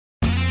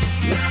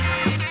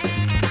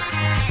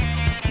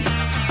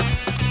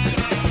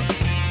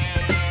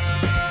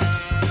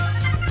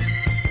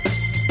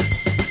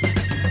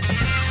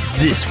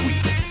This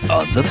week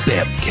on the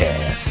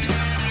Bamfcast,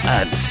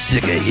 I'm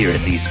sick of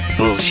hearing these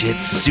bullshit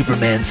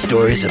Superman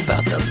stories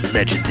about the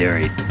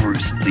legendary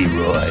Bruce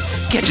Leroy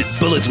catching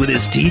bullets with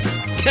his teeth.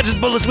 Catches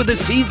bullets with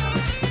his teeth.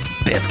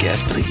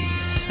 Bamfcast, please.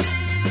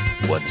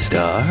 1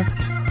 star.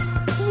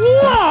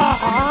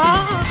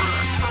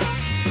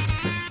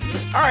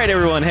 All right,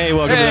 everyone. Hey,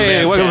 welcome to the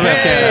Bamfcast. Welcome to the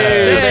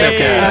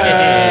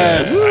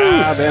Bamfcast.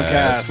 Bamfcast.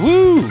 Bamfcast.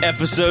 Woo!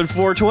 Episode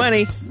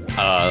 420.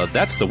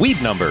 That's the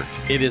weed number.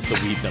 It is the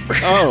weed number.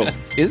 Oh,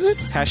 is it?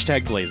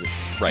 Hashtag blaze it.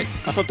 Right.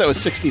 I thought that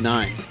was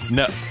 69.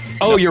 No.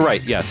 Oh, you're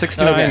right. Yeah,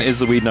 69 Okay. is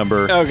the weed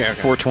number. Okay.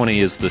 420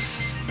 is the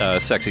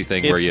sexy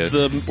thing It's where you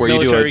the where you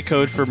do military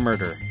code for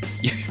murder.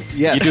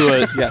 Yes. you do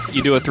a yes.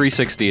 you do a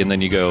 360 and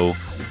then you go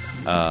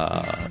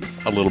a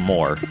little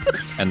more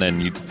and then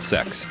you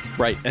sex.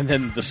 Right, and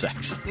then the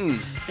sex.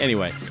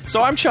 Anyway,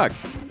 so I'm Chuck.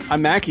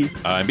 I'm Mackie.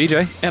 I'm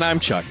BJ. And I'm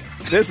Chuck.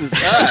 This is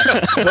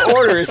the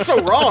order is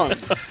so wrong.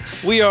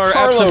 We are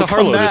Harlow, absent to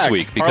come Harlow this back.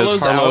 week because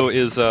Harlow's Harlow out.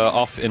 is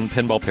off in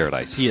Pinball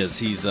Paradise. He is.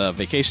 He's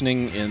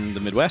vacationing in the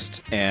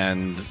Midwest.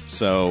 And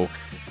so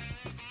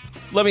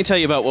let me tell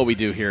you about what we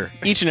do here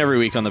each and every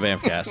week on the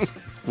Bamfcast.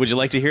 Would you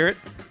like to hear it?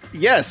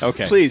 Yes.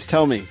 Okay. Please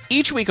tell me.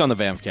 Each week on the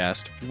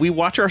Bamfcast, we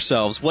watch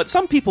ourselves what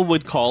some people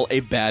would call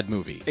a bad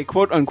movie. A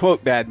quote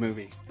unquote bad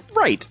movie.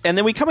 Right. And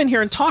then we come in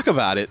here and talk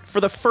about it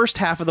for the first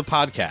half of the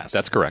podcast.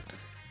 That's correct.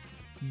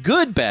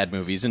 Good bad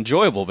movies,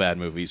 enjoyable bad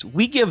movies.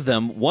 We give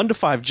them 1 to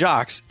 5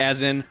 jocks,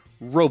 as in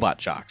robot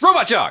jocks.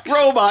 Robot Jocks.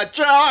 Robot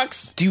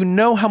Jocks. Do you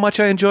know how much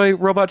I enjoy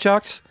Robot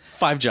Jocks?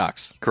 5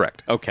 jocks.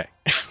 Correct. Okay.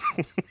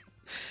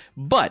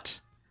 But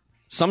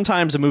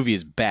sometimes a movie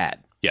is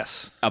bad.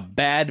 Yes. A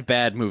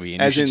bad movie.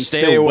 And As you in should stay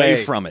stay away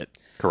away. from it.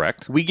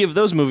 Correct. We give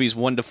those movies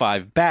 1 to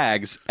 5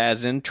 bags,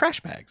 as in trash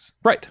bags.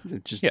 Right.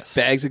 Just Yes.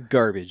 bags of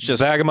garbage.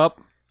 Just- Bag them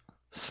up,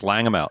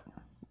 slang them out.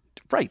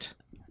 Right.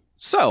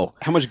 So,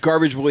 how much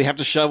garbage will we have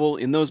to shovel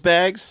in those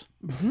bags?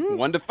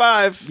 1 to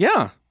 5.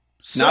 yeah.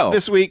 So, Not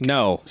this week.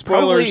 No.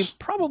 Spoilers.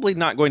 Probably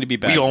not going to be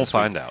bags We all this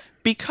week. find out.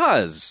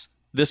 Because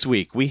this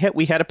week we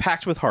had a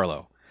pact with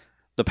Harlow.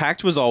 The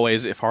pact was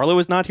always, if Harlow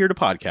is not here to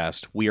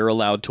podcast, we are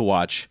allowed to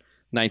watch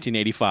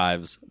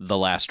 1985's The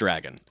Last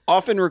Dragon.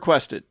 Often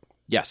requested.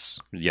 Yes,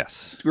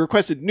 Yes.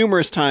 Requested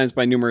numerous times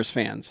by numerous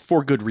fans.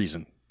 for good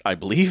reason, I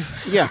believe.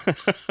 Yeah.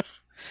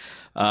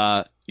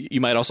 You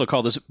might also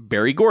call this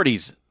Barry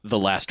Gordy's The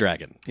Last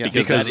Dragon, Yes.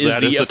 because Because that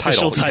that is is the the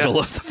official title. title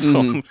of the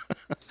film.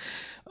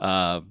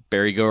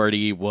 Barry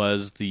Gordy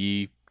was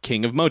the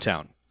king of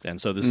Motown, and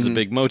so this is a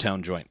big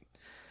Motown joint.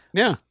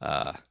 Yeah.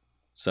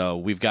 So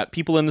we've got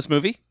people in this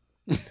movie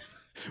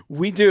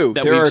We do.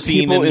 that there we've are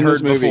seen people and in heard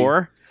this movie.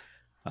 before.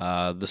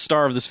 The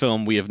star of this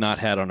film we have not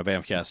had on a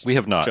Bamfcast We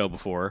have not. show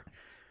before.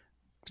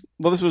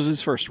 Well, this was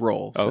his first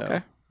role. So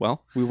Okay.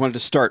 Well, we wanted to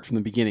start from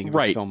the beginning of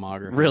Right. his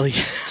filmography. really,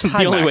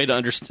 the only Timac. way to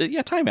understand.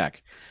 Yeah,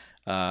 Timac.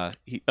 A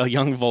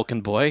young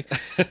Vulcan boy.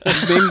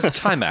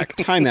 Timac.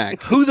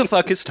 Timac. Who the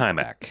fuck is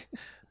Timac?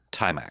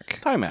 Timac.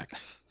 Timac.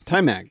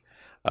 Timac.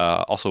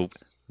 Also,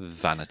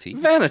 Vanity.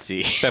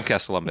 Vanity.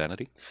 Bamcast alum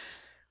Vanity.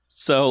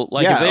 So,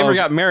 like, Yeah, if they ever oh.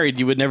 got married,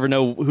 you would never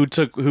know who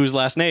took whose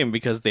last name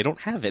because they don't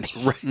have any.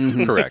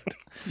 Right. Correct.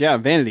 Yeah,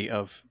 Vanity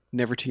of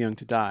Never Too Young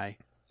to Die.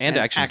 And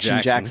Action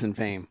Jackson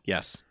fame.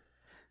 Yes.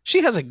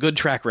 She has a good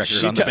track record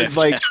She on the does,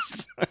 like-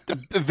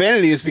 Bamfcast. The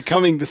Vanity is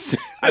becoming the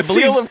I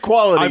believe- seal of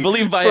quality. I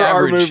believe by for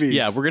our average. movies.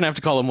 Yeah, we're going to have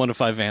to call them 1 to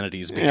 5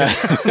 vanities because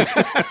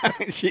Yeah.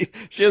 she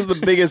has the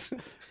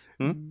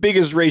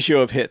biggest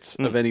ratio of hits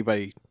of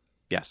anybody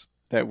yes.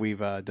 that we've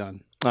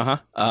done. Uh-huh.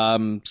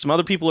 Some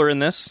other people are in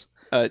this.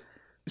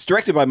 It's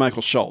directed by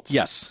Michael Schultz.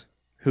 Yes.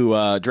 Who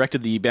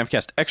directed the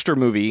Bamfcast Extra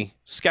movie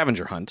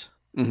Scavenger Hunt.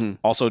 Mm-hmm.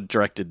 Also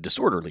directed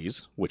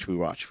Disorderlies, which we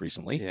watched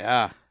recently.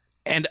 Yeah.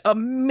 And a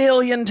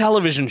million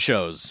television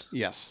shows.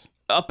 Yes.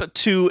 Up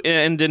to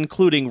and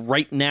including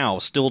right now,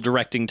 still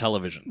directing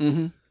television.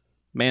 Mm-hmm.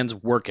 Man's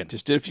working.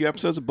 Just did a few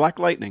episodes of Black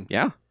Lightning.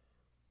 Yeah,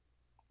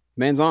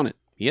 Man's on it.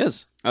 he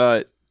is.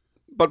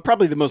 But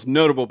probably the most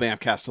notable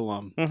Bamfcast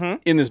alum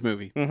Mm-hmm. in this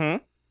movie,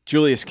 Mm-hmm.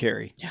 Julius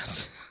Carey.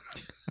 Yes.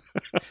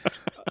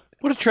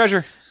 What a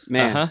treasure.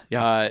 Man. Uh-huh,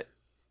 yeah.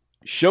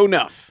 Show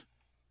enough.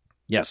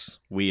 Yes.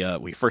 We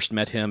first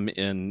met him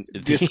in the,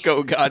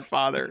 Disco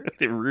Godfather.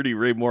 the Rudy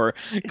Ray Moore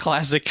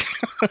classic.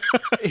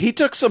 He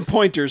took some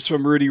pointers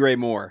from Rudy Ray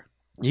Moore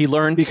He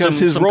learned because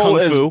some, his some role kung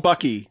as fu.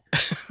 Bucky,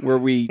 where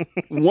we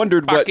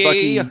wondered what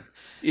Bucky. Bucky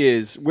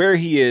is, where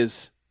he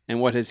is,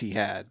 and what has he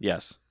had.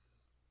 Yes.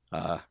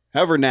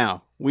 However,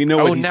 now we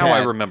know Oh, what he's now had.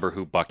 I remember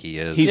who Bucky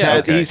is. He's Yeah, had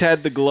Okay. he's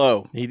had the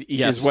glow.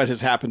 Yes. Is what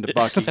has happened to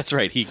Bucky. That's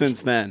right. He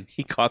since then.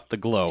 he caught the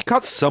glow.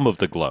 Caught some of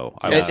the glow,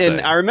 I would And, say.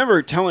 and I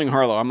remember telling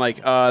Harlow, I'm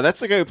like, that's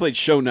the guy who played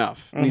Show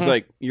Nuff. And he's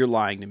like, you're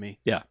lying to me.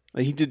 Yeah.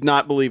 Like, he did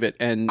not believe it.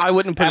 And I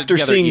wouldn't put it after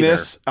together seeing either.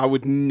 this, I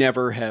would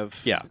never have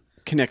Yeah.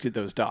 connected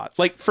those dots.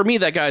 Like, for me,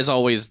 that guy's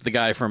always the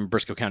guy from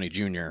Briscoe County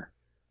Jr.,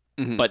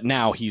 Mhm. but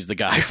now he's the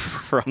guy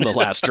from The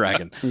Last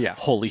Dragon. Yeah.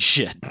 Holy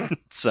shit.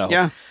 So,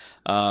 yeah.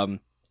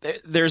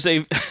 there's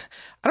a...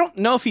 I don't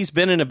know if he's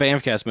been in a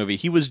Bamfcast movie.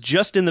 He was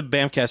just in the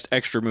Bamfcast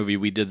Extra movie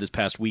we did this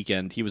past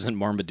weekend. He was in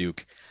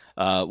Marmaduke.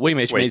 William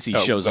H. Wait, Macy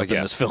shows up in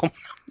yeah. this film.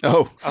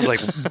 Oh, I was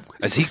like,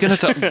 is he going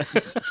to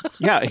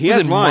yeah, he Was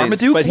has it lines,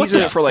 Marmaduke? but What he's in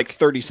the- it for like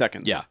 30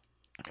 seconds. Yeah.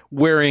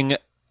 wearing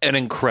an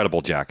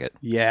incredible jacket?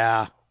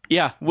 Yeah.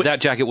 Yeah, That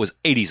jacket was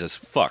 80s as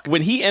fuck.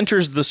 when he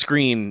enters the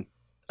screen,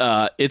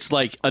 it's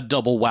like a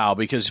double wow,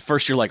 because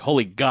first you're like,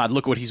 holy God,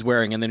 look what he's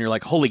wearing. And then you're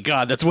like, holy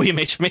God, that's William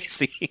H.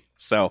 Macy.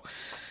 So,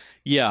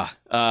 yeah.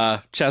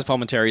 Chaz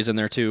Palminteri's in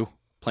there too,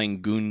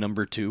 playing goon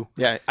number 2.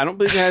 Yeah, I don't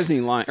believe he has any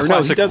line. Or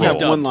Classic no, he does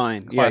have role. one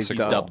line. Yeah, He's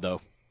dubbed, though.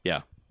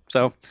 Yeah.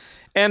 So,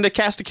 and a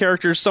cast of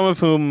characters, some of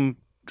whom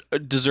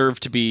deserve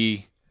to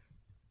be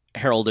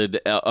heralded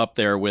up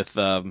there with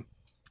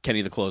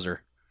Kenny the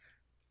Closer.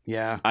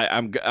 Yeah.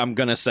 I'm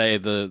gonna say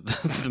the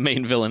the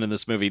main villain in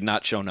this movie,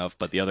 not Shonuff,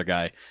 but the other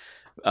guy,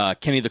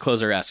 Kenny the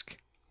Closer-esque.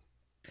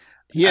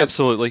 He has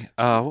Absolutely.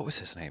 What was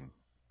his name?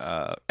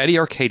 Eddie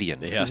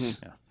Arcadian. Yes.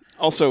 Yeah.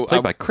 also.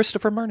 Played by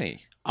Christopher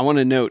Murney. I want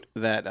to note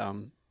that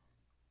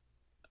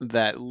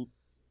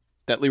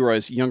that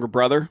Leroy's younger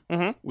brother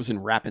Mhm. was in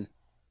Rappin'.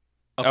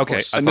 Of Okay,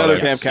 course. I thought Another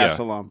yes, Bamcast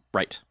yeah. alum.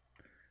 Right.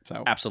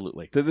 So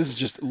Absolutely. this is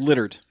just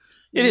littered.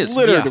 It is,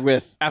 littered yeah.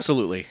 with.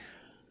 Absolutely.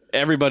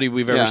 Everybody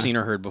we've ever Yeah. seen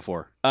or heard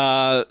before.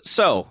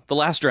 So, The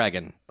Last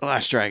Dragon The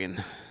Last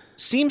Dragon.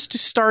 seems to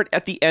start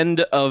at the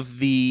end of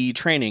the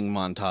training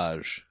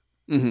montage.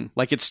 Mm-hmm.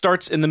 Like, it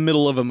starts in the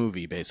middle of a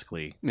movie,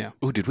 basically.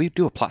 Ooh, did we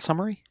do a plot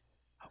summary?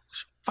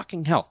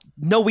 Fucking hell.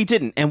 No, we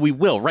didn't, and we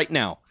will right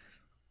now.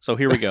 So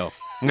here we go.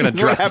 I'm going to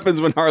That's what drop.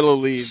 happens when Harlow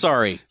leaves.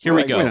 Sorry. Here We're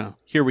we like, go. wait a-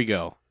 Here we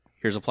go.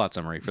 Here's a plot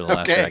summary for The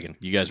Last Okay. Dragon.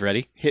 You guys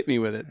ready? Hit me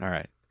with it. All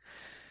right.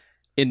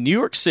 In New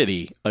York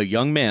City, a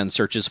young man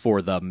searches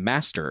for the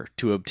Master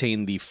to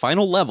obtain the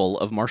final level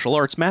of martial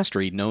arts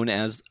mastery known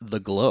as the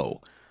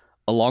Glow.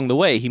 Along the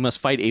way, he must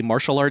fight a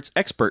martial arts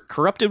expert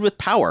corrupted with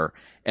power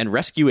and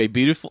rescue a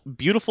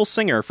beautiful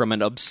singer from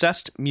an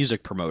obsessed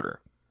music promoter.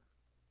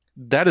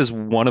 That is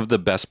one of the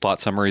best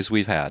plot summaries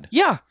we've had.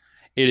 Yeah.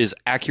 It is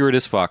accurate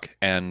as fuck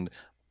and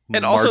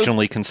also-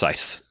 marginally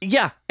concise.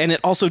 Yeah. And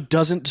it also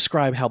doesn't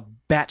describe how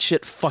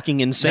batshit fucking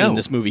insane No.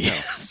 this movie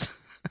is.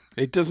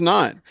 It does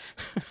not.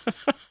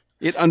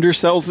 It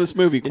undersells this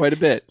movie quite a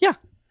bit. Yeah,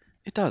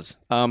 it does.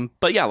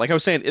 But yeah, like I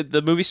was saying,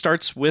 the movie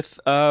starts with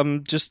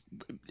just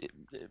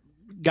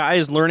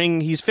guys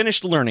learning. He's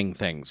finished learning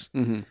things.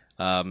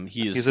 Mm-hmm.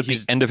 He's at the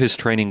end of his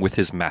training with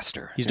his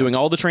master. He's doing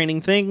all the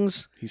training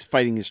things. He's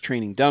fighting his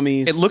training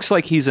dummies. It looks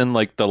like he's in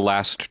like the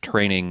last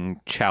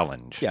training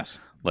challenge. Yes,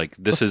 Like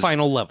this the is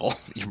final level.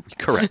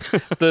 correct.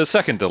 The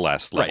second to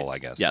last level, Right. I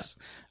guess. Yes.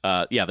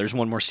 Yeah. There's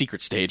one more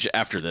secret stage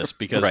after this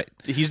because Right.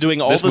 he's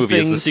doing all This the movie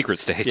things. is the secret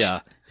stage.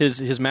 Yeah.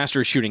 His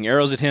master is shooting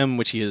arrows at him,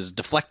 which he is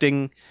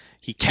deflecting.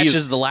 He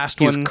catches the last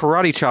He's one.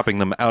 karate chopping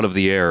them out of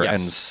the air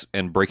Yes.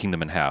 and breaking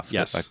them in half.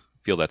 Yes. I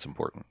feel that's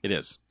important. It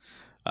is.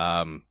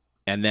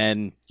 And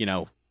then,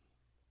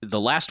 the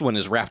last one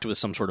is wrapped with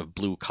some sort of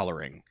blue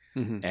coloring.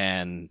 Mhm.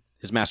 And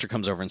his master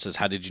comes over and says,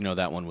 "How did you know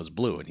that one was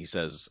blue?" And he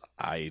says,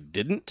 "I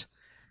didn't."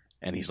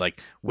 And he's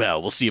like, "Well,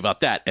 we'll see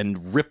about that,"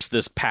 and rips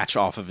this patch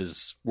off of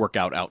his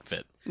workout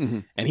outfit.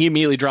 Mhm. And he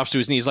immediately drops to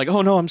his knees like,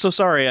 "Oh no, I'm so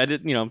sorry. I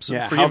didn't, so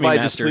Yeah, how forgive have me, I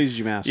master." displeased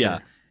you, master? Yeah.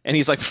 And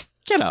he's like,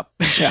 "Get up.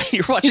 Yeah.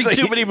 You're watching He's like-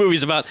 too many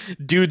movies about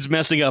dudes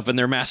messing up and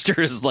their master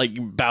is like,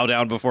 bow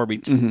down before me.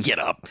 Just Mhm. get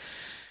up." And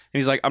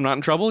he's like, "I'm not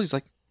in trouble." He's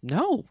like,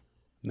 "No.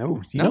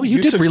 No, No,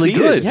 you did really succeeded.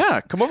 good. Yeah,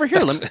 come over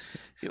here.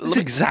 That's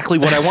exactly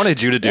what I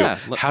wanted you to do. Yeah.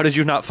 How did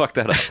you not fuck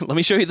that up? Let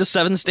me show you the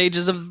 7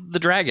 stages of the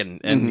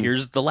dragon, and Mhm.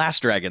 here's the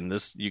last dragon.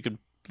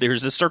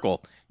 There's this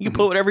circle. You can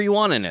put whatever you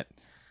want in it.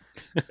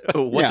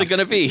 What's Yeah. it going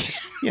to be?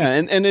 Yeah,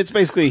 and it's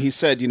basically, he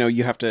said,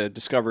 you have to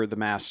discover the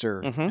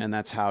master, Mhm. and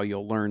that's how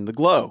you'll learn the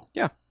glow.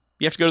 You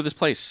have to go to this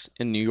place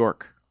in New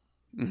York,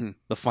 Mm-hmm.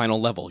 the final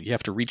level. You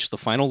have to reach the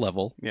final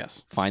level,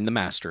 Yes, find the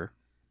master,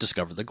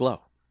 discover the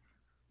glow,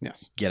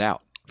 yes. get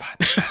out. Find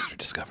the master,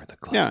 discover the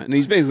glow. Yeah, and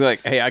he's basically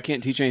like, hey, I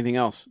can't teach anything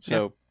else,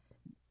 so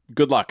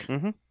good luck.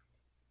 Mhm.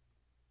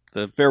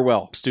 The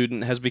Farewell.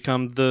 student has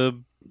become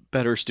the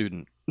better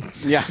student.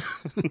 Yeah,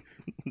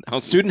 Now,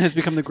 student has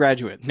become the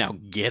graduate. now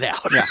get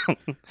out. Yeah.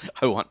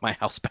 I want my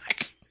house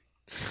back.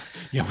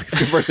 Yeah, we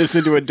converted this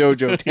into a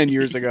dojo 10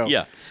 years ago.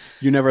 Yeah.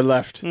 You never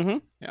left. Mm-hmm.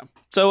 Yeah.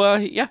 So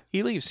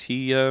he leaves.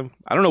 He I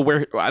don't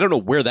know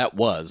where that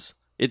was.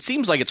 It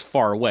seems like it's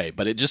far away,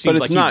 but it just But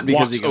seems it's like not he because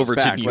walks he goes over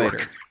to back New later.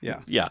 York. Yeah.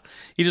 Yeah,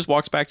 he just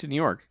walks back to New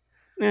York.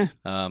 Eh,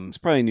 it's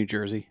probably New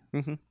Jersey.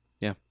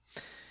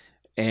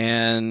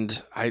 And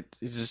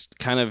he's just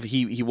kind of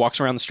he walks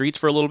around the streets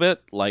for a little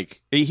bit.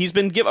 Like he's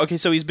been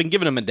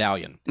given a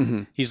medallion.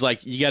 Mm-hmm. He's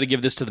like, "You got to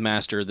give this to the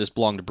master. This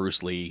belonged to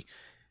Bruce Lee.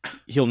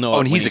 He'll know." Oh, it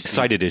and when he's he sees it."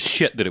 excited as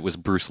shit that it was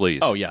Bruce Lee's.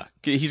 Oh yeah,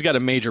 he's got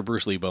a major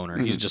Bruce Lee boner.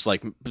 He's Mhm. just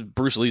like,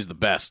 Bruce Lee's the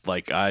best.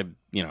 Like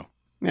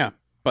Yeah,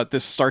 but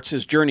this starts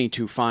his journey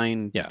to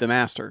find Yeah. the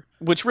master.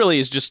 which really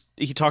is just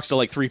he talks to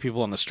like 3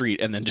 people on the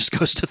street and then just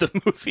goes to the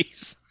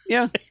movies.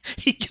 Yeah.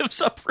 He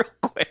gives up real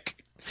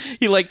quick.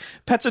 He like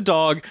pets a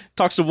dog,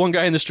 talks to one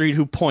guy in the street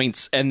who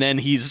points, and then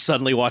he's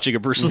suddenly watching a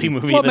Bruce Lee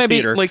movie Well, in the maybe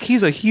theater. like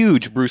he's a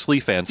huge Bruce Lee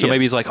fan, so Yes.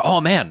 maybe he's like,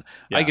 "Oh man,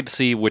 I Yeah. get to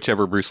see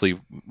whichever Bruce Lee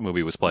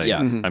movie was playing." Yeah.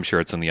 I'm sure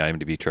it's in the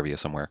IMDb trivia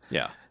somewhere.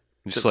 yeah.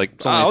 Just like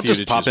It's only a I'll few just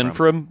to pop choose in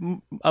for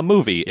a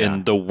movie Yeah.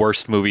 in the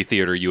worst movie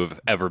theater you have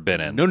ever been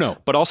in. No.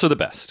 but also the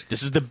best.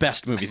 This is the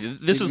best movie.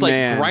 This is like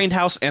Man.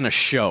 Grindhouse and a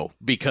show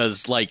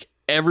because like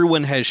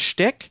everyone has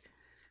shtick,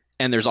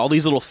 and there's all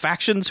these little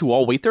factions who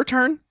all wait their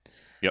turn.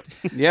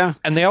 Yeah.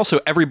 And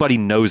everybody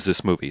knows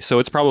this movie, so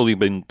it's probably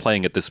been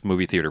playing at this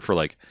movie theater for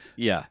like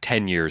Yeah.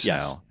 10 years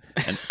Yes. now.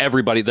 And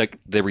everybody, like,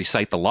 they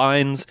recite the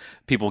lines.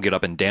 People get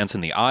up and dance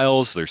in the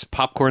aisles. There's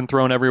popcorn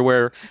thrown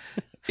everywhere.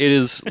 It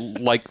is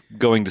like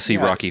going to see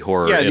Yeah. Rocky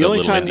Horror Yeah, in the a only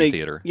little time indie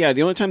theater.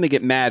 the only time they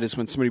get mad is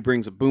when somebody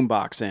brings a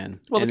boombox in.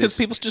 Well, And because it's-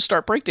 people just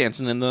start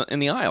breakdancing in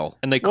the aisle.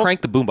 And they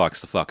crank the boombox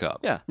the fuck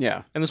up. Yeah.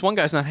 yeah, And this one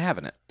guy's not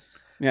having it.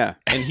 yeah.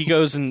 And he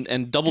goes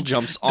and double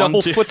jumps Double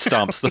onto foot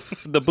stomps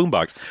the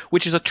boombox,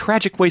 which is a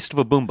tragic waste of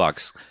a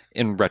boombox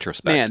in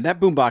retrospect. Man, that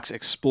boombox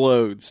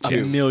explodes a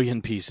too.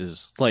 million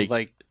pieces.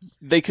 Like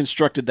They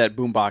constructed that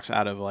boombox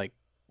out of like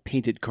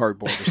painted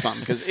cardboard or something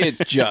because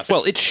it just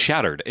Well, it's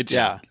shattered. It's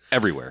Yeah.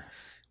 everywhere.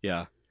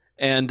 yeah.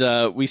 And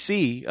we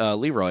see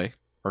Leroy,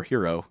 our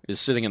hero, is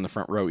sitting in the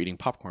front row eating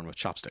popcorn with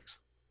chopsticks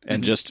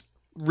and just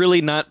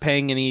really not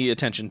paying any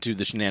attention to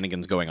the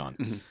shenanigans going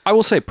on. I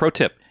will say, pro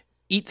tip: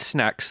 eat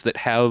snacks that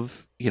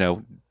have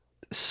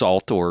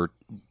salt or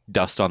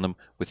dust on them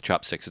with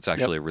chopsticks. It's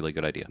actually a really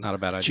good idea. It's not a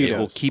bad idea.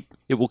 Cheetos.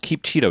 It will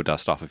keep Cheeto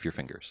dust off of your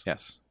fingers.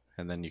 Yes.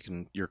 And then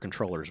your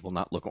controllers will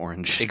not look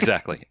orange.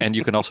 Exactly, and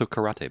you can also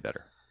karate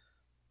better.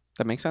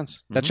 That makes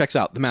sense. That checks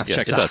out. The math Yeah,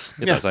 checks it out. does.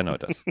 It Yeah. does. I know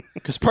it does.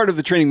 because part of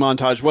the training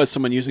montage was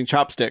someone using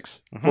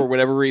chopsticks for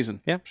whatever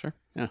reason. Yeah, sure.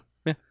 Yeah.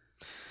 Yeah.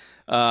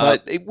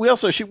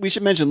 We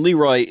should mention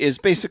Leroy is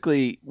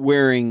basically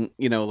wearing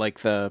like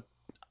the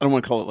I don't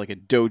want to call it like a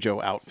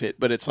dojo outfit,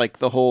 but it's like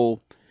the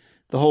whole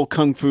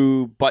kung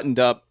fu buttoned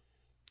up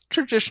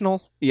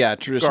traditional.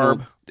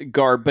 traditional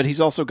garb. But he's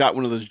also got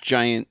one of those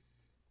giant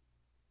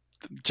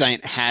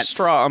hats,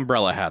 straw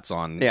umbrella hats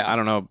on. Yeah. I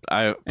don't know.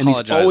 I and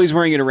apologize. he's always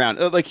wearing it around.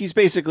 Like he's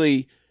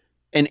basically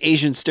an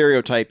Asian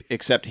stereotype,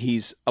 except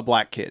he's a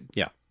black kid.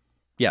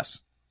 Yes,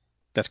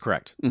 that's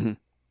correct. Mhm.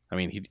 I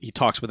mean, he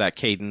talks with that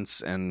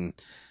cadence, and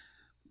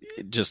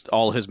just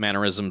all his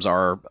mannerisms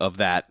are of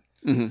that.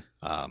 Mhm.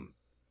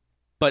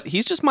 But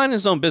he's just minding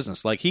his own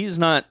business. Like he's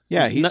not.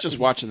 Yeah, he's not- just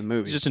watching the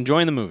movie. He's just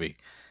enjoying the movie.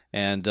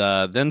 And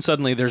then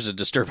suddenly there's a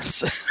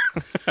disturbance. A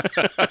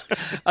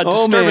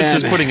Oh, disturbance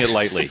is man. putting it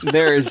lightly.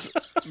 there is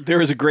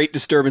a great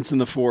disturbance in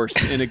the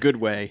force in a good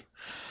way.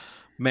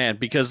 Man,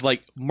 because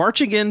like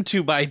marching in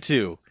 2 by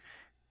 2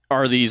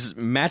 are these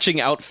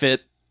matching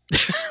outfit.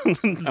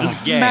 This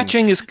gang.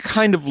 Matching is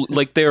kind of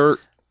like they're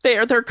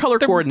They're color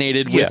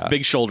coordinated with yeah.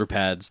 big shoulder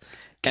pads.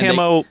 And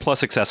camo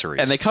plus accessories.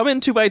 and they come in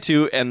 2 by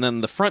 2, and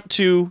then the front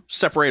 2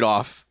 separate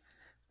off,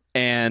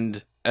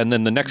 and and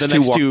then the next the two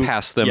next walk 2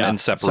 past them and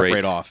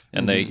separate. off.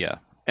 And they, yeah.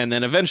 And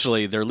then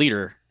eventually their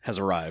leader has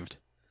arrived.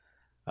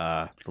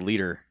 The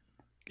leader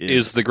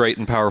Is the great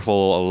and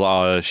powerful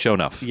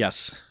Shonuff.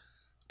 yes,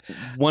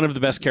 one of the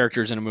best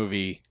characters in a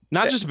movie,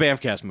 not just a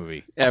Bamfcast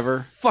movie.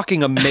 Ever.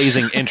 Fucking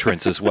amazing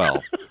entrance as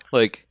well.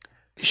 Like,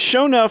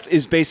 Shonuff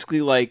is basically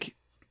like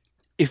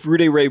if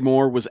Rudy Ray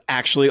Moore was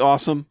actually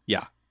awesome.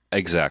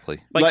 exactly.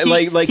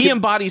 Like he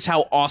embodies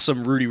how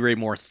awesome Rudy Ray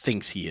Moore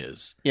thinks he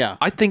is, Yeah.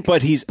 I think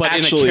But he's but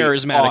actually in a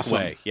charismatic awesome.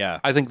 way. Yeah,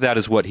 I think that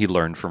is what he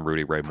learned from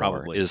Rudy Ray Moore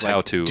probably is Like,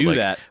 how to do like,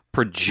 that.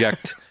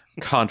 project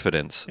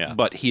confidence. Yeah.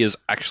 But he is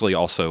actually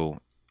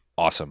also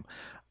awesome.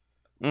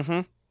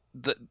 Mm-hmm.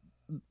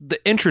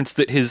 The entrance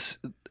that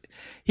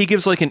he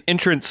gives like an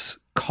entrance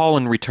call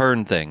and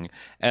return thing,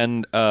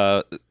 and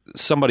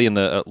somebody in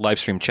the live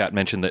stream chat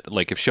mentioned that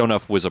like if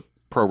Shonuff was a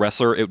pro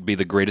wrestler, it would be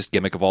the greatest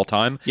gimmick of all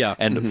time. Yeah.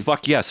 And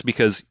fuck yes,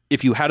 because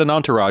if you had an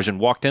entourage and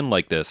walked in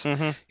like this,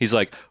 he's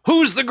like,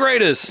 "Who's the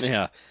greatest?"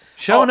 Yeah.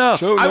 Shonuff.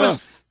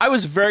 Shonuff. I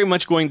was very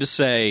much going to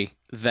say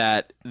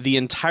that the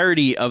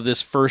entirety of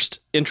this first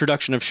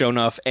introduction of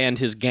Shonuff and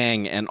his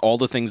gang and all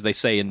the things they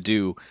say and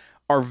do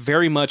are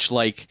very much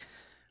like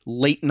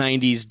late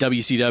 90s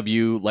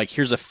WCW. Like,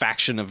 here's a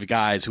faction of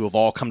guys who have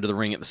all come to the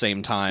ring at the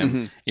same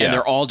time. Yeah. And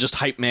they're all just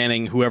hype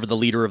manning whoever the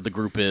leader of the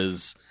group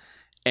is.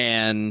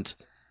 And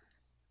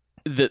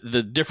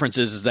the difference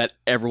is that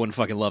everyone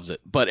fucking loves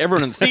it. But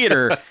everyone in the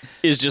theater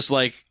is just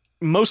like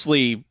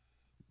mostly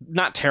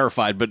not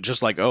terrified, but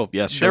just like, oh,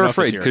 yes, They're Shonuff is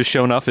afraid here. because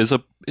Shonuff is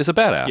a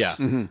badass. Yeah.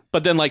 Mhm.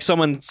 But then, like,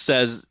 someone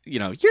says,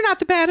 you're not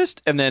the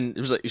baddest, and then it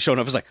was like,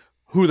 Shonuff is like,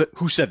 who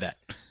said that?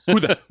 Who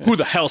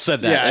the hell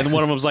said that? Yeah. And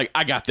one of them was like,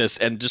 I got this,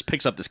 and just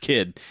picks up this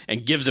kid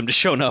and gives him to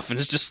Shonuff, and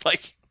it's just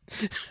like,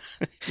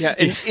 Yeah.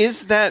 And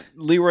is that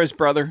Leroy's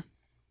brother?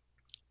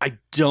 I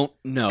don't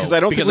know Because I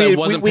don't because think I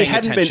wasn't we paying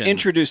hadn't attention. been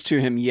introduced to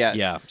him yet.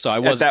 Yeah, so I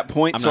At was that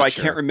point, I'm so not I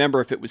sure. can't remember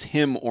if it was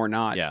him or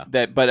not. Yeah.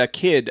 But a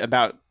kid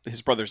about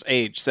his brother's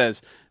age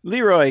says,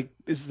 Leroy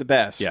is the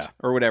best. Yeah.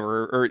 Or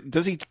whatever. Or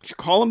does he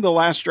call him the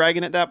last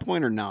dragon at that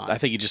point or not? I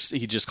think he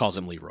just calls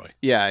him Leroy.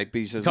 Yeah, but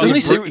he says Doesn't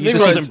he Leroy- he just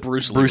Leroy's- calls him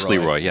Bruce Bruce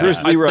Leroy. Yeah,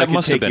 Bruce Leroy that could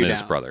must have take been you his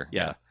down. brother.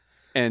 Yeah.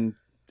 and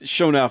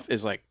Shonuff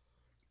is like,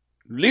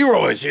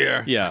 Leroy's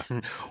here. Yeah.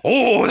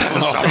 Oh,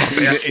 that's son of a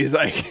bitch. He's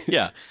like,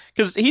 Yeah.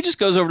 Because he just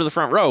goes over to the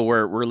front row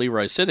where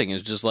Leroy's sitting and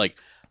is just like,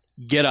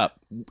 get up.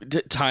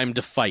 Time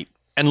to fight.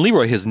 And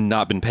Leroy has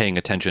not been paying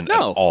attention at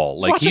all.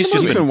 Like watching he's the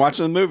just he's been been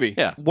watching the movie.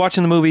 Yeah.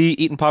 watching the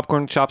movie, eating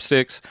popcorn,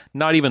 chopsticks,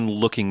 not even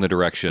looking the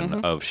direction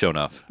of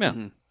Shonuff. Yeah.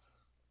 Mm-hmm.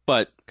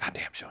 But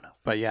Goddamn Shonuff.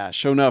 But yeah,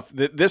 Shonuff,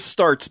 this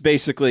starts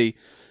basically,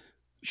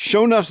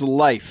 Shonuff's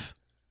life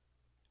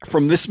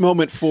from this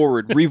moment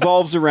forward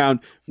revolves around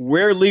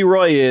where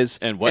Leroy is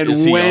And what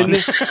is he when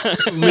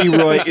on?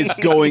 Leroy is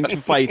going to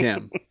fight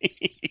him.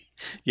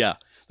 yeah,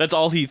 that's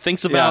all he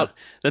thinks about.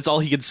 That's all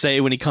he could say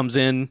when he comes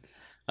in.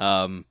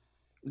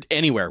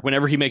 Anywhere,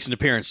 whenever he makes an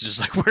appearance, it's just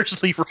like,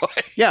 where's Leroy?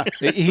 Yeah,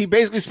 he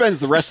basically spends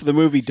the rest of the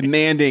movie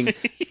demanding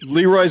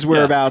Leroy's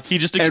whereabouts. He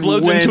just and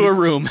explodes when- into a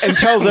room. and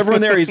tells everyone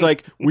there, he's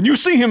like, when you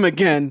see him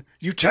again,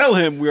 you tell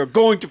him we are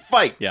going to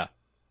fight. Yeah.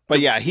 But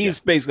yeah,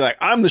 he's basically like,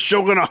 I'm the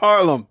Shogun of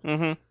Harlem.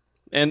 Mm-hmm.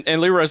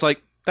 And Leroy's like,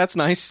 that's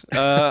nice.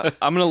 I'm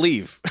gonna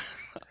leave.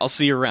 I'll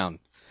see you around.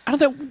 I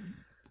don't know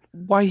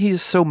why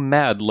he's so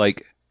mad.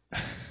 Like,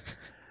 Well,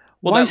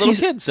 why that is little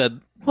he- kid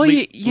said, Well,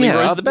 yeah,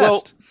 Leroy's the Well,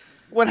 best.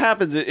 what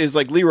happens is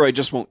like Leroy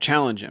just won't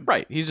challenge him.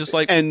 Right. He's just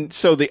like, And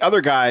so the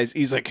other guys,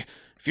 he's like,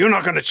 if you're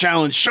not going to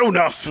challenge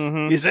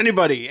Shonuff, is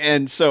anybody?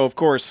 And so, of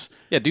course,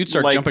 yeah, dudes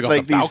start like, jumping off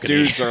like the these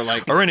balcony. dudes are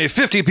like, are any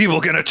 50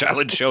 people going to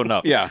challenge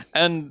Shonuff? Yeah.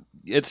 And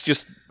it's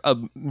just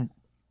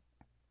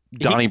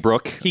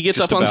Donnybrook. He gets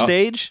just up on about.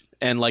 stage,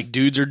 and like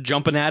dudes are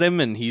jumping at him,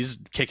 and he's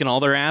kicking all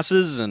their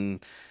asses, and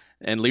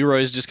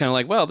Leroy's just kind of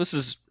like, well, this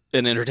is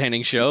an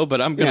entertaining show,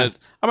 but I'm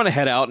gonna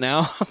head out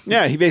now.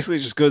 yeah, he basically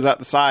just goes out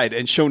the side,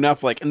 and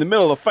Shonuff, like in the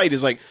middle of the fight,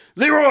 is like,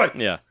 Leroy,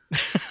 yeah,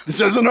 this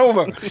isn't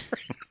over.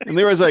 And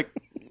Leroy's like,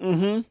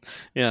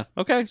 yeah.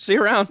 Okay, see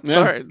you around. Yeah.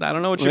 Sorry, I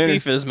don't know what your Later.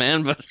 beef is,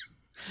 man, but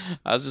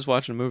I was just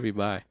watching a movie.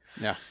 Bye.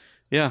 yeah.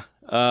 Yeah.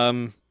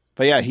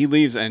 But yeah, he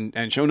leaves, and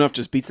Shonuff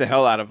just beats the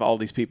hell out of all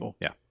these people.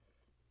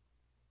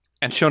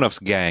 And Shonuff's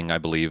gang, I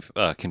believe,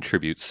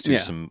 contributes to Yeah.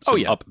 some Oh,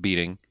 yeah.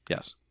 upbeating.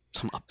 Yes.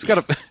 Some up. It's got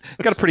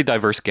a pretty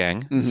diverse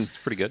gang. It's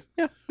pretty good.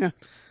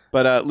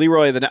 But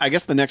Leroy, I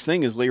guess the next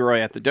thing is Leroy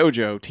at the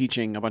dojo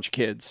teaching a bunch of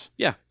kids.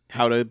 Yeah.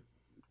 How to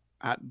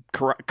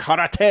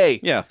karate.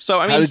 Yeah. So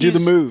I mean, How to do the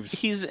he's-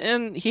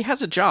 moves. He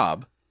has a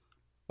job,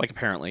 like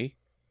apparently.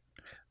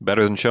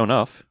 Better than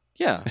Shonuff.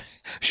 Yeah.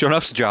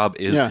 Shonuff's job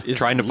is Yeah. Is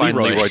trying to find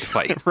Leroy. Leroy to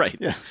fight. right.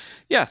 Yeah.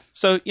 Yeah.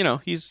 So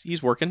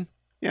he's working.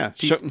 Yeah.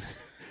 He-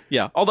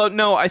 Yeah. Although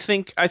no, I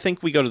think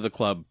we go to the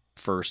club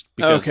first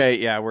because Okay.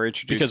 Yeah, we're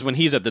introduced. because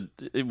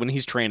when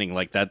he's training,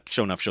 like that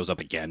Shonuff shows up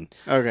again,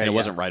 okay, and it yeah.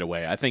 wasn't right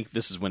away. I think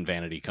this is when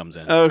Vanity comes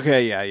in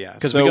Okay. Yeah. Yeah.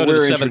 because So we go to the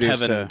we're Seventh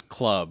introduced Heaven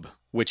Club,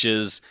 which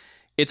is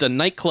it's a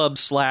nightclub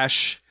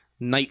 /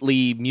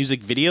 nightly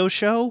music video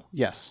show,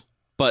 Yes.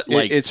 but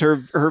like it's her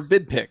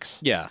vid pics.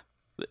 yeah,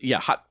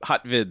 hot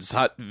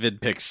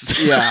vid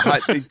pics. Yeah.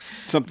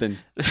 Something.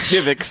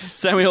 Divix.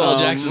 Samuel L.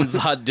 Jackson's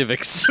hot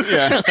divox.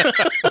 Yeah.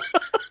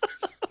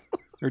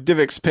 Or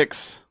Divix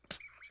pics.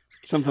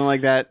 Something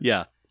like that.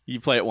 Yeah. You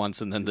play it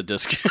once and then the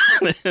disc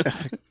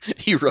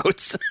he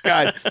wrote.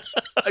 God.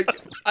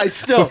 I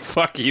still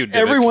Fuck you,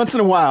 every Divx. once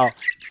in a while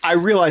I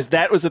realized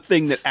that was a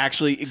thing that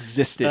actually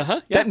existed.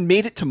 Uh-huh, yeah. That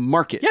made it to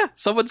market. Yeah,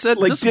 someone said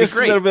Like this would be discs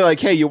great. that'll be like,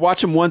 hey, you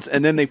watch them once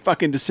and then they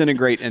fucking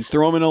disintegrate and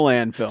throw them in a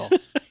landfill.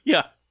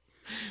 Yeah.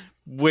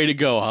 Way to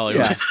go,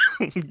 Hollywood.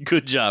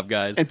 Good job,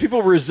 guys. And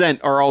people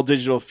resent our all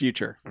digital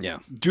future. yeah.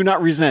 Do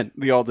not resent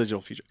the all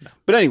digital future.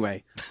 But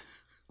anyway,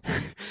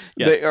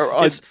 Yes.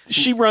 It's-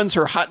 she runs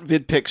her Hot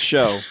Vid Pics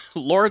show.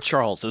 Laura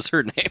Charles is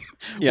her name,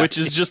 Yeah. which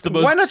is just the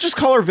most Why not just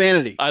call her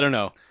Vanity? I don't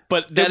know.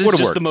 But that It is would've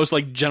just worked. the most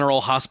like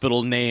General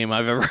Hospital name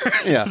I've ever heard.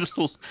 Yeah.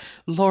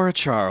 Laura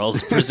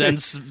Charles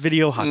presents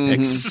video hot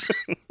pics.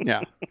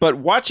 Yeah. But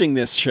watching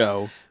this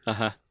show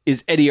Uh-huh.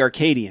 is Eddie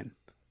Arcadian,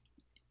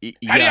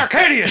 Yeah.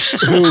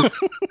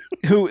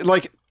 who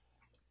like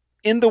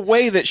in the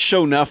way that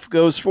Shonuff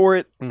goes for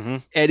it, Mm-hmm.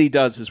 Eddie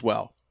does as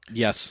well.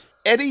 Yes.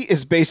 Eddie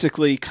is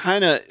basically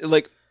kind of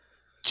like,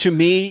 to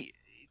me,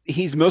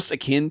 he's most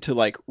akin to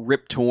like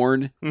Rip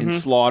Torn in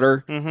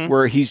Slaughter,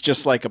 where he's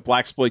just like a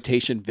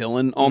blaxploitation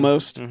villain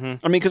almost. I mean,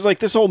 because like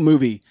this whole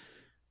movie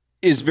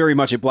is very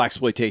much a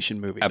blaxploitation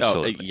movie.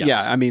 Absolutely. yes.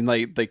 Yeah, I mean,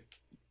 like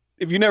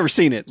if you've never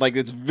seen it, like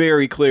it's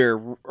very clear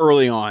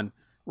early on,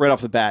 right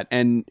off the bat,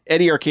 and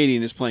Eddie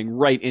Arcadian is playing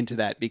right into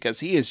that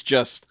because he is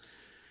just.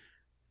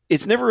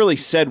 It's never really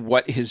said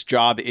what his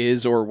job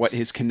is or what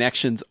his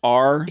connections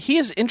are. He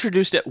is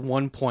introduced at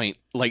one point,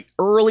 like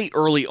early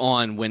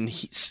on, when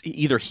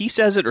either he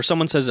says it or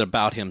someone says it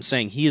about him,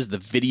 saying he is the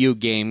video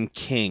game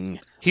king.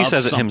 He of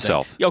says it something.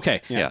 himself.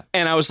 Okay. Yeah.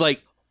 And I was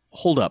like,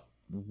 hold up.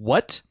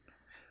 What?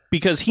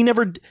 Because he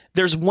never.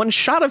 There's one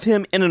shot of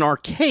him in an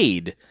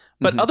arcade,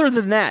 But other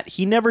than that,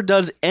 he never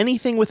does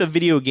anything with a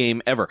video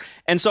game ever.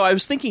 And so I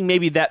was thinking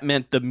maybe that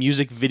meant the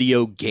music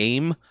video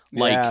game.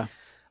 Like, Yeah.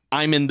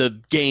 I'm in the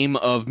game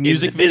of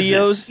music the videos.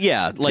 business.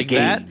 Yeah, It's a like game.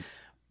 that.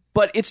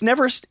 But it's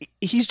never...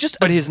 He's just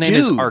But a his name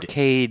is dude.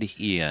 Arcade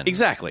Ian.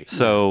 Exactly.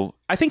 So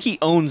I think he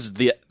owns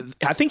that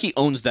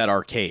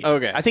arcade.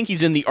 Okay. I think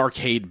he's in the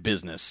arcade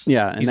business.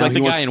 Yeah, and He's now like the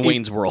he guy wants- in he-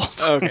 Wayne's World.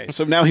 Okay,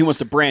 so now he wants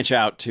to branch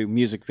out to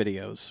music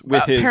videos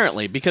with his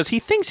Apparently, because he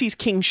thinks he's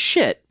king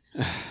shit.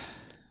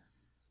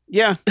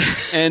 Yeah,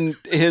 and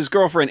his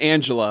girlfriend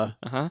Angela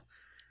Uh-huh.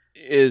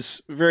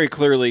 is very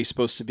clearly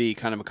supposed to be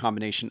kind of a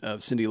combination of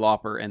Cyndi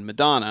Lauper and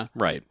Madonna,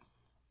 Right.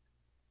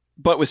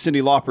 but with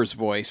Cyndi Lauper's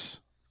voice.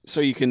 So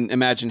you can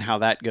imagine how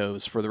that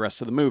goes for the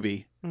rest of the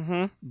movie.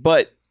 Mm-hmm.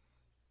 But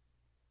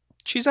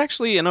She's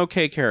actually an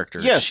okay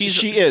character. yes, She's,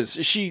 she is.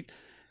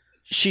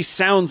 She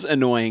sounds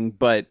annoying,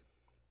 but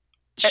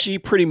she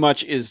pretty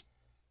much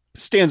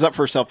stands up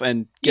for herself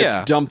and gets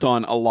Yeah. dumped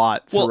on a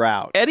lot Well,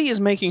 throughout. Eddie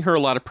is making her a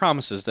lot of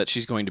promises that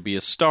she's going to be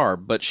a star,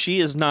 but she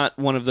is not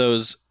one of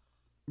those.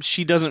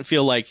 She doesn't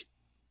feel like,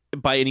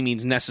 by any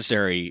means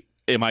necessary,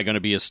 am I going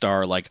to be a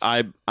star? Like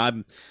I'm.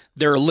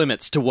 There are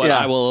limits to what Yeah.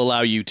 I will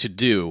allow you to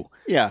do.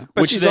 Yeah,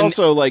 but Which she's then-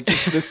 also like,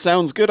 this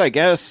sounds good, I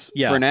guess,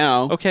 Yeah. for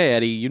now. Okay,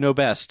 Eddie, you know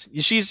best.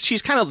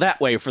 She's kind of that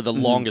way for the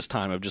longest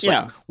time of just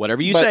Yeah. like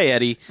whatever you But- say,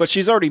 Eddie. But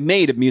she's already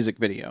made a music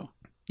video,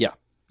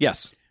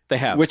 Yes, they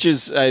have. which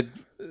is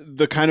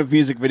the kind of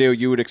music video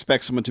you would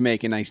expect someone to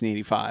make in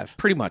 1985.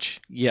 Pretty much,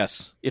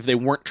 yes. If they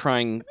weren't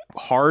trying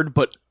hard,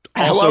 but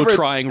also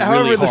trying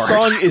however, really the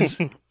hard. song is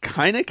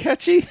kind of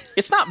catchy.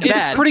 It's not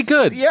bad. it's pretty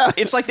good. Yeah,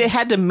 It's like they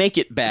had to make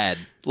it bad.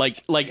 Like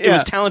it Yeah.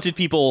 was talented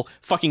people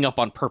fucking up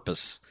on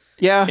purpose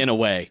yeah. in a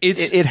way.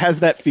 It has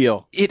that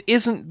feel. It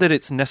isn't that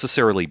it's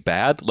necessarily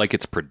bad. Like,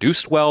 it's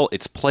produced well,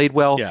 it's played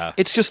well. Yeah.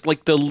 It's just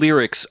like the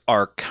lyrics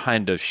are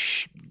kind of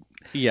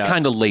Yeah.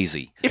 kind of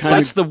lazy. It's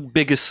That's the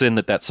biggest sin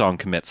that song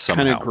commits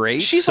somehow. Kind of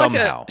great. She's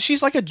somehow.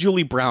 she's like a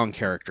Julie Brown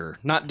character.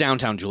 Not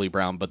downtown Julie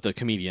Brown, but the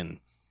comedian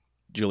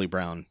Julie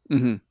Brown.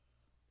 Mm-hmm.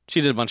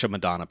 She did a bunch of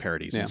Madonna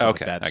parodies and Yeah. stuff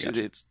Okay, like that. I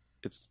gotcha.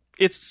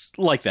 It's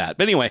like that.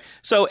 But anyway,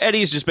 so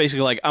Eddie's just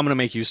basically like, I'm going to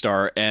make you a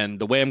star, and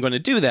the way I'm going to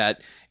do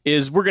that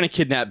is we're going to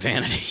kidnap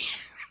Vanity.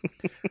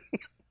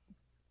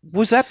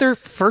 Was that their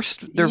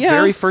Yeah.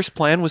 very first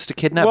plan was to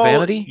kidnap Well,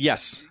 Vanity?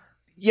 Yes.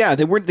 Yeah,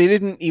 they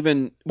didn't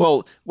even.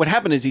 Well, what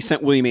happened is he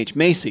sent William H.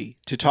 Macy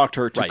to talk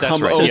to her to Right, come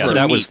That's right. over. Yeah, to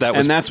that meet. was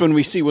and that's when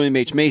we see William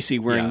H. Macy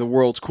wearing Yeah. the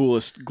world's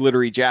coolest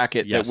glittery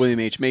jacket Yes. that William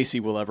H.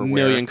 Macy will ever wear.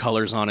 Million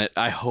colors on it.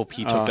 I hope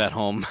he took that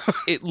home.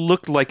 it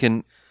looked like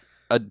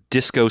a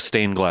disco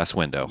stained glass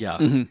window. Yeah.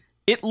 Mhm.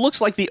 It looks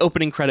like the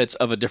opening credits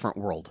of A Different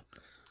World.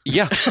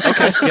 Yeah.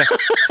 Okay. Yeah.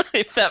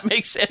 If that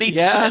makes any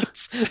Yeah.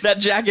 sense. That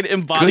jacket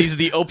embodies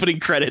the opening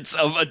credits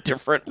of A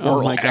Different Oh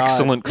World. my God.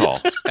 Excellent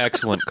call.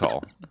 Excellent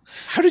call.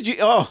 How did you?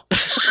 Oh,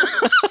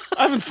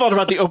 I haven't thought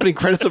about the opening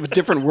credits of A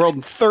Different World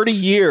in 30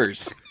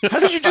 years.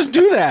 How did you just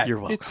do that? You're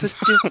welcome. It's a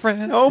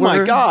different. Oh my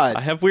world God.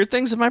 I have weird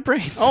things in my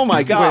brain. Oh my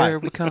Where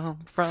God. we come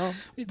from.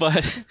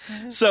 But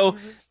so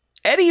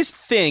Eddie's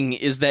thing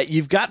is that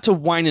you've got to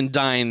wine and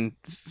dine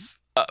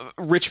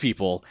rich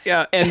people.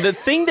 Yeah. And the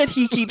thing that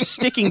he keeps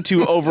sticking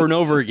to over and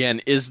over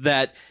again is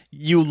that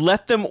you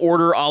let them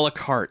order a la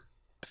carte.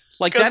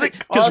 Like 'Cause that, it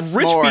because costs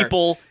rich more.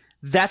 people,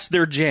 that's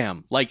their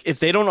jam. Like if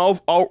they don't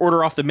all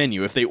order off the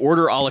menu, if they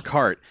order a la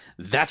carte,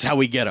 that's how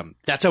we get them.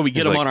 That's how we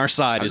get them like, on our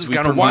side. I Is was we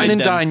going to provide wine and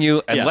them- dine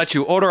you and Yeah. let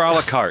you order a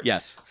la carte.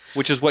 Yes.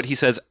 Which is what he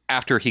says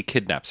after he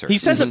kidnaps her. He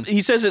says it.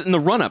 He says it in the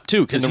run up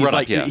too, because In the he's run-up,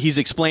 like yeah. he's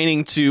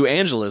explaining to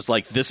Angela's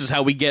like, this is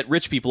how we get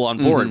rich people on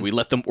board. We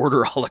let them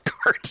order a la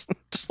carte.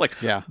 Just like,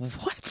 Yeah.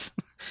 what?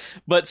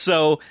 But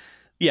so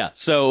yeah,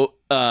 so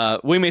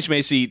William H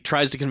Macy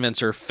tries to convince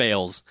her,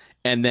 fails,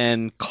 and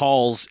then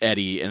calls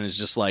Eddie and is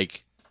just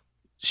like,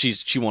 she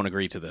won't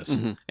agree to this,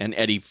 and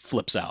Eddie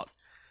flips out,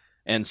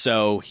 and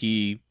so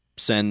he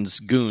sends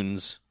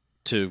goons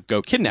to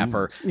go kidnap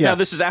her. Yeah. Now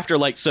this is after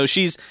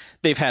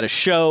they've had a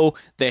show,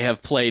 they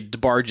have played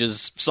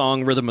DeBarge's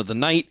song Rhythm of the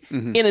Night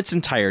in its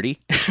entirety,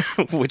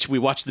 which we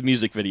watched the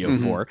music video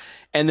for,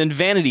 and then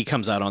Vanity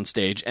comes out on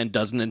stage and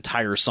does an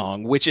entire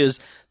song, which is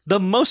the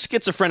most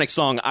schizophrenic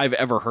song I've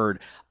ever heard.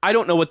 I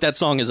don't know what that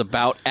song is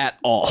about at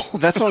all.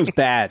 That song's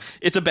bad.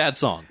 It's a bad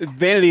song.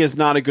 Vanity is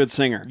not a good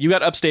singer. You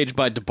got upstaged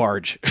by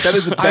DeBarge. That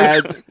is a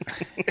bad.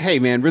 Hey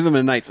man, Rhythm of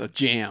the Night's a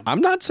jam.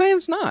 I'm not saying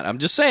it's not. I'm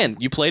just saying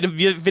you played a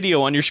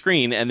video on your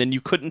screen and then you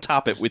couldn't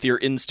top it with your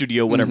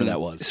in-studio whatever that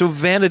was. So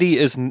Vanity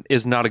is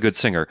not a good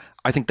singer.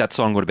 I think that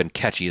song would have been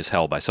catchy as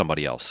hell by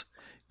somebody else.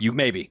 You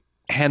Maybe.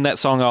 hand that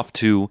song off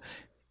to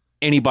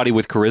anybody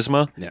with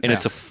charisma, Yeah. and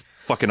it's a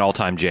fucking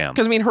all-time jam.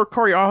 Because I mean, her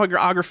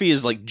choreography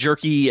is like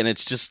jerky, and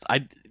it's just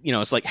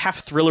it's like half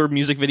thriller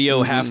music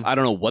video, half I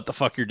don't know what the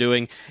fuck you're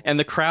doing, and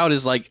the crowd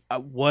is like,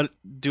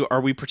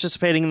 are we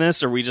participating in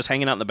this? Are we just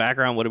hanging out in the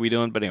background? What are we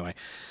doing? But anyway,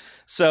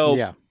 so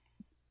Yeah.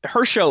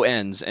 her show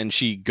ends, and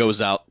she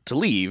goes out to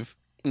leave,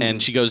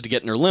 and she goes to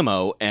get in her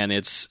limo, and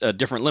it's a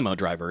different limo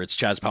driver. It's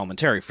Chaz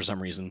Palminteri for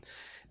some reason.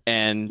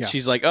 And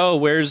she's like, "Oh,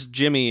 where's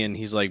Jimmy?" And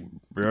he's like,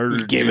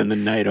 Giving the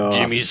night off.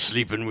 Jimmy's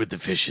sleeping with the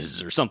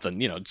fishes or something,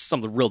 it's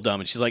something real dumb.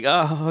 And she's like,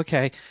 "Oh,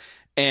 okay."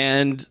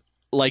 And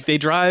like they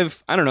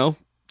drive, I don't know,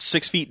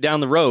 6 feet down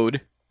the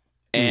road,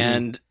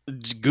 and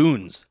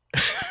goons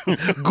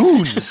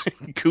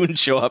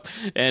show up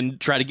and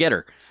try to get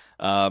her.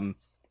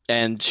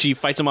 And she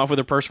fights him off with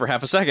her purse for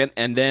half a second,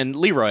 and then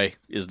Leroy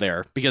is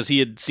there because he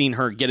had seen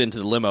her get into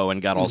the limo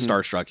and got all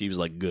starstruck. He was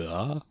like,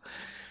 "Gah."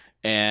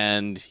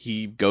 And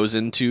he goes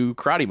into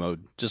karate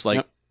mode, just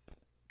like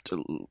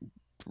to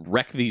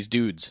wreck these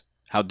dudes.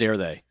 How dare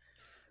they?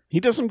 He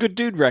does some good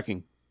dude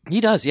wrecking. He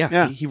does, yeah.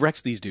 Yeah. He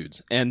wrecks these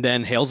dudes and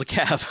then hails a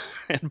cab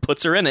and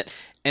puts her in it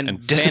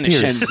and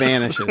disappears. vanishes. And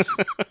vanishes.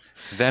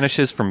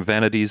 Vanishes from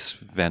vanity's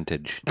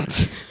vantage.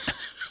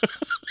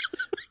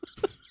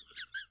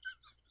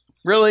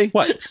 Really?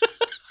 What?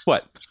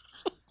 What?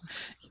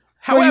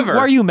 However, why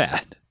are you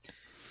mad?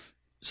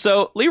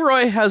 so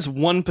Leroy has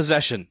one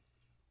possession.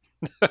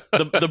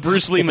 The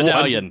Bruce Lee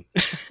medallion.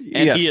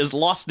 And Yes. he has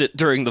lost it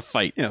during the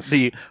fight. Yes.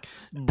 The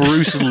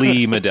Bruce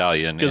Lee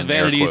medallion. Because in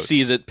air Vanity quotes.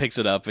 sees it, picks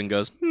it up, and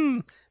goes,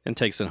 and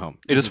takes it home.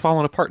 It has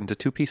fallen apart into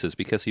 2 pieces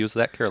because he was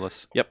that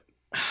careless. Yep.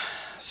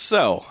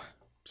 So,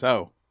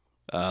 So.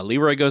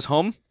 Leroy goes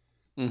home,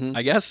 Mhm.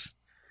 I guess.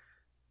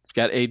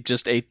 Got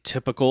just a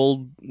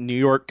typical New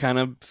York kind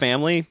of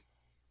family.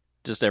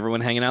 Just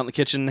everyone hanging out in the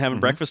kitchen, having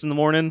breakfast in the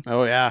morning.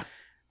 Oh yeah.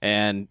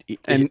 And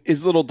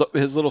His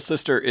little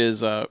sister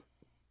is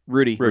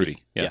Rudy.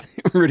 Rudy. Yeah.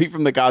 Rudy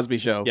from the Cosby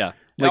Show. yeah.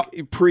 Like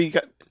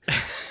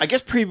I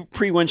guess pre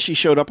when she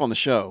showed up on the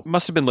show.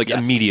 Must have been like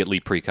Yes. immediately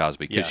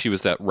pre-Cosby because Yeah. she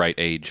was that right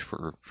age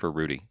for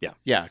Rudy.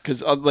 Yeah,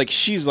 because like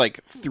she's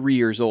like 3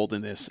 years old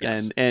in this,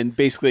 Yes. and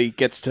basically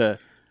gets to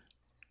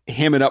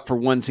ham it up for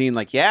one scene.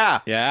 Like,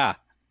 yeah, Yeah.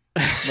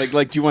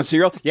 like do you want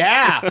cereal?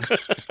 Yeah,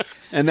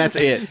 and that's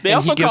it. They And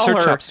also he gives call her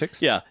her chopsticks.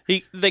 Yeah,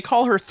 they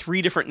call her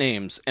 3 different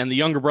names, and the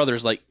younger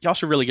brother's like, "Y'all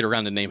should really get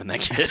around to naming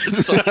that kid."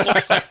 So,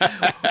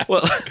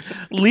 Well,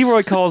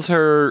 Leroy calls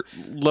her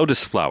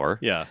Lotus Flower.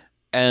 yeah,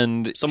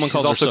 And someone she's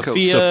calls her also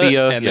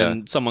Sophia, and yeah.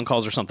 then someone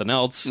calls her something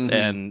else,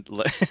 and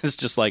it's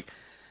just like,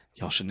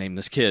 y'all should name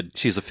this kid.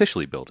 She's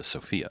officially billed as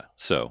Sophia.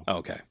 So Oh,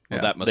 okay, well,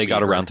 Yeah. that must They be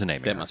got her- around to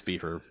naming that her. must be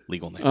her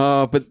legal name.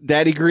 But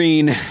Daddy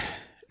Green.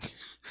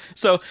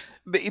 So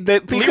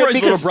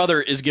Leroy's little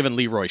brother is giving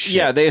Leroy shit.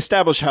 Yeah, they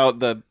establish how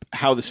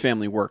this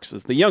family works.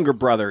 Is the younger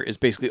brother is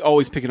basically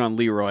always picking on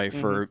Leroy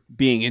for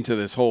being into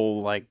this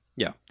whole like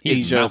yeah, He's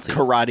Asia mouthy.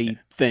 karate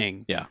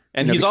thing. yeah,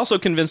 and You know, he's also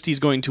convinced he's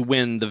going to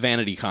win the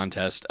vanity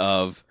contest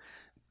of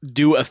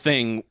do a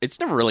thing. It's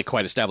never really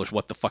quite established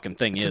what the fucking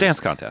thing it's is. a dance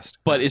contest.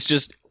 But it's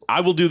just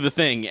I will do the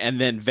thing, and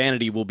then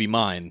vanity will be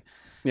mine.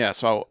 Yeah,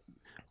 so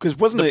because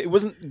it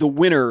wasn't the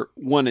winner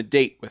won a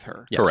date with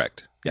her. Yes.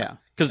 Correct. Yeah.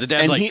 Because the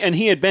dad's like,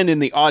 he had been in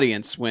the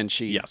audience when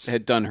she Yes.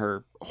 had done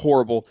her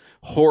horrible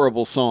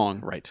song.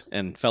 right,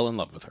 and fell in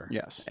love with her.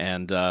 Yes.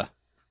 And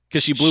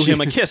because she blew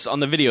him a kiss on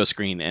the video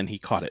screen, and he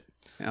caught it.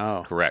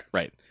 Oh. Correct.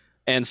 Right.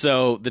 And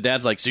so the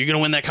dad's like, "So you're gonna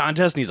win that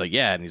contest?" And he's like,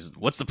 "Yeah." And he's,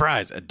 "What's the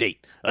prize?" "A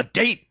date." "A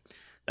date?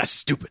 That's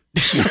stupid."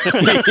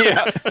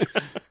 Yeah.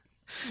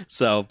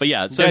 So, but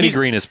yeah, so Daddy he's,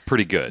 Green is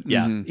pretty good.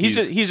 yeah, Mhm.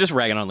 he's just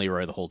ragging on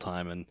Leroy the whole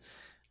time, and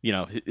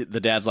the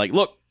dad's like,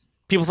 "Look,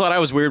 people thought I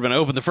was weird when I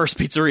opened the first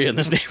pizzeria in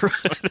this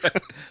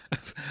neighborhood."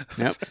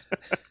 Yep.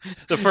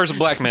 The first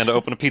black man to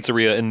open a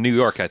pizzeria in New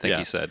York, I think Yeah.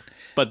 he said.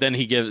 But then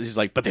he's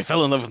like, "But they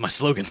fell in love with my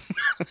slogan,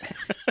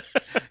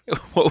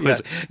 What was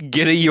it?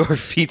 Get a your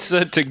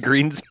pizza to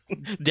Green's.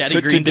 Daddy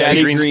To Green,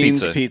 Daddy Green's Green's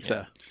Pizza.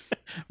 pizza.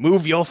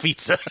 move your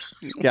pizza."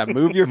 Yeah,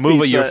 move your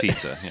Move pizza. your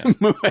pizza. Yeah.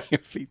 Move your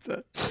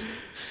pizza.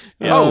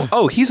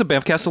 Oh, he's a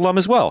Bamfcast alum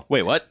as well.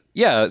 Wait, what?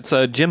 Yeah, it's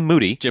Jim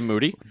Moody, Jim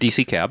Moody?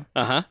 DC Cab.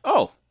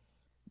 Oh,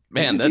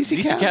 man, that DC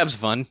DC Cab? Cab's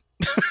fun.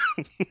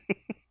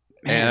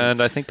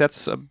 And I think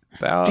that's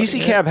about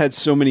DC it. Cab had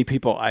so many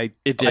people. I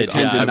did. tend to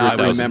yeah, not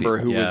 100,000 remember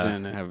who yeah, was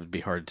in it. That would be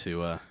hard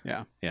to.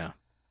 Yeah. Yeah.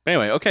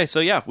 Anyway, okay, so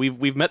yeah,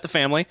 we've met the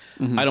family.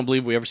 Mhm. I don't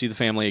believe we ever see the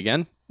family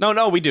again.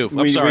 No, we do. I'm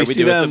We- sorry, we we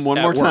see do at them one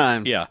at more work.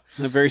 time. Yeah,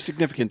 A very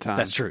significant time.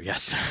 that's true.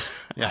 Yes,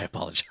 I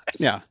apologize.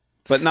 Yeah,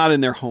 but not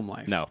in their home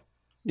life. no,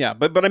 Yeah,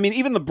 but I mean,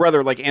 even the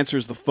brother like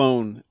answers the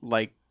phone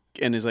like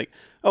and is like,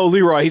 "Oh,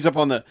 Leroy, he's up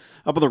on the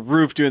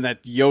roof doing that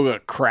yoga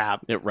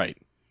crap." right.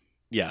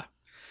 Yeah.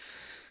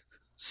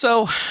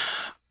 So,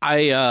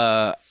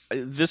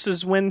 this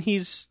is when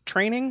he's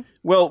training,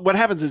 Well, what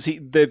happens is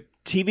the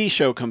TV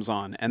show comes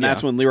on, and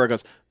that's Yeah. when Leroy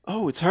goes,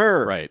 "Oh, it's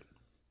her." right?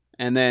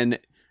 And then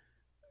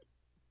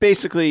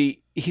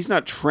basically he's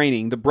not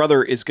training. The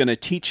brother is going to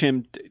teach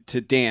him to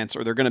dance,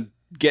 or they're going to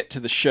get to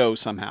the show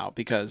somehow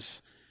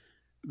because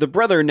the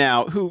brother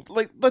now, who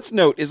like let's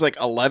note is like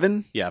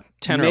 11 Yeah,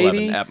 10 or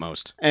Maybe. 11 at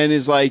most. and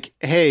is like,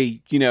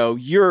 "Hey,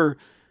 you're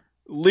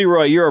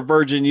Leroy, you're a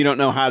virgin. You don't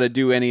know how to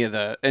do any of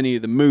the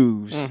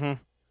moves. Mhm.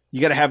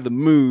 You got to have the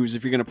moves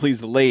if you're going to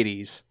please the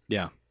ladies."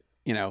 Yeah,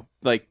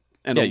 Like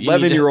an Yeah, you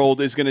need 11-year-old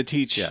is going to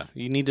teach yeah.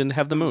 You need to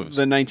have the moves.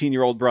 the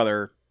 19-year-old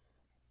brother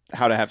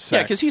how to have sex.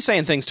 Yeah, because he's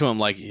saying things to him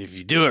like, "If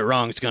you do it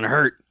wrong, it's gonna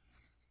hurt."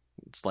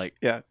 It's like,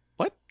 Yeah.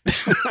 what?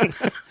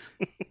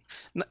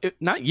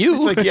 Not you.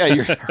 It's like, yeah,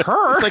 you're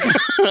her. It's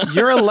like,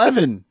 you're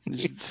 11.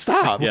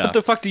 Stop. Yeah. What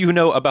the fuck do you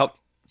know about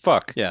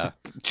fuck, Yeah,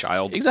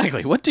 child?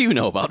 exactly. What do you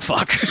know about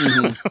fuck?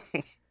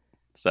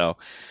 So,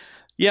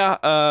 yeah,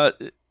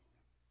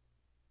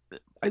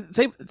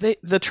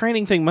 the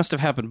training thing must have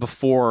happened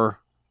before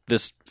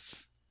this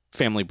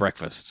family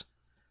breakfast.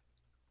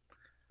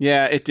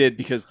 Yeah, it did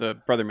because the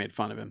brother made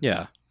fun of him.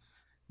 Yeah.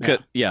 Yeah.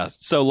 Yeah.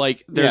 So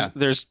like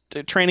there's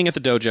training at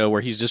the dojo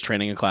where he's just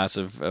training a class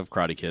of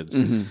karate kids,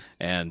 Mhm.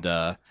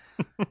 and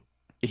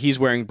he's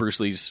wearing Bruce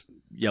Lee's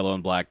yellow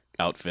and black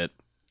outfit.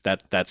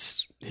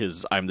 That's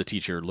his I'm the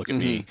teacher, look at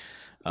me.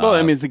 Well,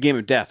 I mean, it's the Game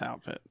of Death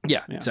outfit.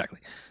 Yeah, exactly.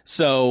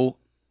 So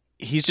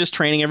he's just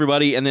training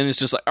everybody, and then it's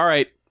just like, all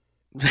right,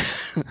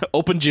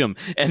 open gym,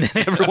 and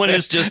then everyone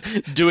is just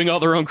doing all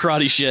their own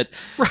karate shit.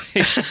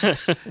 Right.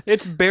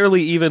 It's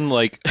barely even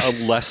like a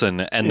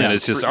lesson, and then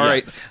it's just all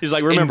right. He's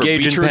like, remember,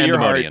 engage be in true to your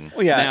heart. pandemonium.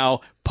 Well, yeah.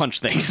 Now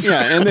punch things.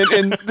 Yeah,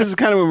 and this is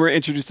kind of when we're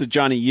introduced to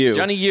Johnny Yu,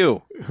 Johnny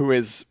Yu. who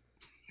is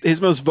his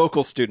most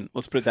vocal student.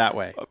 Let's put it that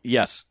way,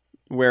 Yes.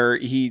 where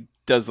he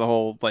does the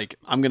whole like,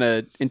 I'm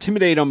gonna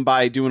intimidate him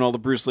by doing all the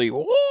Bruce Lee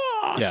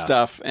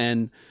stuff,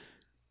 and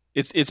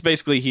It's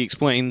basically he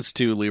explains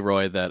to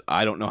Leroy that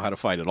I don't know how to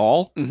fight at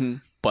all,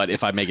 but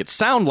if I make it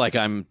sound like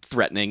I'm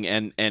threatening,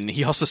 and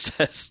he also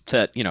says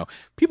that, you know,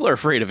 people are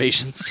afraid of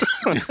Asians.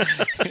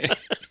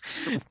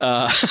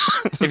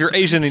 If you're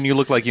Asian and you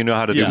look like you know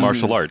how to do Yeah.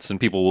 martial arts, then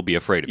people will be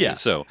afraid of Yeah. you.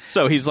 So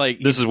So he's like,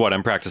 this is what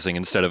I'm practicing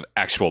instead of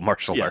actual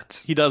martial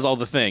arts. he does all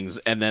the things,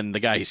 and then the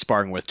guy he's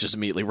sparring with just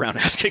immediately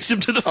roundhouse kicks him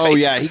to the face. oh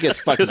yeah, he gets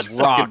fucking Just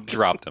fucking rocked.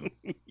 dropped him.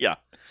 yeah.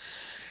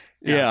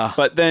 Yeah,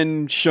 But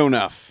then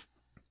Shonuff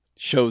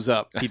shows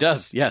up. he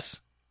does.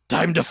 Yes,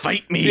 time to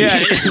fight me.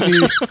 Yeah,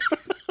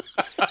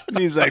 and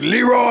he's like,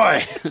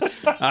 Leroy,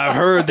 I've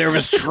heard there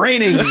was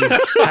training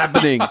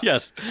happening.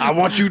 yes. I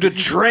want you to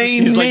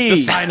train He's me. like,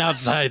 the sign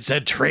outside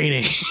said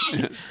training.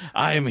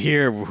 I am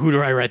here. Who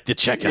do I write the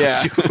check out Yeah.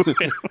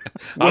 to?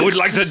 I would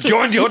like to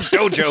join your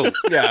dojo.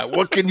 Yeah,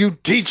 what can you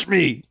teach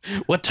me?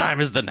 What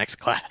time is the next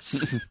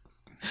class?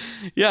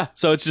 Yeah,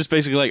 so it's just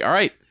basically like, all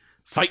right,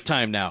 fight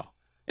time now.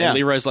 And Yeah.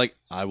 Leroy's like,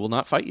 I will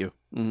not fight you.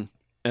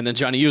 And then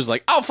Johnny U's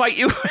like, I'll fight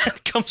you.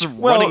 And comes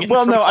Well, running in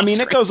well, from no, I off mean,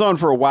 it screen. goes on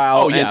for a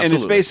while. Oh, yeah, and it's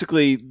absolutely.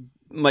 basically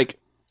like,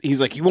 he's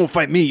like, you won't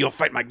fight me, you'll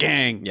fight my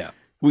gang. Yeah.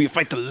 Will you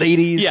fight the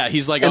ladies? Yeah,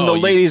 he's like, and oh, the you-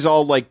 ladies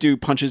all like do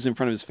punches in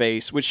front of his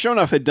face, which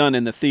Shonuff had done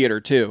in the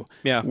theater too.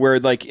 Yeah. Where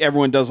like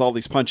everyone does all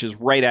these punches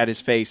right at his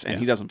face and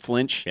he doesn't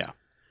flinch. Yeah.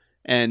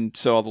 And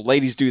so all the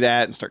ladies do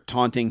that and start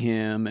taunting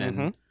him, and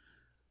Mhm.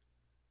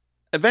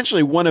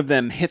 eventually one of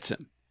them hits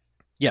him.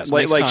 Yes,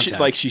 like makes like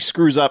contact. she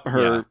screws up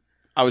her. Yeah.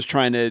 I was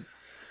trying to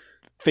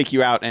fake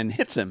you out and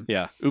hits him,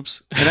 Yeah.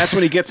 Oops. and that's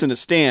when he gets in a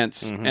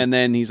stance, Mhm. and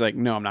then he's like,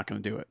 "No, I'm not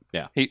going to do it."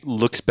 He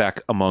looks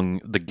back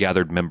among the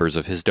gathered members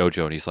of his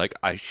dojo and he's like,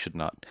 I should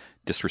not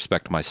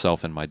disrespect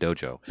myself and my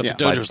dojo. But Yeah.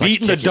 the By dojo's like,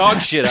 beating the kick his dog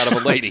ass. shit out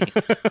of a lady.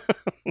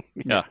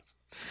 Yeah.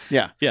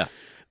 Yeah, Yeah.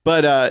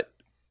 But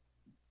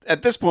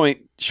at this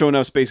point,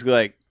 Shonuff's basically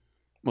like,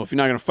 "Well, if you're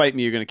not going to fight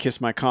me, you're going to kiss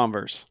my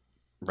Converse."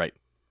 Right.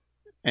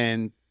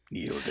 And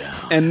Kneel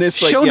down. this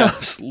like,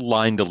 Shonuff's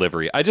line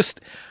delivery.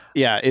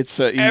 it's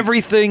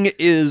Everything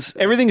is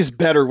everything is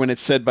better when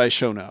it's said by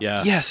Shonuff.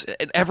 Yeah. yes,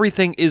 and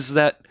everything is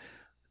that.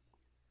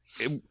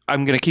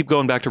 I'm going to keep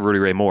going back to Rudy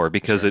Ray Moore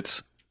because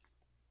it's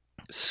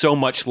so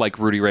much like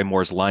Rudy Ray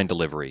Moore's line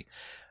delivery,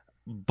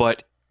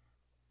 but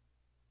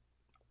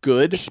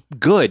Good.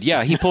 good.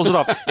 Yeah, he pulls it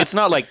off. It's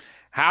not like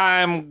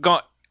I'm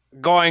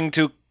going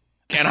to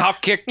and I'll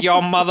kick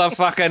your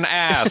motherfucking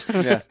ass.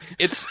 Yeah.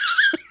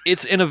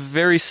 It's in a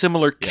very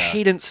similar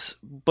cadence,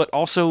 but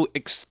also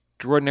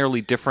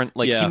extraordinarily different.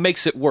 Like Yeah. he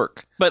makes it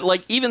work. But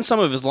like even some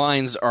of his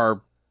lines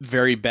are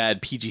very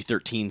bad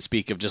PG-13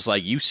 speak of just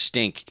like, you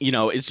stink. You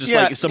know, it's just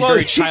like some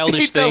very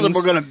childish he tells him,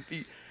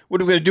 things. what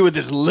are we going to do with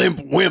this limp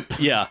wimp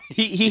Yeah.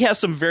 He has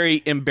some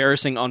very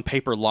embarrassing on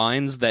paper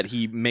lines that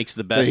he makes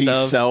the that best he of.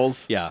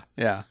 sells? Yeah.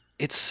 Yeah.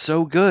 It's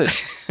so good.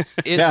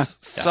 It's Yeah.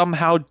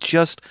 somehow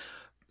just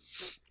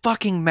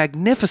fucking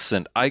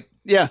magnificent.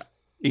 Yeah.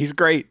 He's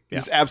great. Yeah.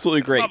 He's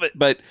absolutely great. Love it.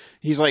 But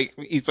he's like,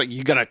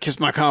 you gotta kiss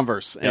my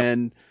Converse,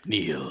 Yep.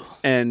 Kneel.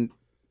 and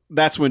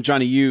that's when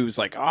Johnny U's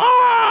like,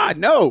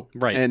 no,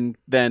 Right. and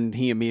then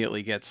he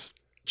immediately gets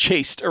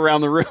chased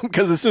around the room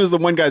because as soon as the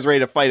one guy's ready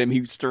to fight him,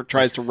 he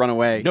tries to run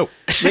away. No.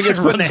 Then he gets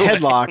put in a Runs away.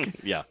 headlock,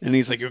 Yeah. and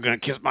he's like, "You're gonna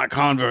kiss my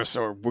Converse,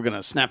 or we're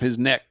gonna snap his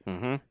neck."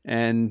 Mm-hmm.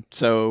 And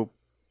so,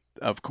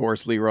 of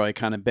course, Leroy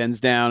kind of bends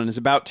down and is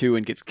about to,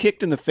 and gets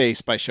kicked in the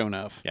face by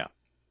Shonuff. Yeah.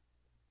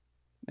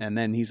 And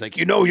then he's like,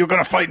 "You know, you're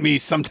gonna fight me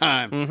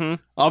sometime. Mm-hmm.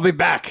 I'll be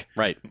back,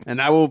 Right.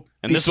 and I will."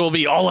 And this will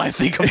be all I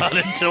think about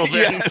until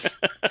then. Yes.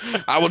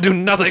 I will do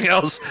nothing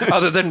else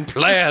other than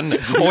plan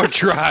or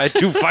try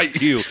to fight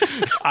you.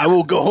 I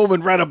will go home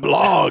and write a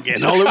blog,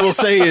 and all it will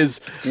say is,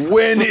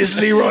 "When is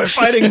Leroy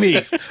fighting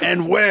me,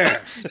 and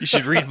where?" You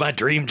should read my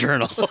dream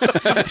journal.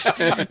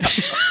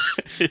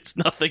 It's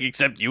nothing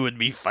except you and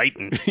me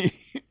fighting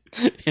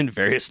in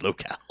various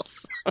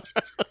locales.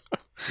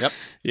 Yep.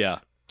 Yeah.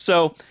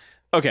 So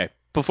okay,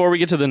 before we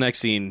get to the next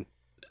scene,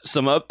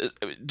 some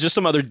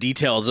other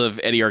details of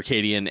Eddie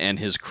Arkadian and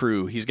his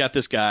crew. He's got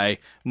this guy,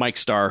 Mike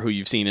Starr, who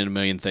you've seen in a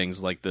million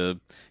things, like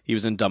he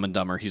was in Dumb and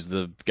Dumber. He's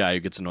the guy who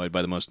gets annoyed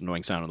by the most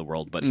annoying sound in the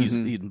world, but he's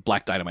in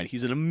Black Dynamite.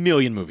 He's in a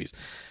million movies.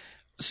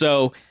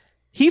 So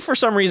he, for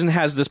some reason,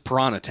 has this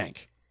piranha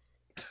tank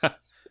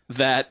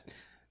that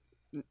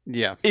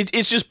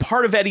it's just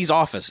part of Eddie's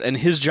office, and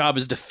his job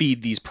is to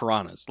feed these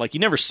piranhas. Like, you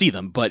never see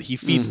them, but he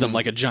feeds them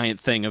like a giant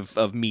thing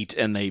of meat,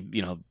 and they,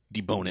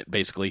 debone it,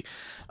 basically.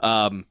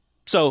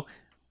 So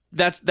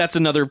that's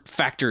another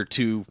factor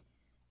to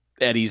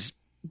Eddie's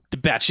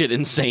batshit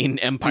insane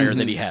empire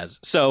that he has.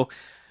 So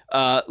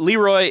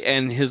Leroy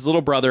and his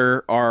little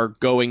brother are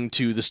going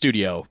to the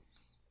studio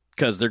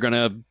because they're going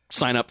to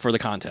sign up for the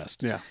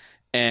contest. Yeah.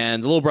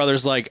 And the little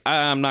brother's like,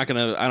 I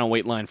don't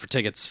wait in line for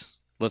tickets.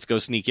 Let's go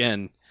sneak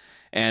in.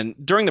 And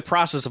during the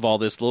process of all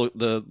this, the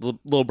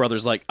little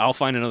brother's like, I'll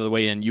find another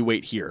way in. You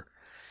wait here.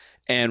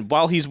 And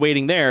while he's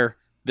waiting there,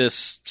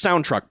 this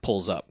sound truck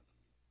pulls up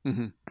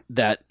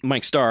that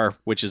Mike Starr,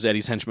 which is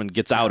Eddie's henchman,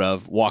 gets out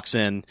of, walks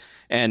in,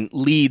 and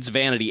leads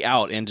Vanity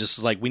out and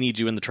just like, we need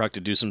you in the truck to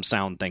do some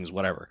sound things,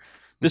 whatever.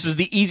 This is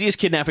the easiest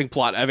kidnapping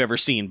plot I've ever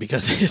seen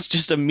because it's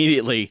just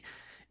immediately,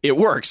 it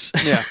works.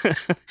 Yeah.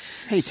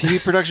 Hey,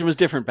 TV production was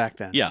different back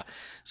then. Yeah.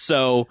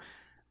 So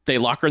they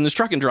lock her in this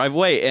truck and drive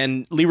away,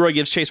 and Leroy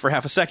gives chase for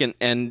half a second,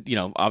 and,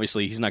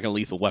 obviously he's not going to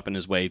lethal weapon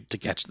his way to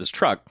catch this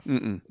truck.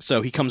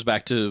 So he comes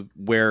back to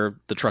where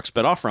the truck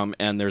sped off from,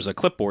 and there's a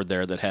clipboard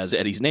there that has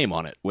Eddie's name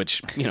on it,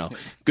 which,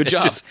 good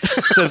job.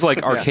 It says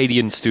like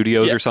Arcadian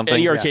Studios or something.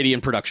 Eddie Arcadian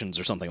Productions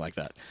or something like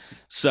that.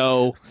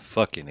 So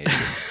fucking idiot.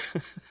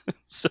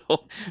 So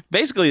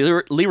basically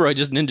Leroy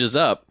just ninjas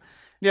up.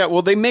 Yeah,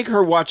 well, they make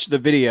her watch the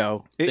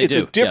video. It's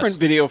do, a different yes.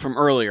 video from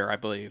earlier, I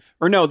believe.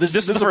 Or no, this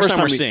is the first time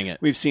we're seeing it.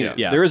 We've seen it.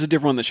 Yeah. There is a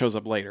different one that shows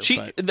up later.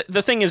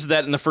 The thing is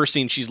that in the first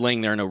scene, she's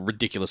laying there in a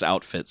ridiculous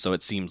outfit, so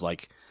it seems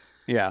like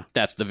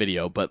that's the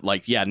video. But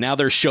now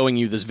they're showing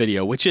you this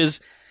video, which is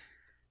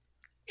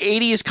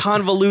 80s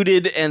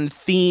convoluted and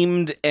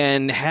themed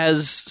and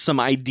has some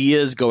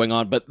ideas going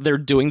on, but they're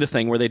doing the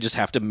thing where they just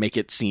have to make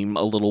it seem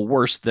a little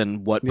worse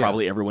than what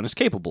probably everyone is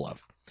capable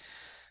of.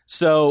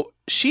 So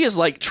she is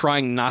like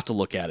trying not to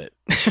look at it.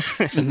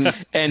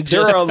 And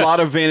there are a lot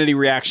of vanity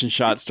reaction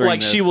shots during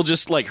this. She will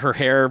just her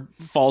hair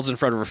falls in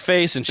front of her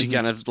face and she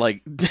kind of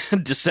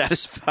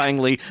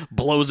dissatisfyingly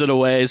blows it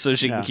away so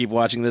she can keep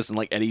watching this.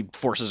 And Eddie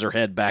forces her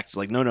head back. It's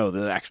like, no,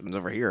 the action's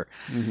over here.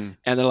 And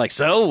they're like,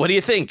 so what do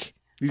you think?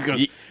 He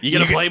goes, you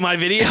going to play my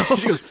video?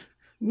 She goes,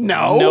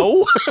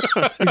 no.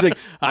 He's like,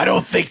 I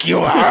don't think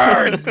you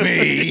heard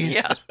me.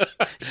 Yeah.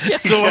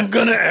 So I'm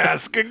going to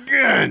ask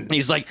again.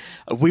 He's like,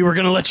 we were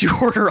going to let you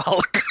order a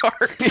la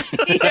carte.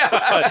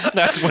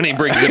 That's when he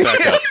brings it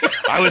back up.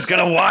 I was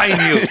going to wine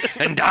you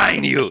and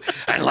dine you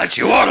and let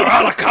you order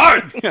a la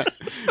carte.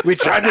 We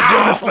tried to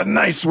do this the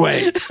nice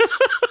way.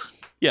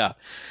 Yeah.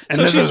 And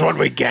so this is what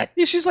we get.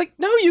 Yeah, she's like,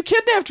 no, you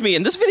kidnapped me,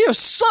 and this video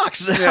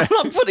sucks. I'm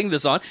not putting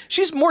this on.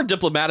 She's more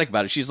diplomatic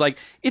about it. She's like,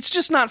 it's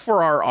just not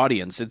for our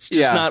audience. It's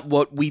just not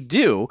what we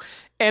do.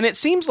 And it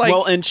seems like...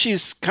 Well, and she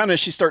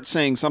starts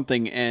saying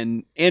something,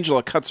 and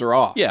Angela cuts her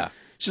off. Yeah.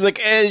 She's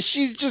like,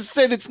 she just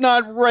said it's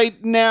not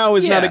right now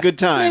is not a good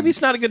time. Maybe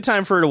it's not a good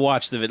time for her to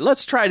watch the video.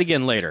 Let's try it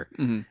again later.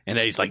 And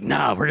Eddie's like,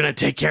 nah, we're going to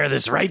take care of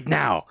this right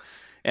now.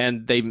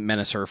 And they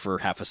menace her for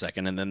half a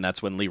second, and then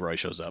that's when Leroy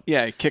shows up.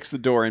 Yeah, he kicks the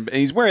door, and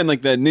he's wearing the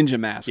ninja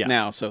mask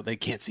now, so they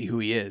can't see who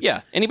he is.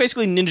 Yeah, and he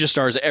basically ninja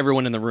stars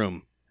everyone in the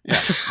room.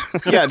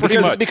 Yeah,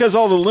 because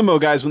all the limo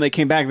guys, when they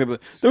came back,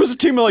 there was a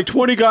team of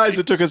 20 guys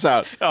that took us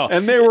out,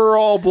 and they were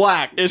all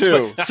black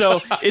too. So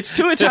it's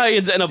two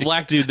Italians and a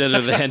black dude that are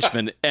the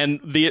henchmen,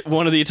 and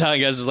one of the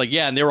Italian guys is like,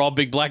 yeah, and they were all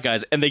big black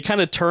guys, and they kind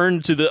of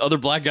turn to the other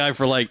black guy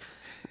for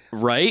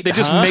right? They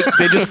just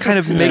kind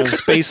of make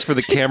space for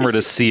the camera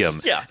to see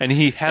him. Yeah. And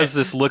he has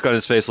this look on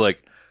his face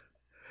like,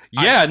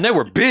 and they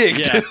were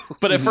big too.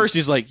 But at first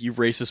he's like, you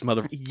racist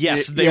mother.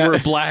 Yes, they were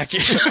black.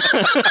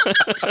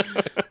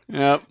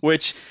 Yep.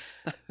 Which,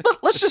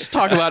 let's just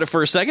talk about it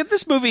for a second.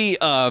 This movie,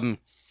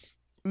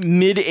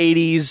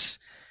 mid-80s,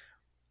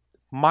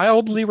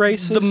 mildly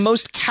racist. The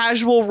most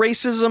casual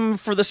racism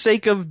for the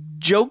sake of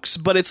jokes,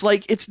 but it's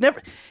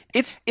never...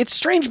 It's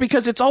strange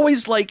because it's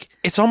always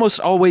it's almost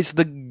always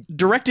the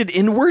directed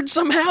inward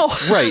somehow.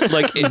 Right.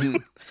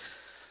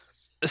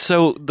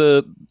 So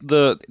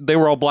the they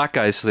were all black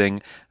guys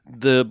thing.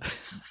 The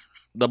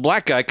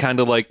black guy kind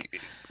of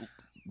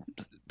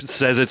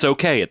says it's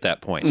okay at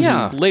that point.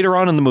 Yeah. Later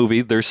on in the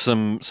movie, there's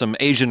some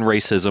Asian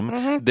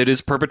racism that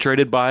is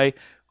perpetrated by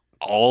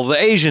all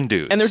the Asian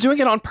dudes, and they're doing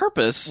it on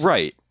purpose.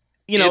 Right.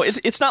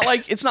 It's not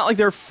like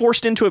they're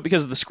forced into it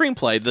because of the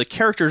screenplay. The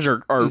characters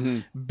are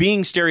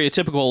being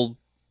stereotypical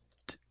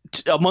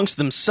amongst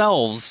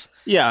themselves.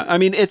 Yeah, I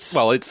mean it's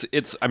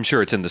I'm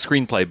sure it's in the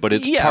screenplay, but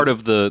it's part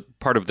of the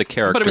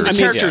characters. But the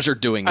characters are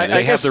doing it.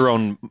 They have their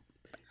own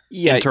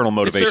internal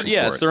motivations.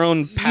 It's their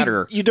own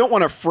pattern. You don't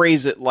want to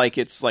phrase it like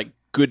it's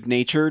good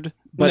natured,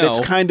 but No. it's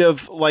kind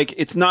of like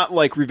it's not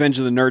like Revenge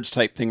of the Nerds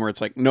type thing where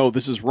it's like, no,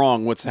 this is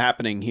wrong. What's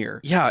happening here?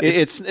 Yeah,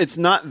 it's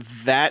not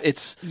that.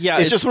 It's Yeah,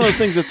 it's just one of those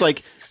things. It's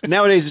like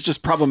nowadays it's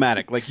just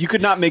problematic. Like you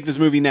could not make this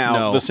movie now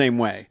No. the same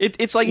way.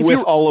 It's like if with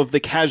you're, all of the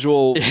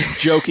casual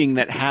joking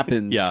that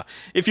happens. yeah,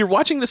 if you're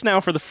watching this now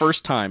for the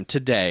first time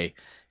today,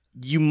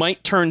 you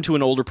might turn to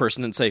an older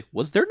person and say,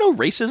 "Was there no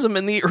racism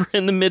in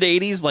the mid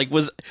 '80s? Like,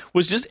 was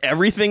just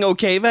everything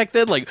okay back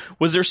then? Like,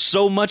 was there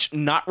so much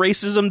not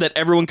racism that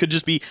everyone could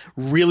just be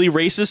really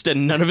racist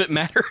and none of it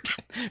mattered?"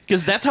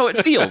 Because that's how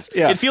it feels.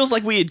 Yeah. It feels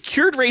like we had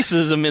cured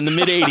racism in the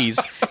mid '80s,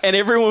 and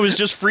everyone was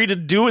just free to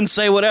do and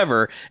say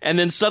whatever. And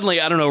then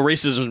suddenly, I don't know,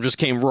 racism just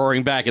came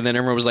roaring back, and then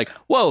everyone was like,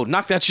 "Whoa,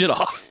 knock that shit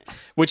off."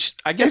 Which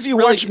I guess If you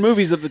really- watch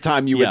movies of the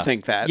time, you Yeah. would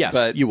think that. Yes,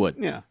 but you would.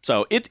 Yeah.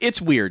 So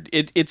it's weird.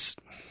 It's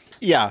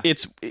Yeah. you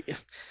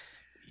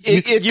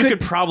It could could-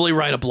 probably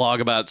write a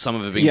blog about some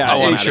of it being Yeah, Oh, I'm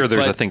problematic, sure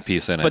there's but, a think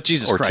piece in it. but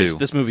Jesus or Christ, two.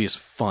 this movie is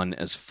fun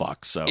as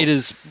fuck. So It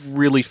is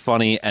really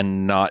funny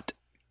and not.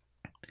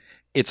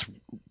 It's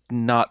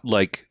not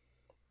like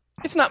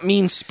it's not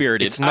mean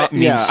spirited. It's not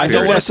Yeah, I mean-spirited.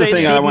 don't want to say say it's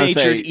thing I want to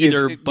say good-natured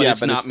either, is- but yeah,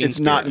 it's not it's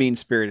not mean-spirited. mean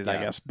spirited, I Yeah.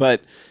 guess.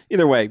 But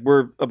either way,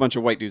 we're a bunch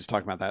of white dudes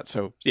talking about that,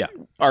 so Yeah.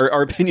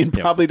 our opinion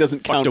Yeah. probably doesn't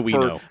Fuck count do we for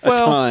know. a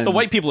Well, ton. the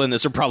white people in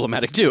this are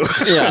problematic too.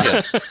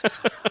 yeah.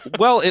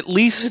 well, at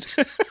least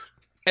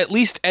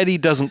Eddie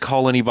doesn't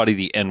call anybody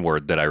the N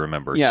word that I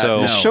remember. Yeah,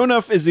 So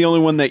Shonuff is the only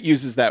one that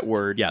uses that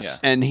word. Yes.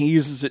 and he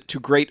uses it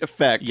to great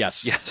effect.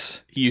 Yes.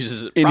 yes, He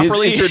uses it in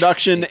properly. his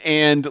introduction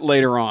and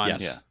later on.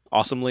 Yes. Yeah.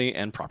 Awesomely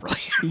and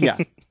properly. yeah,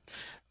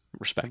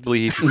 Respect. I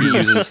believe he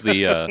uses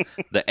the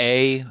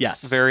A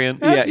Yes. variant.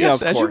 yeah, yes,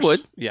 of as you course.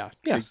 would. Yeah,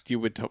 Yes. you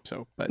would hope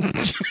so. But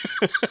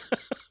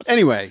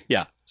anyway,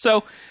 Yeah.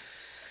 So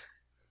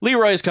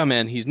Leroy's come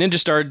in. He's ninja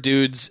star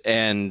dudes,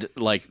 and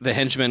like the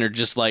henchmen are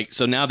just like,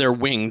 so now they're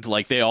winged.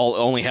 Like they all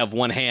only have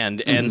one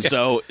hand, and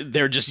so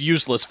they're just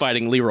useless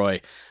fighting Leroy.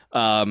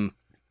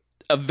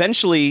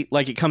 Eventually,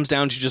 like it comes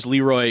down to just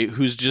Leroy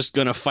who's just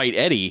gonna fight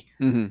Eddie,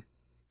 Mhm.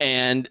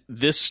 and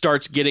this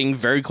starts getting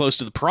very close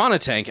to the piranha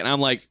tank, and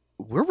I'm like,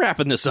 we're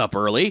wrapping this up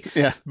early,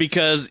 Yeah.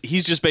 because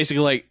he's just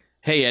basically like,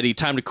 hey Eddie,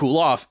 time to cool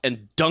off,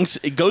 and dunks.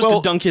 It goes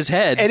Well, to dunk his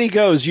head. Eddie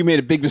goes, "You made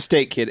a big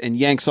mistake, kid," and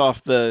yanks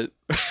off the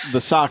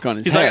sock on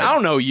his He's head. like, I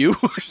don't know you,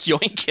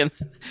 yoink, and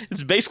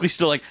it's basically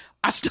still like,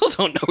 I still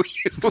don't know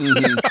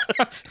you.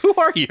 Who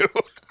are you?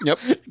 Yep.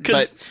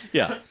 Because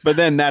yeah, But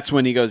then that's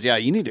when he goes, "Yeah,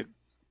 you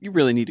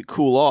really need to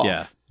cool off."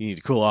 yeah, you need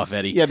to cool off,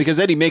 Eddie. Yeah, because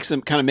Eddie makes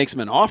him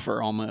an offer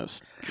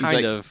almost. He's kind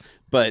like, of.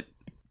 But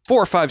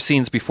 4 or 5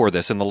 scenes before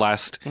this, in the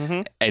last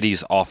Mhm.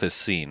 Eddie's office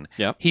scene,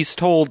 Yep. he's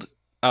told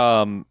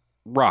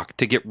Rock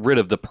to get rid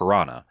of the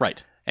piranha.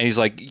 Right. And he's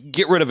like,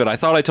 get rid of it. I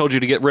thought I told you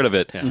to get rid of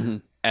it. Yeah.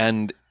 Mhm.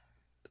 And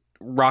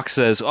Rock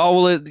says,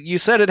 oh, well, you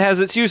said it has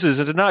its uses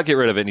and to not get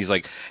rid of it. And he's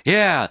like,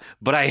 yeah,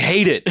 but I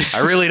hate it. I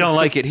really don't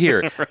like it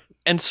here. Right.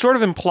 And sort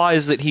of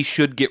implies that he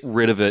should get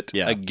rid of it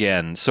Yeah.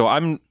 again. So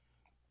I'm...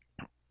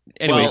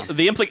 Anyway,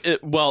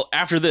 Well,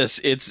 after this,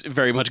 it's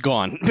very much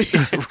gone.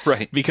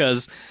 right.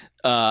 Because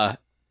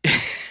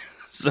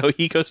so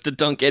he goes to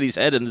dunk Eddie's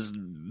head in this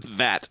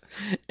vat,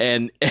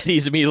 and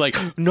Eddie's immediately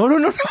like,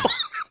 no.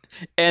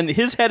 And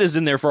his head is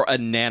in there for a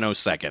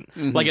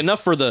nanosecond, like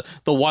enough for the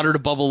water to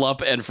bubble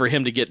up and for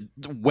him to get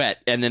wet,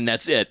 and then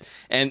that's it.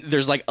 And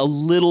there's like a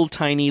little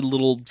tiny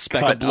little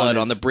speck Cut of blood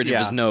on on the his- bridge yeah.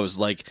 of his nose.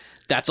 Like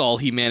that's all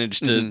he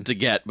managed to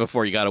get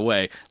before he got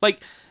away.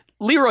 Like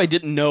Leroy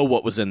didn't know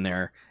what was in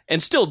there, and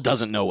still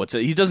doesn't know what's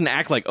in. He doesn't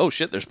act like, oh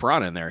shit, there's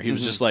piranha in there. He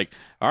was just like,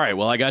 all right,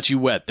 well, I got you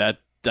wet.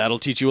 That'll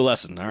teach you a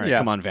lesson. All right, Yeah.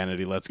 come on,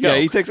 Vanity, let's go. yeah,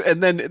 he takes,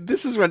 and then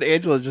this is when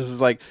Angela just is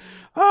like,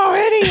 "Oh,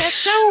 Eddie, you're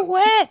so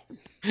wet.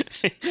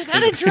 You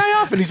gotta dry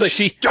off." And he's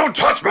like, Don't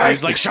touch me!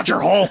 He's like, shut your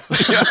hole.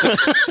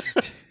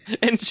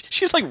 And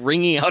she's like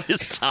wringing out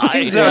his tie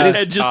Wringing out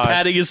his and just tie.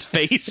 patting his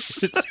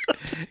face.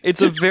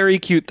 It's a very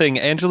cute thing.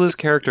 Angela's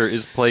character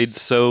is played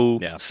so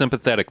Yeah.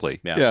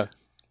 sympathetically "Yeah."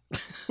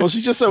 Well,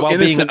 she's just so while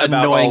being innocent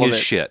about annoying all of as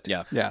it. shit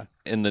Yeah. Yeah,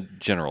 in the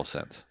general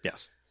sense.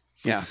 Yes.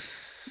 yeah.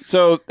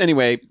 So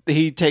anyway,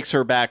 he takes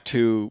her back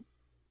to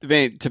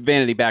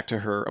Vanity, back to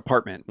her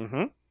apartment,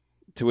 Mm-hmm.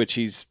 to which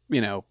he's,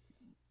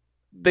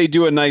 they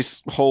do a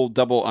nice whole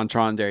double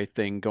entendre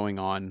thing going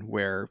on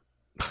where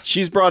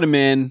she's brought him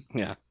in,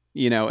 Yeah.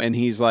 and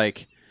he's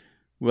like,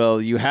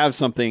 "Well, you have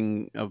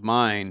something of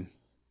mine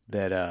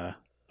that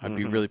I'd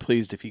be Mhm. really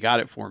pleased if you got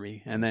it for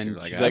me." And then She's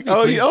like, she's "I'd like, be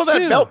 "Oh, pleased that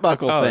too." belt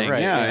buckle Oh, thing,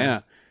 right, yeah, yeah. yeah."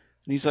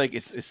 And he's like,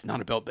 "It's not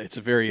a belt. It's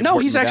a very No,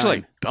 he's important actually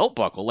medallion." like belt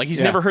buckle. Like he's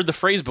Yeah. never heard the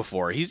phrase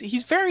before.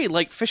 He's very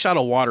like fish out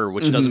of water,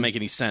 which doesn't make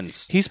any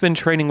sense. He's been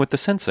training with the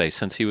sensei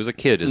since he was a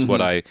kid, is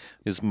what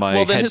is my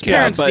Well, then his headcanon.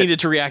 parents but- needed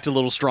to react a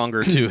little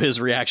stronger to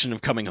his reaction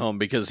of coming home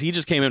because he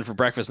just came in for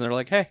breakfast and they're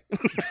like, "Hey,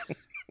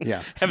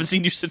 Yeah, haven't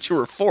seen you since you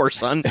were 4,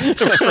 son."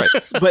 Right.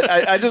 but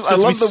I just Since I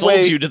we love the sold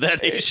way you to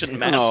that Asian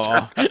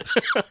master.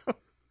 Aw.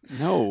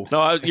 No,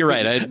 No, you're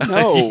right.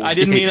 No. I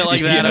didn't mean it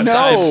like that. I'm No.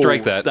 sorry.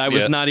 Strike that. I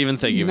was Yeah. not even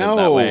thinking of it No.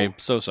 that way.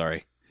 So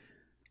sorry.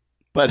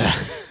 but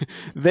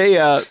they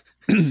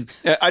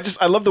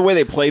I love the way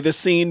they play this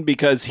scene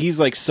because he's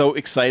like so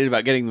excited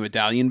about getting the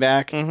medallion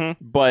back,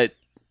 but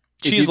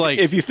She's like,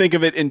 if you think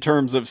of it in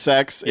terms of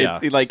sex, Yeah.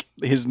 like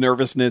his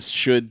nervousness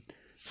should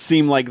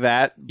seem like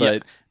that,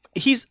 but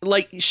he's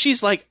like,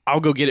 she's like, I'll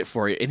go get it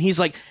for you. And he's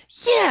like,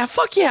 yeah,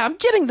 fuck yeah, I'm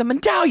getting the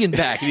medallion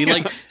back. And he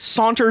like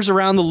saunters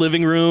around the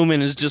living room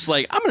and is just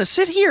like, I'm going to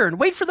sit here and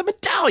wait for the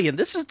medallion.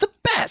 This is the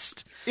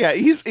best. yeah,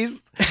 he's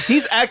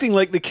acting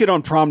like the kid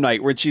on prom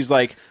night where she's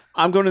like,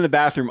 I'm going to the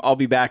bathroom. I'll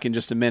be back in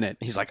just a minute.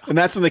 He's like, and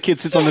that's when the kid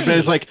sits on the bed and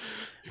is like,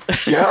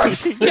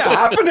 yes, it's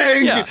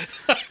happening. yeah.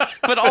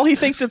 But all he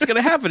thinks it's going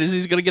to happen is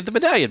he's going to get the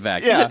medallion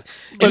back. Yeah.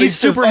 And he's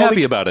it's just super all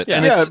happy about it. Yeah.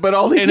 And Yeah, it's- but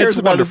all he and cares it's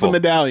about is the wonderful.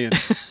 medallion.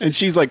 And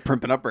she's like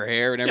primping up her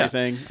hair and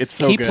everything. It's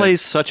so he good.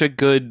 plays such a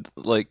good,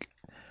 like,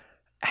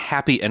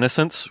 happy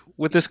innocence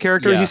with this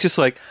character. Yeah. He's just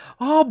like,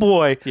 oh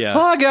boy, Yeah.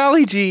 oh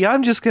golly gee,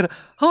 I'm just gonna,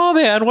 oh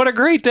man, what a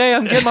great day.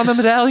 I'm getting my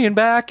medallion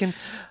back, and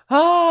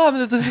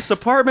this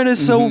apartment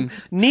is so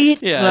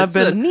neat. Yeah, and I've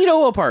it's a been,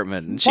 neato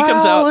apartment. And she wow,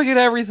 comes out look at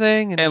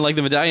everything. and like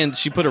the medallion,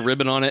 she put a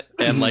ribbon on it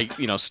and like,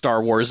 you know,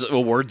 Star Wars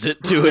awards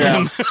it to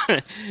him.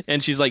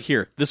 And she's like,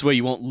 here, this way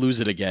you won't lose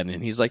it again.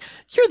 And he's like,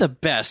 you're the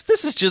best.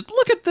 This is just,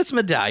 look at this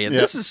medallion.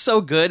 This is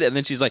so good. And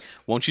then she's like,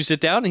 won't you sit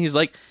down? And he's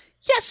like,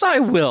 yes, I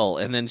will.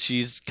 And then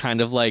she's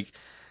kind of like,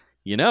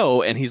 you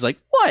know, and he's like,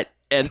 what?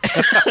 And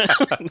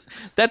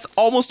that's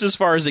almost as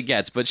far as it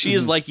gets. But she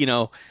is like, you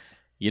know,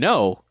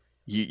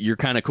 you're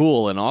kind of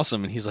cool and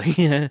awesome. And he's like,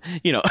 yeah,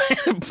 you know,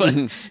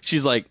 but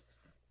she's like,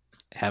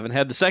 haven't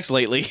had the sex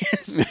lately.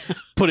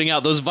 Putting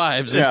out those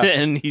vibes. Yeah.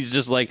 And he's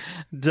just like,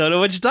 don't know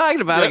what you're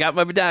talking about. I Yep. got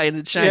my medallion.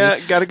 It's shiny. Yeah,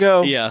 gotta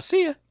go. Yeah.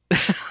 See ya.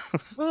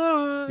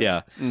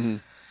 Yeah. Mhm.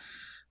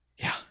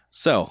 Yeah.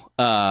 So,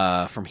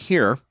 from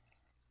here,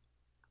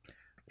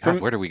 God,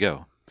 where do we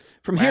go?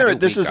 From Where here, do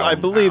this we is, go I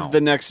believe, now?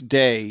 the next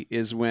day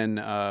is when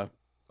oh,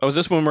 is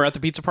this when we're at the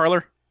pizza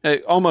parlor?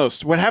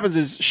 almost. What happens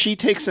is she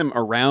takes him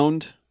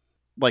around,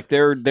 like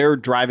they're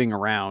driving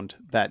around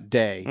that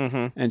day,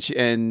 Mm-hmm.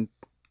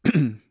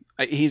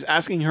 and he's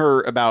asking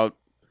her about,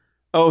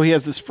 oh, he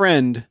has this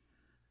friend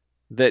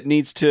that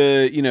needs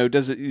to, you know,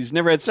 he's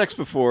never had sex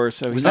before,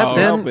 so he Was needs that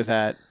to help then? with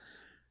that.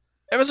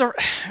 It was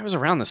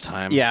around this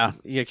time. Yeah.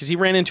 Yeah, because he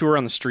ran into her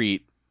on the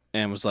street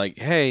and was like,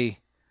 hey.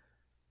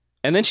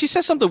 And then she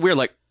says something weird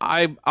like,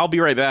 I'll be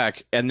right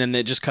back. And then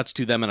it just cuts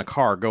to them in a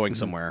car going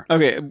somewhere.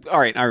 Okay, all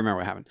right, I remember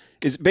what happened.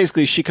 Is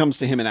basically she comes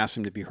to him and asks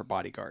him to be her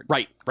bodyguard.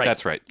 Right.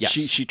 That's right. Yes.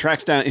 She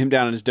tracks him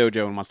down in his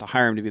dojo and wants to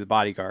hire him to be the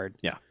bodyguard.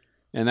 Yeah.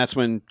 And that's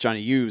when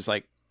Johnny U's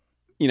like,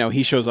 you know,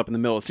 he shows up in the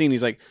middle of the scene.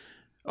 He's like,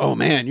 oh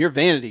man, you're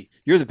Vanity.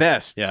 You're the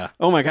best. Yeah.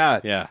 Oh my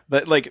God. Yeah.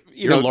 But like,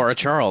 You're Laura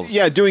Charles.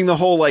 Yeah, doing the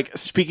whole like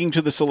speaking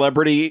to the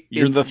celebrity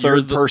You're- in the you're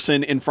third the-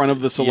 person in front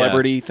of the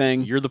celebrity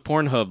thing. You're the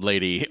Pornhub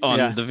lady on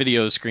Yeah. the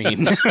video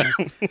screen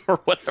or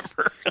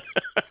whatever.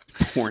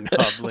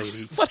 Pornhub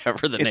lady.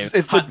 Whatever the name. It's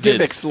the Hot vids.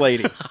 Divix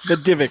lady. The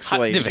Divix Hot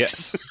lady.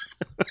 Divix.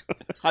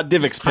 Hot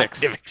Divix Hot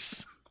pics.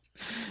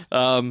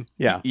 Divix.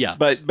 Yeah. Yeah.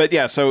 But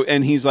yeah, so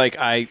and he's like,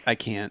 I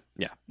can't.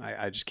 Yeah.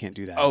 I just can't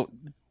do that. Oh,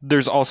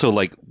 there's also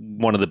like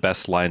one of the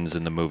best lines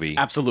in the movie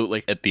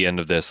Absolutely. at the end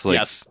of this. Like,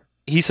 Yes.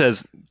 he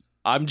says,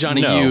 I'm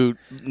Johnny No. Yu.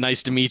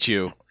 Nice to meet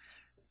you.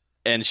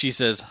 And she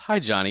says, hi,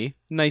 Johnny.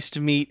 Nice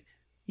to meet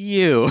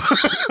you.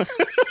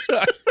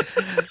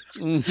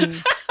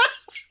 Mhm.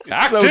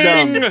 so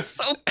acting. dumb.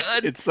 so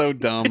good. It's so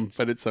dumb,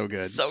 but it's so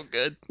good. So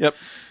good. Yep.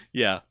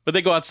 Yeah. But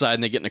they go outside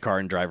and they get in a car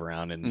and drive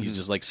around. And he's Mhm.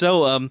 just like,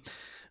 so,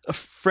 a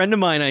friend of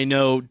mine I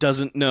know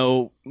doesn't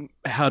know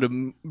how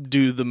to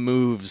do the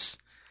moves.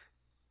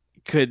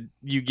 Could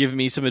you give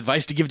me some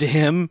advice to give to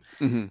him?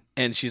 Mhm.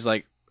 And she's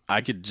like,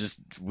 we could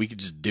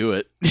just do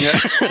it. Yeah.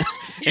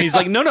 And he's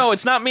like, no,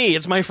 it's not me.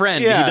 It's my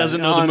friend. Yeah, he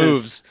doesn't know the honest.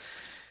 moves.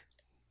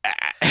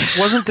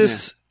 Wasn't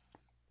this?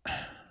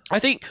 I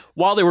think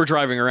while they were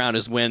driving around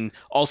is when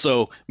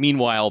also,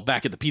 meanwhile,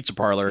 back at the pizza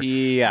parlor,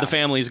 Yeah. the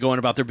family's going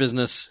about their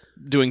business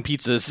doing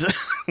pizzas.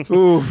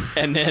 Ooh.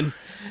 And then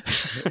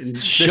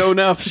Show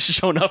enough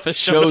shown up as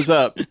shows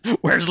up.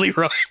 Where's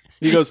Leroy?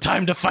 He goes,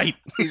 Time to fight.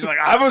 he's like,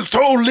 I was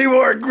told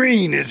Leroy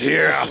Green is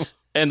here.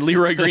 And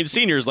Leroy Green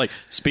Sr. is like,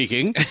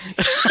 speaking.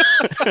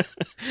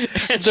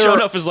 And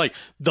shown up is like,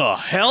 the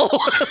hell?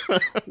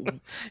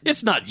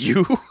 It's not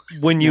you.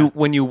 When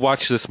you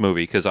watch this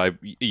movie, because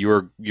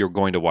you're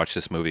going to watch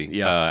this movie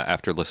Yeah.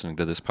 after listening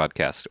to this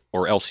podcast,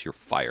 or else you're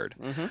fired.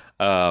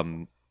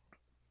 Mm-hmm.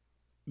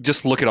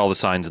 Just look at all the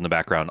signs in the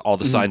background. All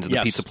the signs in the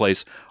Yes. pizza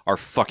place are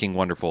fucking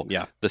wonderful.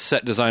 Yeah. The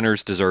set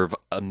designers deserve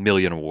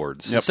 1,000,000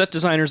 awards. The set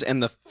designers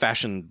and the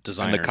fashion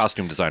designers. And the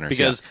costume designers.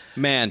 Because,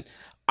 man,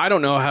 I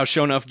don't know how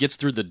Shonuff gets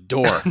through the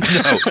door.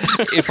 No,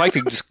 if I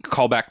could just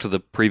call back to the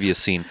previous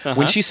scene.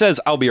 When she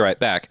says, I'll be right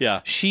back,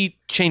 Yeah. she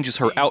changes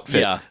her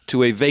outfit Yeah.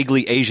 to a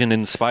vaguely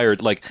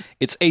Asian-inspired, like,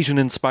 it's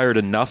Asian-inspired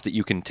enough that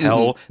you can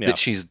tell Yeah. that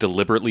she's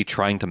deliberately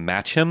trying to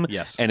match him.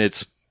 Yes. And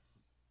it's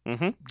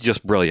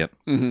just brilliant.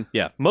 Mhm.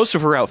 Yeah. Most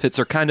of her outfits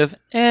are kind of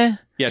eh.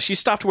 Yeah, she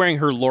stopped wearing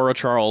her Laura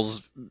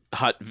Charles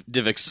hot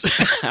Divix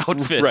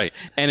outfits Right.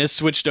 and has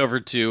switched over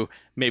to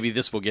maybe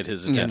this will get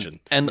his attention.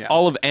 And Yeah.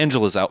 all of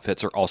Angela's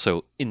outfits are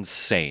also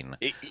insane.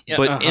 Yeah,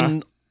 But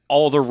in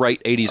all the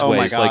right 80s Oh my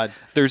ways. God. Like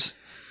there's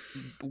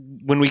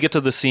when we get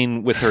to the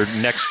scene with her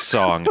next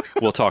song,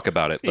 we'll talk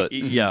about it. But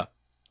yeah.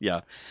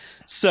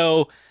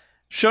 So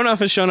Shonuff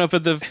has shown up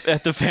at the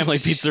family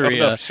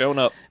pizzeria. shown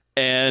up.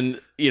 And,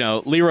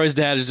 Leroy's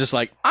dad is just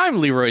like, I'm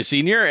Leroy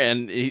Sr.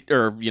 and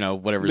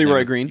whatever. his Leroy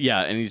name is. Green.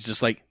 Yeah. And he's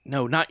just like,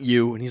 no, not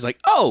you. And he's like,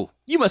 oh,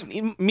 you must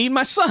mean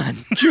my son.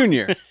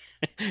 Junior.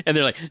 And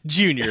they're like,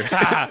 Junior.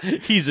 Ha,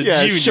 he's a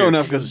Yeah, junior. showing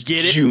up goes,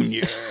 Get it?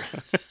 Junior.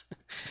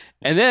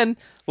 And then,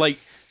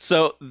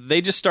 so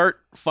they just start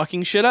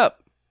fucking shit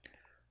up.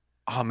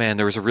 Oh man,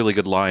 there was a really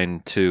good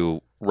line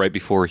too right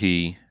before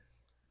he.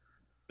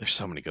 There's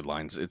so many good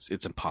lines.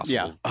 It's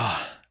impossible. Yeah.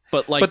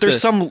 But But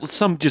there's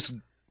some just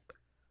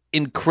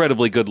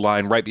incredibly good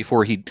line right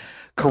before he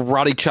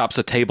karate chops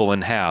a table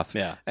in half.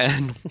 Yeah.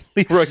 And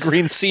Leroy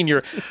Green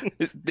Sr.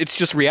 It's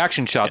just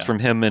reaction shots Yeah. from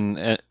him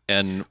and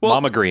Well,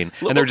 Mama Green,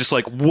 and they're just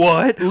like,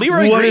 "What?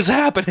 Leroy What Green- is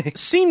happening?"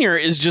 Senior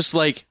is just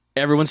like,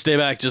 everyone stay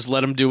back. Just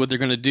let them do what they're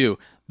going to do.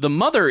 The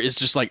mother is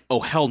just like, oh,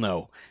 hell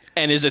no.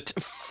 And is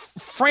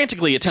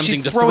frantically attempting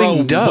She's to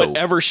throwing throw dough.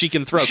 whatever she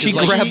can throw. 'Cause, She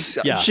like, grabs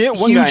yeah. She hit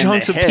one guy huge in the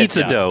hunks of head.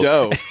 pizza Yeah.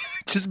 dough.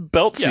 Just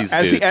belts Yeah. these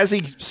As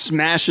dudes. he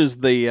smashes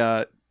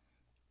the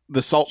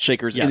salt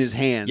shakers in Yes. his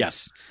hands.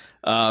 Yes.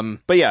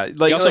 But yeah, He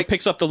like, also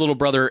picks up the little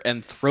brother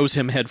and throws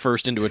him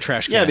headfirst into a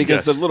trash can. yeah,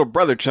 because the little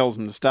brother tells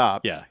him to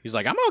stop. Yeah, he's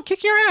like, I'm gonna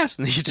kick your ass,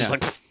 and he's just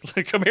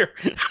like, come here,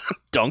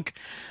 dunk.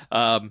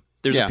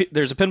 There's Yeah.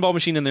 there's a pinball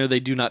machine in there they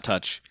do not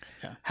touch.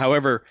 Yeah.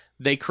 However,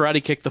 they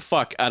karate kick the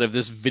fuck out of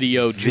this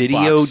video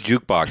Video jukebox.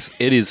 jukebox.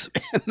 It is.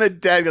 And the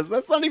dad goes,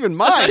 "That's not even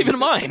mine." That's not even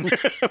mine.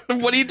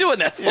 What are you doing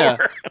that for? Yeah.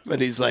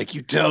 But he's like,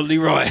 "You tell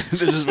Leroy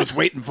this is what's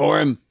waiting for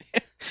him."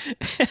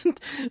 And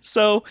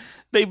so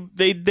they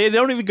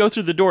don't even go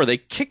through the door. They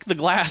kick the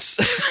glass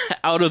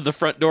out of the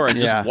front door and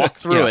Yeah. just walk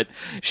through Yeah. it.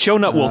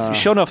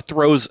 Shonuff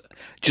throws,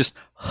 just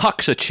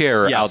hucks a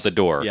chair Yes. out the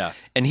door. Yeah.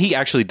 And he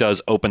actually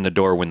does open the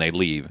door when they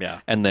leave. Yeah.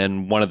 And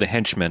then one of the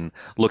henchmen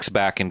looks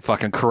back and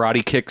fucking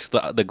karate kicks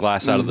the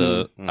glass out of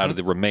the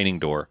remaining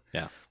door.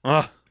 Yeah.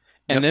 Ugh.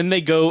 And then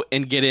they go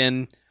and get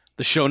in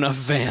the Shonuff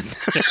van.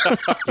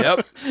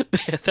 Yep.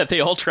 That they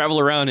all travel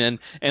around in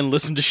and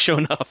listen to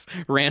Shonuff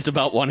rant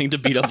about wanting to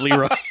beat up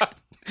Leroy.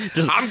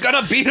 Just I'm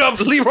gonna beat up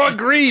Leroy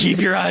Green. keep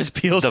your eyes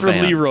peeled The for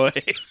van. Leroy.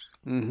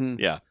 Mm-hmm.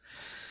 Yeah.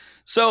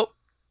 So,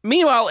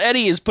 meanwhile,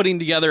 Eddie is putting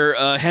together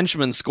a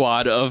henchman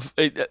squad of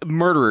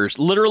murderers,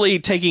 literally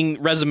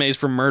taking resumes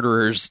from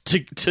murderers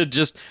to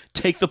just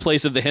take the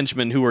place of the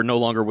henchmen who are no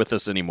longer with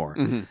us anymore.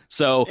 Mhm.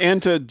 So,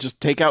 And to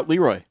just take out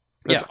Leroy.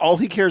 That's all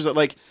he cares about.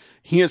 Like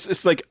he is.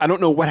 It's like I don't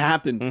know what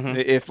happened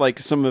if like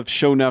some of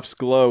Shonuff's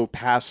glow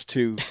passed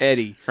to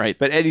Eddie, Right.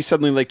 But Eddie's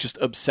suddenly like just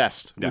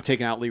obsessed Yeah. with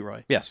taking out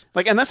Leroy. yes.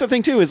 Like, and that's the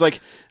thing too is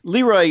like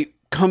Leroy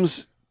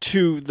comes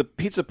to the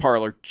pizza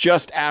parlor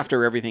just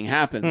after everything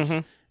happens,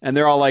 and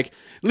they're all like,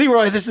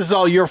 "Leroy, this is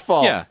all your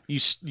fault." Yeah,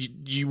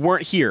 you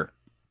weren't here,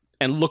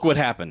 and look what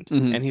happened.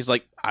 And he's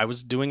like, I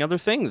was doing other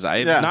things.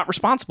 I'm Yeah. not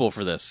responsible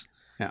for this.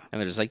 Yeah.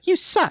 And they're just like, you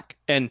suck.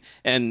 And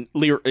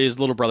his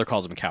little brother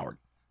calls him a coward.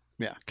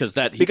 Yeah. because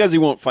because he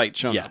won't fight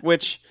Shonuff. Yeah.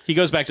 Which he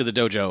goes back to the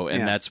dojo, and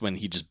Yeah. that's when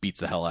he just beats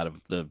the hell out of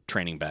the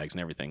training bags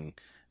and everything.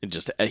 And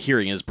just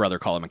hearing his brother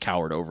call him a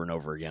coward over and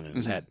over again in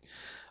his head.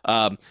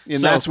 and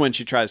So- that's when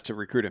she tries to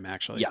recruit him.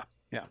 Actually, Yeah.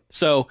 yeah.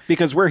 So,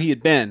 Because where he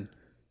had been,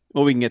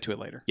 well, we can get to it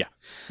later. Yeah.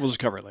 We'll just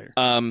cover it later.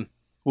 um,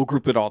 We'll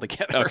group it all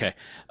together. okay.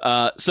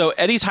 So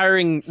Eddie's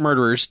hiring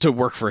murderers to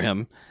work for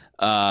him.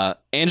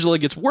 Angela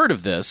gets word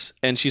of this,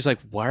 and she's like,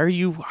 "Why are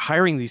you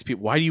hiring these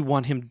people? Why do you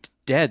want him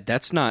dead?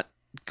 That's not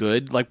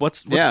good. Like,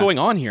 what's Yeah. going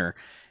on here?"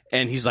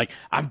 And he's like,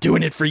 "I'm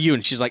doing it for you."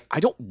 And she's like, "I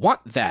don't want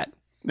that.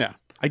 Yeah.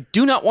 I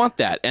do not want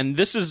that." And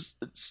this is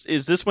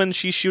this when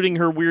she's shooting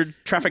her weird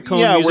traffic cone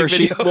Yeah, music where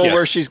she video? where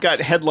Yes. she's got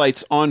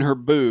headlights on her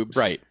boobs.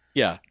 Right.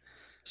 Yeah.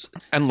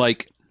 And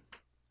like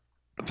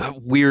the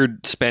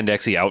weird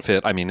spandexy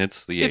outfit. I mean,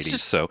 it's the It's 80s,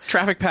 just so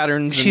traffic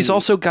patterns. she's and-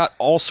 also got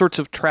all sorts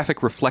of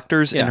traffic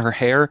reflectors in Yeah. her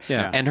hair.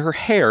 Yeah. And her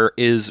hair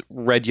is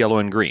red, yellow,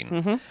 and green.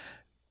 Mhm.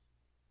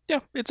 Yeah,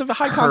 it's a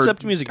high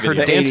concept music Her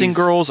video. The dancing 80s.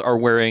 girls are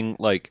wearing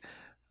like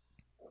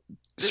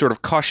sort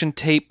of caution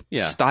tape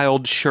Yeah.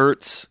 styled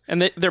shirts.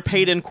 And they're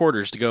paid in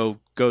quarters to go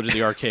to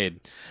the arcade.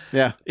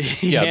 Yeah.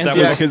 He Yeah, hands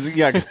that it- was-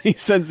 Because he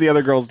sends the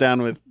other girls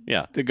down with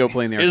yeah. to go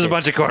play in the Here's a arcade.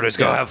 bunch of quarters.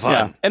 Go have fun.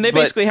 Yeah. And they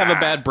But- basically have a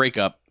bad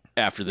breakup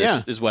after this.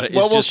 Yeah. Is what it is.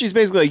 Well, just, she's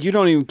basically like, you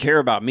don't even care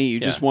about me. You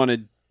Yeah. just want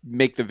to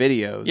make the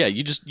videos. yeah.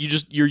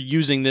 You're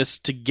using this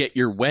to get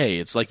your way.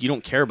 It's like you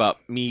don't care about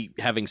me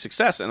having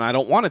success, and I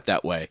don't want it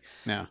that way.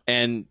 Yeah.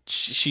 And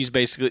she's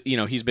basically,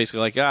 he's basically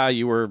like,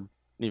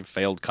 you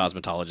failed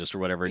cosmetologist or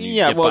whatever. And you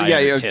Yeah, get well, by yeah,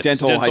 on your yeah, tits.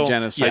 dental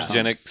hygienist.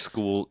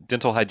 or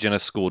dental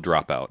hygienist school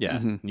dropout. Yeah,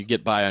 Mhm. you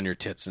get by on your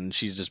tits, and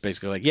she's just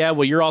basically like, yeah,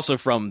 well, you're also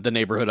from the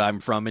neighborhood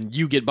I'm from, and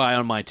you get by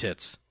on my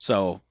tits,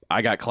 so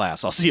I got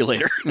class. I'll see you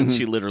later.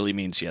 She literally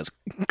means she has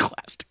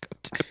class to go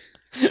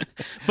to.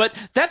 But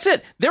that's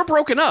it. They're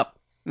broken up.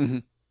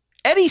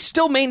 Eddie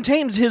still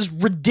maintains his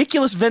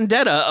ridiculous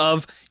vendetta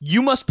of,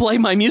 you must play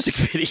my music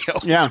video.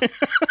 Yeah.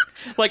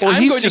 Like, Well,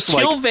 I'm he's going to just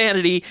kill like-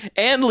 Vanity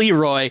and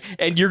Leroy,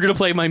 and you're going to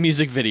play my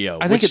music video.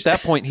 I think which- at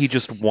that point he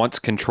just wants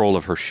control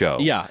of her show.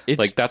 Yeah,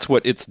 it's- like that's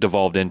what it's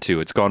devolved into.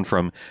 It's gone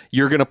from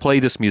you're going to play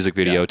this music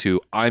video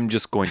to I'm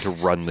just going to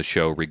run the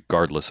show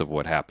regardless of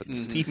what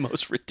happens, the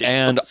most and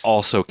ridiculous.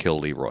 also kill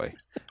Leroy,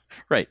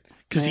 Right.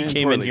 Because he And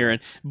came poor in here Leroy.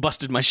 and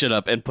busted my shit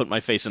up and put my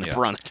face in a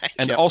piranha tank.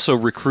 and also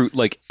recruit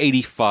like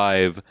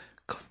 85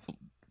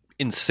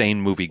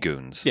 insane movie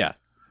goons. Yeah.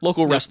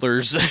 Local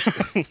wrestlers.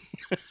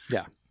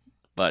 Yeah.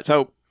 But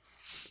So,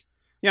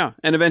 yeah.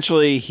 And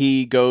eventually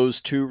he goes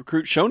to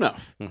recruit Shonuff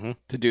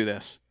to do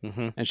this.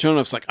 And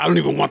Shonuff's like, I don't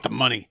even want the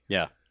money.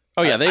 yeah.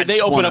 Oh, yeah. I They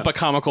just open wanna- up a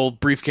comical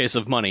briefcase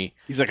of money.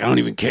 He's like, I don't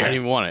even I care. don't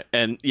even want it.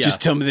 And yeah. Just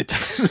tell me the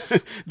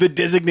time, the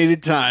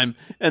designated time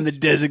and the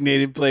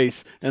designated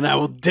place, and I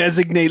will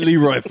designate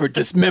Leroy for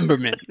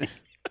dismemberment.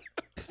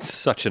 It's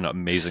such an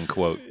amazing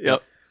quote.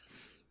 Yep.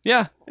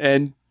 yeah.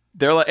 And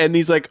they're like, and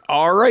he's like,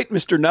 all right,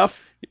 Mr.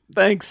 Nuff,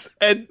 thanks.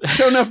 And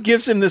Shonuff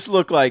gives him this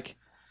look like,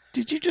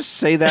 did you just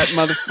say that,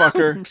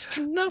 motherfucker?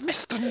 Mr. Nuff.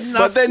 Mr.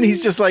 But then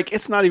he's just like,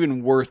 it's not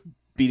even worth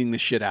beating the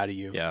shit out of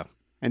you. Yeah.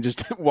 And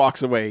just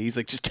walks away. He's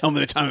like, just tell me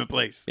the time and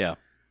place. Yeah.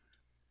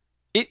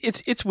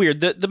 It's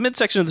weird. The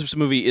midsection of this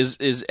movie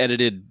is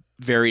edited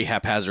very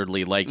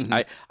haphazardly. Like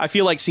I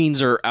feel like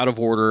scenes are out of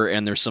order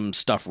and there's some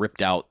stuff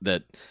ripped out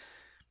that,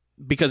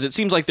 because it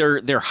seems like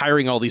they're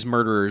hiring all these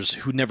murderers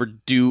who never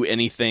do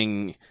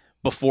anything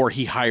before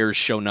he hires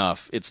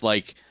Shonuff. It's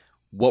like,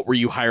 what were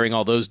you hiring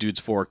all those dudes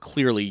for?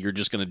 Clearly, you're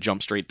just going to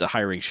jump straight to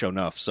hiring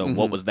Shonuff. So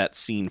what was that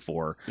scene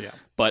for? Yeah.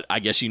 But I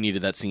guess you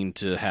needed that scene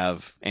to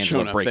have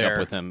Angela Shonuff break there. up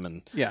with him,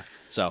 and Yeah.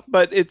 so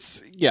But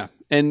it's, yeah.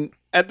 And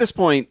at this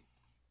point,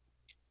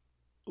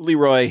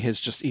 Leroy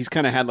he's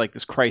kind of had like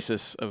this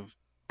crisis of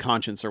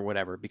conscience or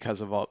whatever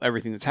because of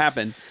everything that's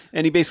happened.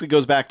 And he basically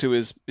goes back to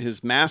his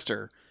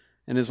master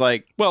and is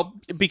like, well,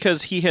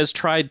 because he has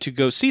tried to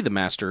go see the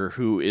master,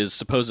 who is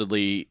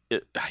supposedly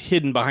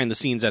hidden behind the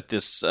scenes at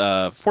this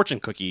fortune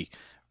cookie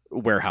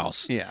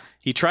warehouse. yeah.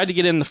 He tried to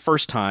get in the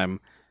first time.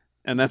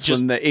 And that's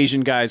Just- when the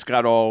Asian guys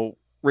got all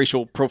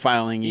racial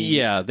profiling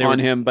Yeah, they on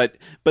were- him, but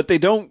they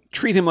don't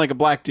treat him like a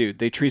black dude.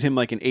 They treat him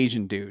like an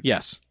Asian dude.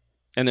 Yes.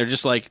 And they're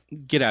just like,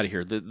 get out of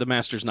here. The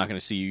master's not going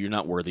to see you. You're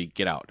not worthy.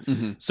 Get out.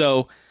 Mhm.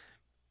 So,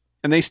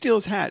 And they steal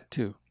his hat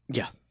too.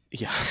 yeah.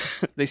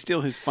 They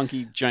steal his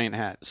funky giant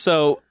hat.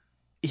 So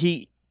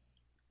he's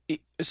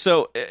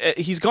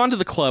gone to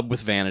the club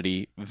with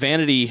Vanity.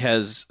 Vanity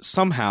has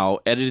somehow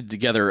edited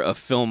together a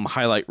film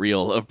highlight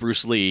reel of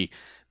Bruce Lee,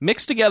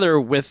 mixed together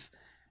with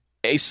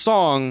a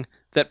song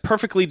that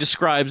perfectly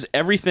describes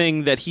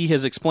everything that he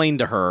has explained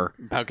to her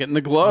About getting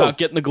the glow. about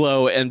getting the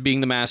glow and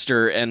being the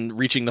master and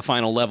reaching the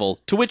final level,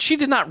 to which she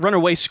did not run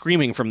away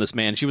screaming from this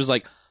man. She was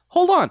like,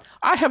 hold on,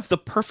 I have the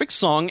perfect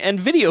song and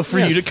video for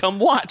you Yes. to come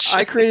watch.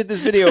 I created this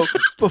video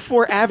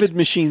before Avid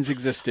machines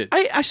existed.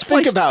 I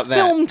spliced about that.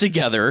 film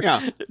together,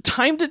 Yeah.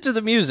 timed it to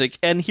the music,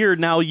 and here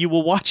now you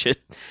will watch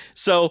it.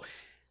 So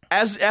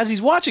as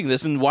he's watching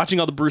this and watching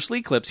all the Bruce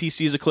Lee clips, he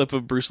sees a clip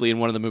of Bruce Lee in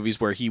one of the movies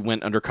where he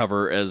went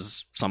undercover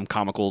as some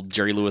comical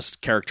Jerry Lewis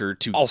character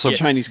to Also, get-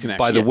 Chinese connection.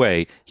 By the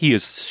way, he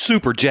is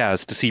super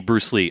jazzed to see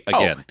Bruce Lee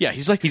again. Oh, yeah,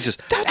 he's like, He's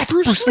just that's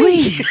Bruce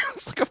Lee.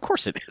 It's like, of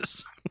course it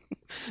is.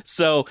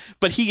 So,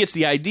 but he gets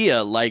the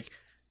idea, like,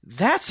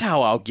 that's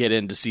how I'll get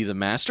in to see the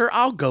master.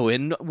 I'll go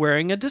in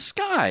wearing a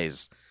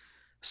disguise.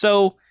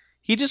 So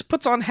he just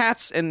puts on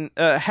hat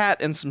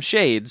and some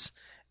shades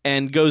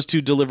and goes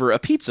to deliver a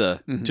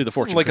pizza to the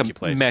fortune like cookie a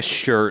place. mesh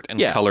shirt and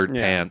Yeah. colored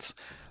Yeah. pants.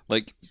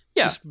 Like,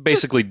 Yeah, just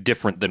basically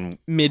different than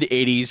Mid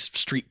 80s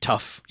street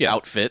tough Yeah.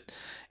 outfit,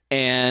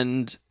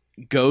 and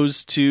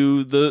goes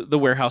to the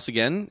warehouse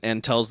again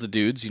and tells the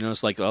dudes,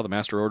 it's like, oh, the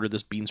master ordered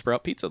this bean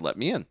sprout pizza, let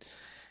me in.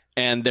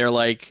 And they're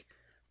like,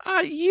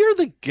 you're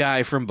the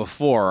guy from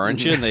before,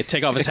 aren't you? And they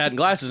take off his hat and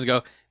glasses and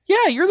go,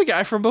 yeah, you're the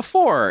guy from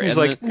before. He's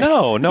And like, then-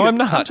 no, I'm I'm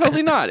not.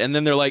 totally not. And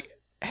then they're like,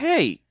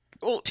 hey,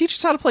 teach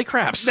us how to play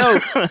craps. No,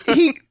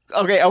 I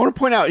want to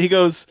point out, he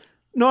goes,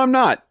 no, I'm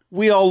not.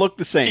 We all look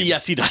the same.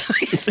 Yes, he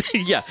does.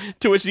 Yeah.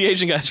 To which the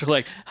Asian guys are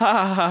like, ha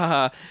ha ha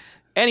ha.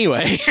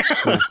 Anyway,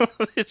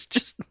 it's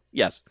just,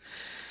 yes.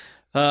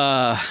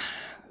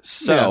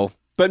 So, Yeah.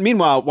 But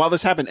meanwhile, while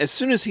this happened, as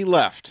soon as he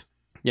left,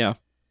 yeah.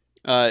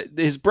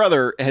 his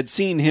brother had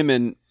seen him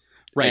and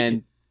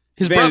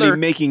His Vanity brother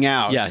making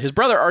out. Yeah, his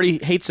brother already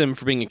hates him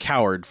for being a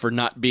coward, for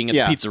not being at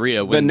Yeah. the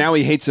pizzeria. But now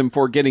he hates him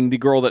for getting the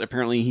girl that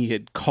apparently he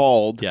had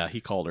called. yeah,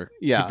 he called her.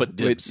 Yeah, he put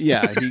dibs.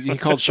 he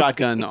called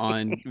shotgun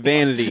on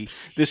Vanity,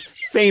 this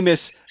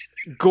famous,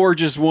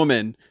 gorgeous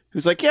woman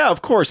who's like, yeah,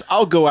 of course,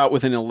 I'll go out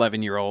with an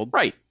 11-year-old.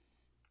 Right.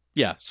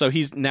 Yeah, so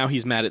he's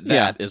mad at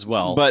that as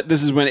well. But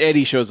this is when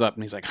Eddie shows up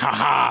and he's like, ha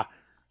ha,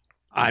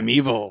 I'm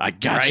evil. I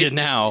got right? you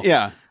now.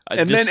 Yeah,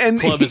 This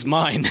club he- is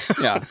mine.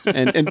 yeah,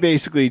 and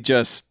basically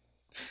just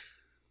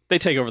They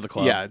take over the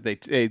club. yeah,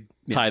 they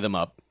tie them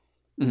up.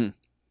 Mhm.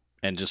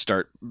 and just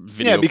start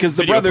video. Yeah, because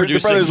the video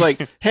producing. brother's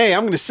like, "Hey,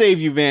 I'm going to save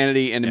you,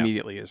 Vanity," and Yeah.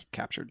 immediately is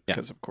captured Yeah.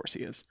 because, of course,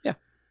 he is. Yeah.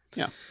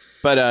 yeah.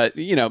 But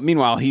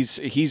meanwhile,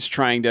 Leroy's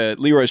trying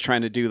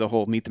to do the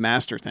whole meet the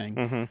master thing,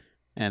 Mhm.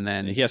 and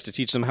then he has to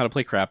teach them how to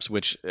play craps,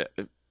 which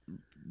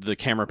the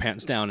camera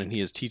pans down, and he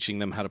is teaching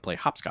them how to play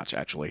hopscotch.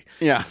 Actually,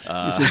 he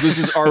says, "This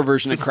is our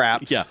version of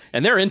craps." yeah,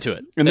 and they're into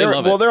it. and they they're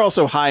love it. they're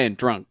also high and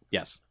drunk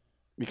Yes,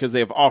 because they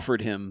have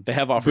offered him they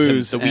have offered him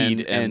booze the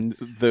weed, and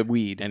the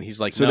weed, and he's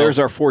like, so no. there's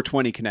our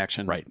 420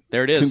 connection. Right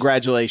there. It is.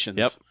 Congratulations.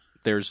 Yep.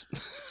 There's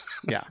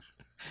Yeah.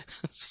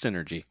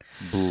 synergy.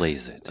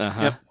 Blaze it.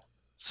 Uh-huh. Yep.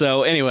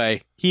 So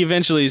anyway, he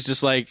eventually is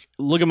just like,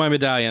 look at my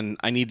medallion.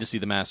 I need to see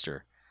the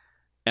master.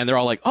 And they're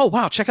all like, oh,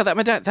 wow, check out that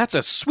medallion. That's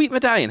a sweet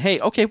medallion. Hey,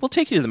 okay, we'll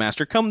take you to the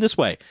master. Come this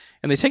way.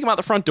 And they take him out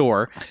the front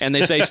door, and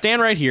they say,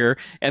 stand right here.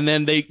 And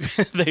then they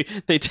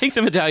they take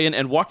the medallion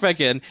and walk back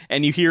in,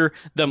 and you hear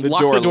them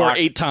lock the door lock.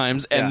 8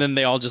 times, and Yeah. then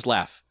they all just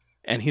laugh.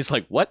 And he's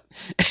like, what?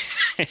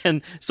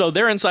 And so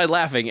they're inside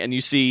laughing, and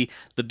you see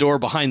the door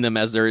behind them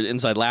as they're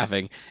inside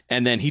laughing,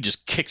 and then he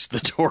just kicks the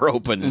door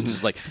open and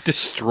just like,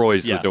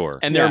 Destroys yeah. the door.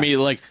 And they're Yeah.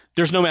 immediately like,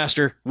 there's no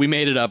master. We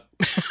made it up.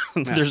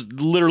 There's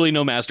literally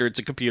no master. It's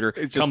a computer.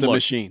 It's Come just a look.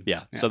 machine.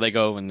 Yeah. Yeah. So they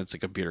go and it's a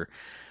computer.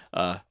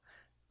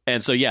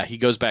 And so, yeah, he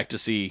goes back to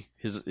see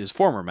his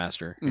former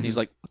master. And he's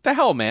like, what the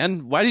hell,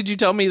 man? Why did you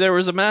tell me there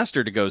was a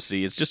master to go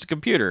see? It's just a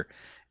computer.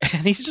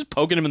 And he's just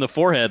poking him in the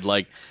forehead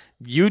like,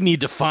 you need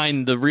to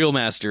find the real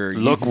master.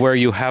 Look where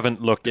you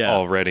haven't looked Yeah.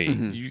 already.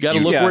 You got to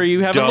look Yeah. where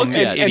you haven't dumb looked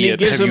yet. And he Idiot.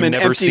 gives Have him you an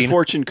never empty seen-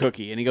 fortune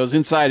cookie, and he goes,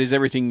 inside is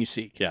everything you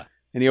seek. Yeah.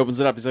 And he opens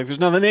it up. He's like, there's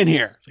nothing in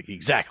here. It's like,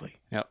 exactly.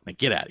 Yep. Like,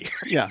 get out of here.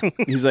 Yeah.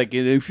 He's like,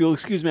 if you'll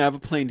excuse me, I have a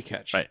plane to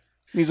catch. Right.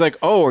 And he's like,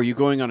 oh, are you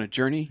going on a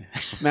journey,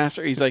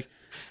 master? He's like,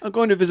 I'm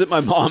going to visit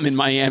my mom in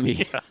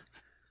Miami.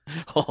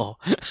 Oh,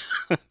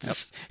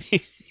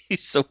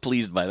 he's so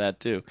pleased by that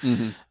too.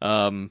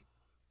 Mhm.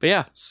 But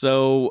yeah,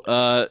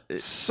 so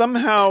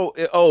Somehow,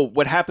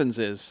 what happens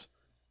is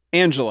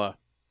Angela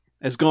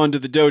has gone to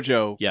the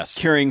dojo yes,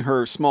 carrying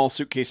her small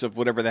suitcase of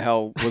whatever the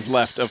hell was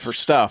left of her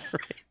stuff.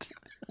 right.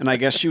 And I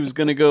guess she was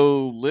going to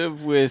go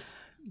live with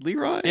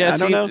Leroy? Yeah, I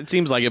don't know. It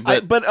seems like it,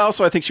 but But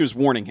also, I think she was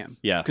warning him.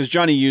 yeah, Because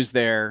Johnny U's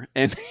there,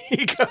 and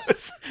she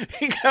goes,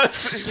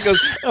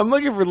 I'm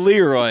looking for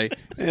Leroy.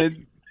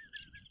 And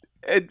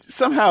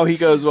somehow he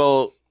goes,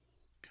 well,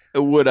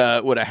 would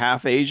a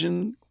half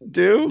Asian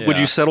do? Yeah. Would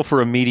you settle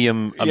for a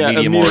medium Yeah, a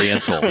medium-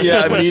 Oriental? Yeah,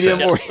 is a what it medium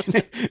says.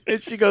 or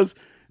and she goes,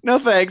 no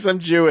thanks, I'm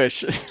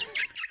Jewish.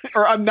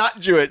 Or I'm not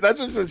Jewish. That's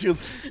what she said. She goes,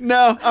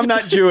 no, I'm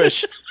not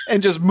Jewish.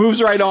 And just moves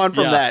right on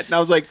from Yeah. that. And I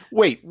was like,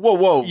 wait,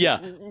 whoa. yeah.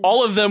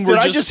 All of them were Did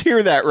I just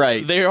hear that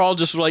right? they're all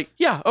just like,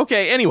 yeah,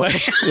 okay. Anyway,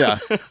 Yeah.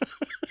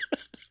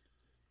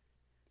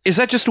 Is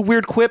that just a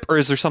weird quip, or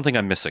is there something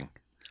I'm missing?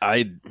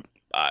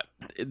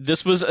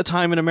 this was a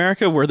time in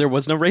America where there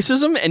was no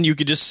racism, and you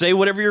could just say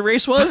whatever your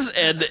race was,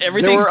 and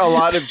everything. There were a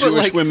lot of but,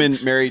 Jewish like- women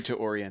married to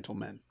Oriental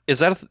men. Was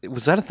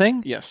that a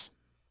thing? Yes.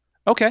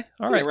 Okay,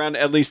 all right. Around,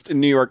 at least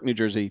in New York, New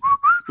Jersey,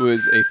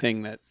 was a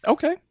thing that.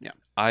 Okay,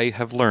 I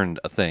have learned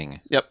a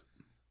thing. Yep.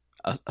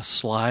 a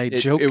sly It,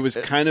 joke. it was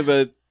kind of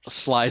a. a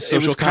sly It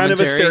social was kind of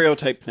a commentary.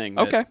 stereotype thing.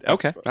 that- Okay,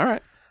 Okay. all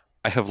right.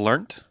 I have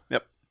learned.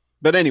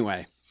 But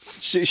anyway,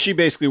 she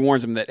basically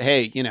warns him that,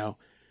 hey,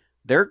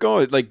 they're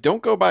going, like,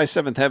 don't go by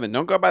Seventh Heaven.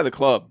 Don't go by the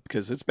club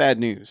because it's bad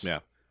news. Yeah.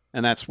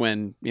 And that's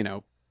when,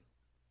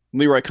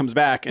 Leroy comes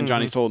back and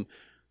Johnny's told him,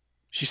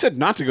 she said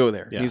not to go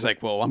there. Yeah. And he's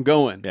like, well, I'm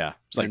going. Yeah,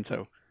 it's like And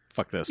so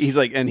fuck this. he's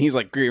like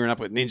gearing up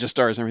with ninja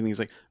stars and everything. He's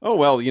like, oh,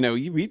 well, we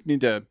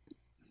need to,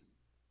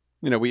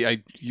 you're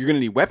going to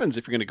need weapons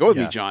if you're going to go with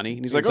me, Yeah. Johnny.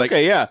 And he's like, It's like-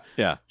 okay, yeah.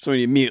 yeah. So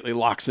he immediately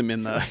locks him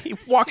in the, He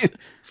walks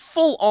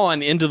full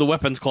on into the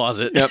weapons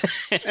closet. Yep.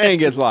 and he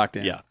gets locked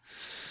in. Yeah.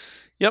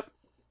 Yep.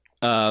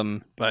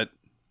 But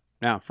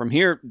now from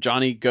here,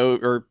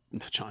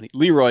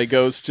 Leroy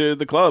goes to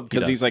the club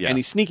because He he's does, like, yeah. and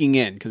he's sneaking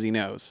in because he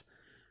knows.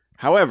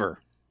 However,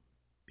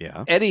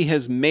 Yeah. Eddie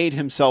has made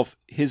himself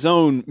his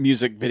own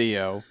music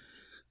video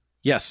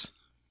Yes,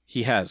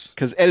 he has.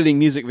 because editing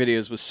music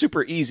videos was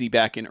super easy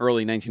back in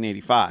early You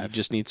 1985.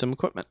 just need some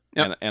equipment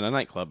Yep. and a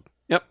nightclub.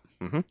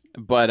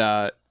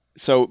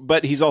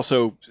 But he's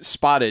also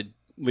spotted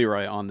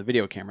Leroy on the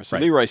video camera. So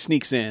Right. Leroy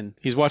sneaks in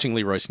He's watching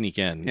Leroy sneak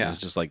in. Yeah. And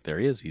it's just like, there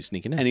he is. He's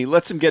sneaking in. and he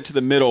lets him get to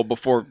the middle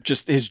before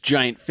just his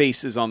giant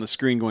face is on the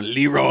screen going,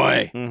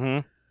 Leroy,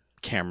 Mm-hmm.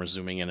 Camera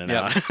zooming in and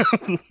Yep.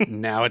 out.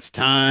 now it's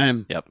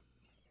time. Yep.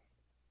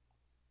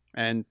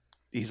 And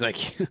he's like,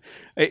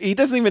 he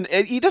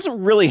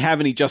doesn't really have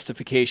any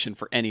justification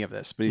for any of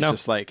this, but he's No.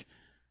 just like,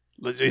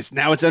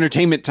 now it's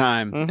entertainment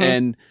time. Mhm.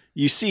 And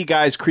you see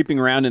guys creeping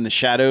around in the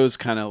shadows,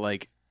 kind of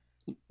like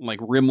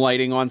rim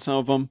lighting on some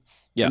of them.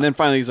 Yeah. And then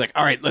finally he's like,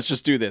 all right, let's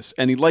just do this.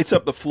 And he lights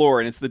up the floor,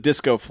 and it's the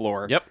disco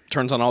floor. Yep.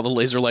 Turns on all the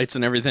laser lights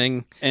and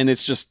everything. And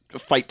it's just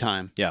fight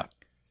time.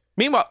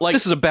 Meanwhile, like,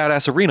 This is a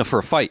badass arena for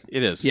a fight.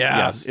 it is. Yeah.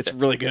 Yes. It's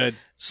really good.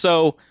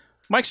 So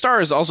Mike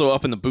Starr is also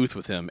up in the booth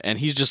with him, and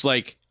he's just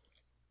like,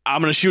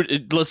 I'm gonna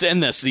shoot. Let's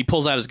end this. And he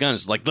pulls out his gun.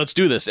 It's like, let's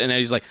do this. And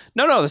Eddie's like,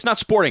 no, that's not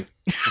sporting.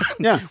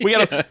 Yeah. We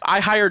gotta. I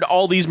hired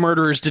all these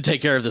murderers to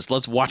take care of this.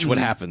 Let's watch what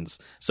happens.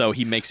 So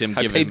he makes him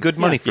I give paid him good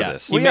money for yeah,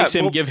 this. He Well, makes yeah,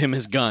 him well- give him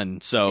his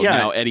gun. So Yeah.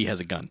 now Eddie has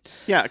a gun.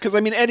 Yeah, because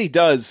I mean, Eddie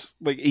does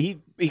like he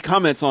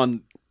comments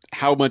on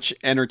how much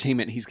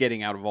entertainment he's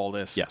getting out of all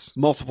this. Yes.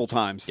 multiple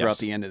times throughout Yes.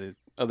 the end of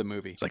the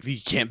movie. It's like,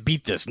 you can't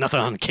beat this. Nothing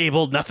on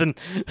cable. Nothing.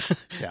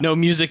 Yeah. No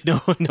music. No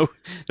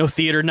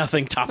theater.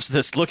 Nothing tops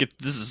this. Look at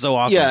this. Is so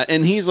awesome. Yeah,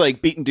 and he's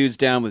like beating dudes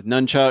down with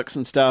nunchucks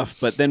and stuff.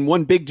 But then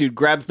one big dude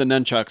grabs the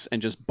nunchucks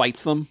and just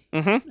bites them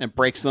and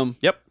breaks them.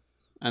 Yep.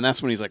 And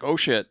that's when he's like, "Oh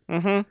shit!"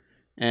 Mm-hmm.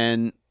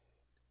 And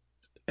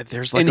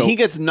There's like he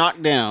gets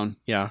knocked down.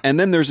 yeah. And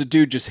then there's a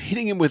dude just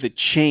hitting him with a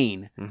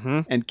chain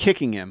Mm-hmm. and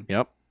kicking him.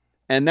 Yep.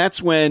 And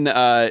that's when,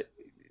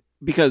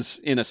 because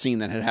in a scene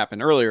that had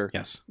happened earlier,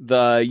 Yes.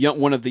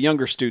 one of the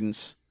younger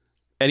students,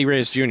 Eddie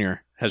Reyes Jr.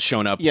 has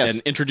shown up Yes.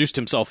 and introduced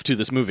himself to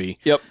this movie.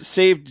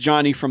 saved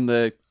Johnny from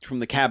the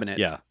cabinet,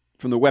 Yeah.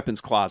 from the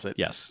weapons closet,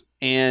 Yes.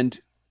 and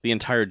The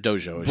entire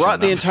dojo has brought shown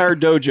the up. entire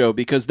dojo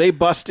because they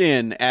bust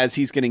in as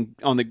he's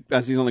on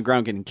the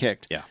ground getting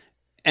kicked. Yeah.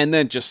 And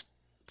then just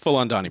full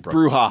on Donnybrook.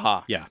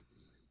 brouhaha. Yeah.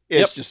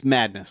 It's Yep. just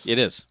madness. It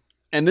is.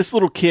 And this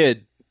little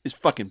kid is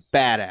fucking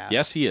badass.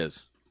 Yes, he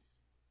is.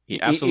 He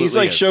He- absolutely he's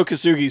like is. Sho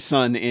Kasugi's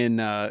son in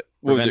what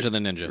was Revenge it? of the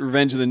Ninja.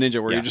 Revenge of the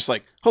Ninja, where Yeah. you're just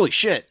like, holy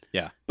shit.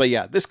 Yeah. But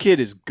yeah, this kid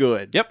is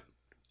good. Yep.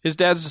 His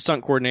dad's a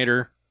stunt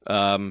coordinator.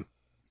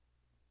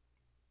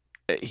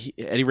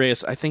 Eddie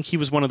Reyes, I think he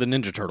was one of the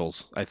Ninja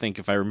Turtles. I think,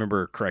 if I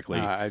remember correctly.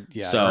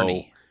 Yeah. So-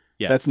 Ernie.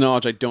 yeah. That's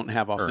knowledge I don't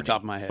have off the Ernie.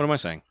 top of my head. What am I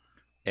saying?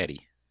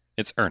 Eddie.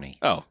 It's Ernie.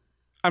 Oh,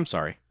 I'm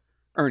sorry.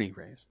 Ernie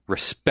Reyes.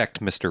 Respect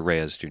Mr.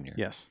 Reyes Jr.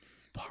 Yes.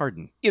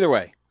 Pardon. Either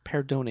way,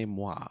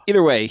 Pardonnez-moi.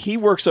 he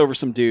works over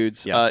some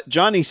dudes. Yeah.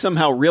 Johnny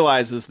somehow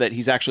realizes that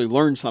he's actually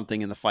learned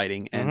something in the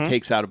fighting and Mhm.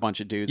 takes out a bunch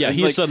of dudes. Yeah, And,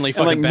 he's suddenly and,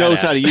 fucking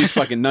knows how to badass. use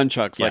fucking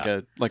nunchucks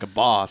Yeah. like a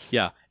boss.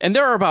 Yeah. And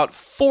there are about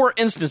 4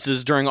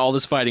 instances during all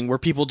this fighting where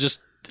people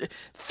just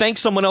thank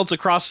someone else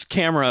across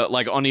camera,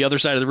 like on the other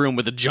side of the room,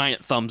 with a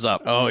giant thumbs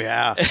up. Oh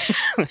yeah,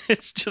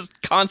 It's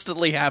just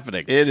constantly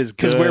happening. it is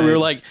Because good. where we were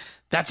like,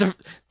 that's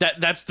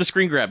the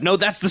screen grab. No,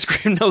 that's the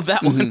screen. No,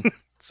 that one.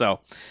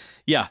 So,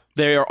 yeah,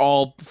 they are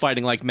all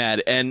fighting like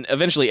mad. And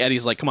eventually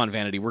Eddie's like, come on,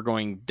 Vanity, we're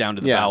going down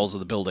to the Yeah. bowels of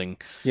the building.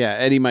 yeah,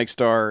 Eddie, Mike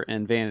Starr,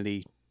 and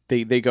Vanity,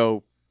 they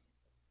go,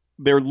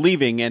 they're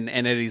leaving, and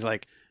Eddie's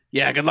like,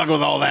 yeah, good luck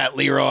with all that,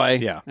 Leroy.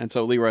 Yeah. And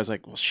so Leroy's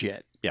like, well,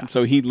 shit. Yeah. And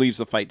so he leaves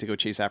the fight to go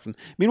chase after them.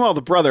 Meanwhile,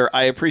 the brother,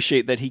 I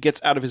appreciate that he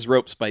gets out of his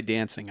ropes by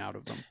dancing out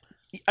of them.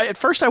 At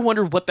first I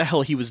wondered what the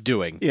hell he was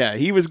doing. Yeah,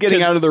 he was getting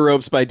 'Cause out of the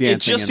ropes by It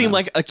dancing. just in seemed them.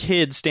 like a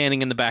kid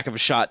standing in the back of a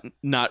shot,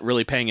 not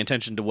really paying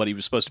attention to what he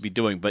was supposed to be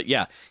doing. But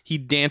yeah, he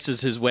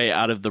dances his way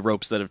out of the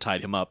ropes that have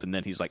tied him up, and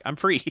then he's like, I'm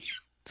free.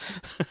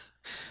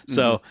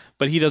 So,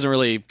 but he doesn't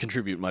really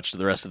contribute much to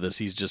the rest of this.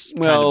 He's just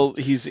well,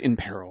 he's in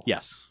peril.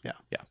 yes.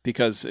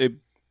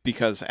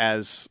 because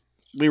as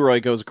Leroy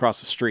goes across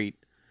the street,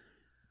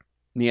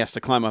 and he has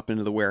to climb up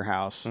into the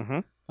warehouse.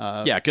 Mhm.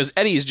 Uh, Yeah, because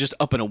Eddie's just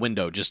up in a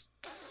window, just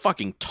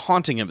fucking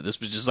taunting him at this,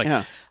 but just like,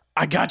 yeah.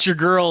 I got your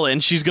girl,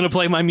 and she's gonna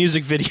play my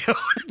music video.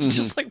 It's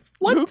just like,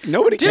 what?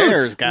 Nobody Dude,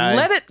 cares, guy.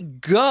 Let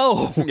it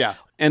go. Yeah,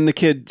 and the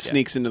kid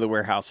sneaks into the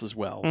warehouse as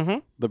well.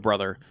 Mhm. The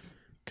brother,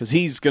 because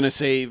he's gonna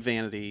save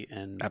Vanity,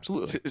 and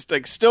Absolutely.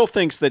 like still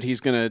thinks that he's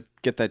gonna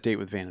get that date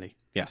with Vanity.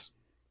 Yes.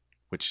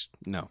 Which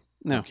no,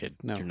 No, kid,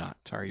 no. you're not.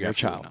 Sorry, you're a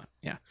absolutely child. Not.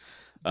 Yeah.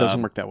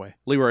 Doesn't work that way.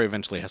 Leroy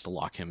eventually has to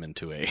lock him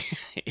into a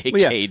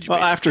Well, yeah. cage. Well,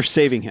 basically. after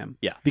saving him,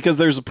 Yeah. because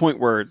there's a point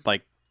where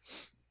like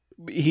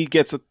he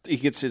gets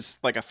his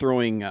like a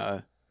throwing.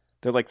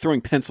 They're like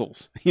throwing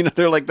pencils. You know,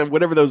 they're like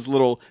whatever those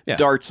little Yeah.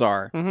 darts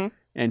are, Mhm.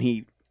 and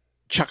he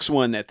chucks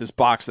one at this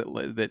box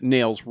that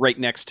nails right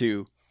next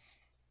to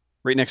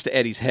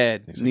Eddie's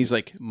head, and he's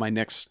like, "My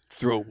next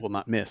throw will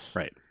not miss."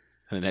 Right.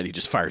 And then Eddie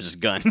just fires his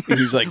gun. And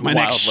he's like, "My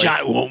next Wildly.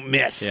 shot won't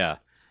miss." Yeah.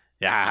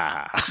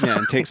 Yeah. Yeah,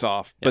 and takes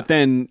off. Yeah. But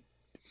then,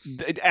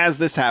 as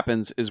this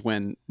happens, is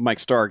when Mike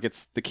Starr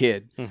gets the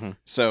kid. Mhm.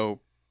 So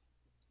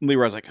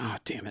Leroy's like, "Oh,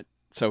 damn it!"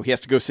 So he has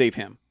to go save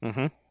him.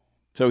 Mm-hmm.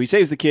 So he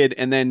saves the kid,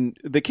 and then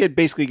the kid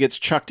basically gets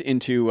chucked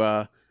into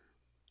a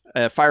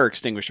fire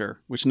extinguisher,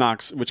 which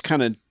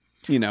kind of,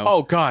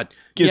 Oh God.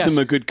 gives Yes. him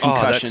a good Oh,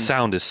 that concussion.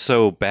 sound is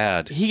so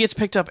bad. He gets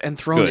picked up and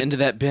thrown Good. into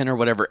that bin or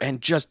whatever,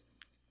 and just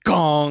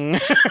gong.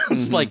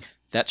 It's Mhm. like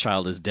that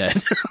child is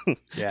dead.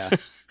 Yeah,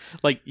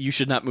 Like you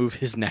should not move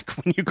his neck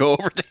when you go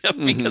over to him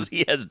Mhm. because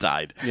he has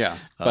died. yeah.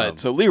 But Um,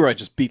 so Leroy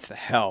just beats the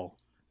hell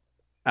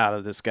out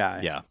of this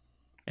guy. Yeah.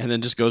 And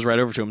then just goes right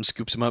over to him,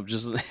 scoops him up,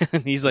 just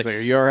and he's He's like, like, "Are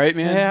you all right,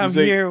 man?" "Yeah, I'm He's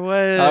like, here." What?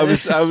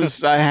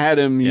 I had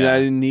him. Yeah. I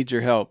didn't need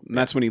your help. And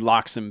that's when he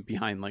locks him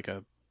behind like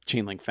a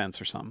chain link fence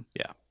or something.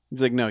 Yeah.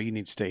 He's like, "No, you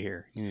need to stay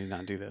here. You need to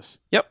not do this."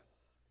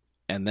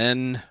 And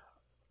then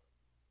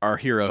our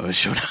hero has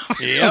shown up.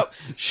 Yep.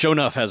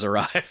 Shonuff has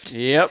arrived.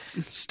 Yep.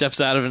 Steps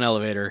out of an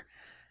elevator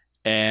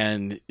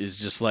and is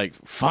just like,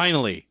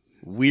 finally,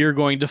 we're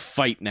going to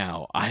fight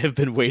now. I have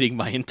been waiting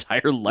my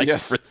entire life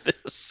Yes. for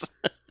this.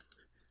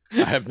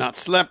 I have not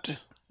slept.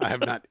 I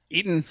have not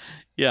eaten.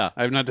 Yeah.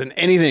 I have not done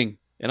anything.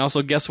 And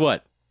also, guess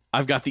what?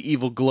 I've got the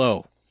evil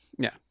glow.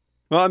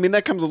 Well, I mean,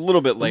 that comes a little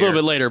bit later. A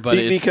little bit later, but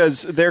it's...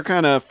 because they're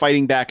kind of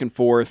fighting back and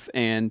forth,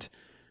 and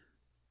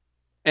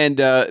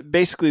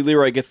basically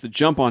Leroy gets the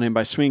jump on him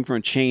by swinging from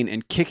a chain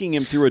and kicking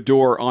him through a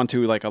door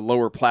onto like a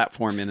lower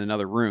platform in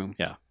another room.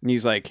 Yeah. And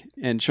he's like,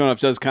 and Shonuff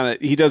does kind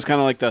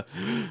of like the,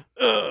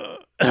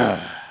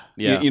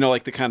 Yeah. you know,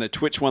 like the kind of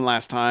twitch one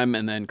last time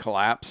and then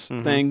collapse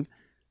thing.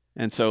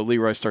 And so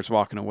Leroy starts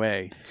walking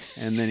away,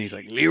 and then he's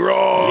like,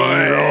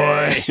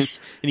 Leroy! and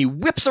he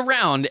whips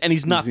around, and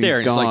he's not there. He's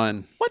And he's like,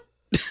 gone. what?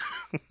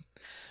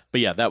 But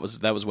yeah, that was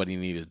what he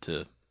needed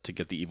to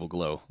get the evil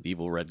glow, the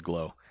evil red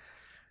glow,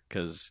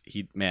 because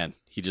he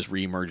just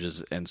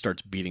reemerges and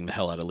starts beating the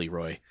hell out of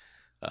Leroy,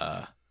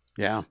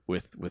 Yeah.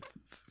 with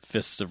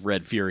fists of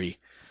red fury.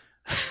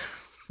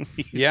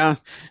 Yeah.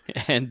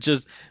 And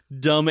just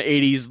dumb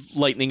 80s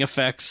lightning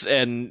effects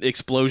and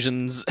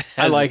explosions.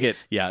 I like it.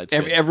 Yeah, it's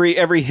good.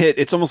 Every hit,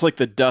 it's almost like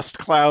the dust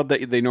cloud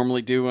that they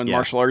normally do in Yeah.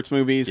 martial arts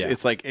movies. Yeah.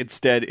 It's like,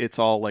 instead, it's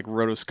all like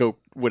rotoscope,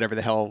 whatever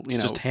the hell, It's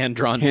just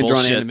hand-drawn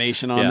bullshit.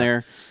 animation on Yeah.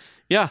 there.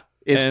 Yeah.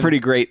 It's And- pretty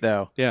great,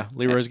 though. Yeah,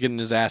 Leroy's getting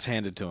his ass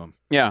handed to him.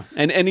 Yeah.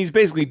 And he's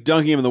basically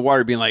dunking him in the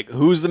water, being like,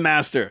 who's the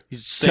master?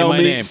 He's say Tell my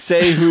me, name.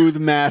 say who the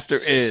master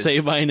is. Say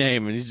my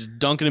name. And he's just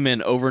dunking him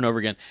in over and over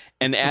again.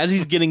 And as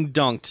he's getting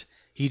dunked,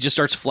 he just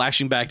starts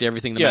flashing back to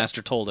everything the Yeah.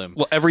 master told him.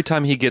 Well, every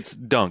time he gets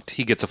dunked,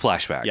 he gets a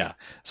flashback. Yeah.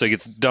 So he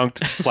gets dunked,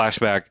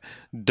 flashback,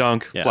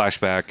 dunk, Yeah.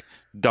 flashback,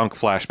 dunk,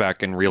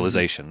 flashback, and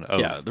realization of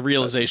Yeah, the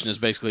realization is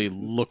basically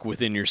look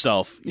within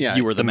yourself. Yeah,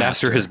 You were the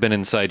master has been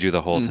inside you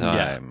the whole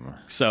time.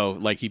 So,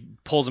 like, he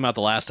pulls him out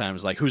the last time.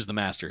 He's like, who's the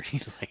master?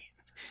 He's like,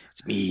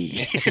 it's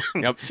me.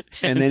 Yep.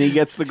 And then he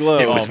gets the glow.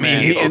 It was me,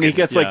 And he Logan.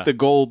 gets Yeah. like the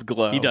gold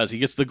glow. He does. He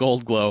gets the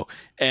gold glow.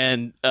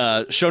 And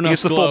Shonuff's He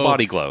gets the glow, full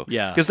body glow.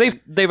 Yeah. Because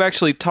they've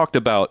actually talked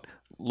about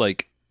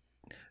like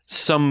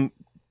some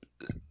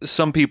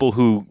people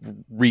who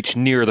reach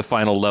near the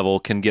final level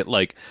can get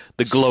like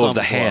the glow Some of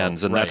the glow,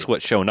 hands, and that's right.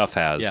 what Shonuff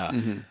has. Yeah.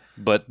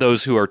 But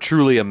those who are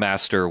truly a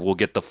master will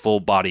get the full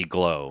body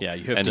glow. Yeah,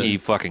 you have and to- he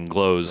fucking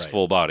glows Right.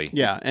 full body.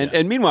 Yeah.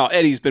 And meanwhile,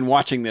 Eddie's been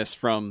watching this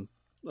from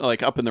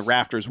like up in the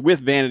rafters with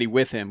Vanity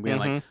with him, being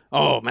like,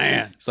 oh,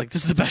 man. It's like,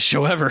 this is the best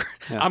show ever.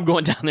 Yeah. I'm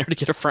going down there to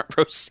get a front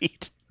row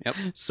seat. Yep.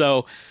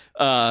 So,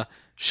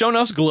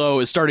 Shonuff's glow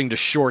is starting to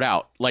short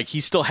out. Like, he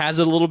still has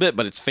it a little bit,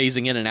 but it's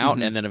phasing in and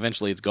out, and then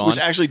eventually it's gone. Which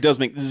actually does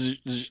make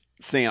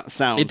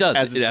sounds It does.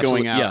 as it's It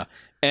going absolutely- out. Yeah.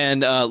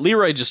 And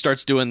Leroy just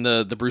starts doing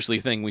the Bruce Lee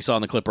thing we saw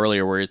in the clip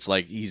earlier, where it's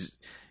like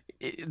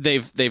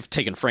they've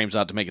taken frames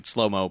out to make it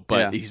slow mo,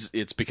 but Yeah.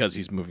 it's because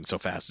he's moving so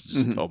fast. It's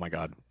just oh my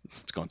god,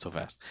 it's going so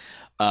fast.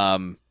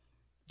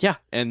 Yeah,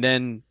 and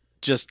then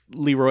just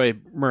Leroy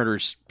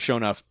murders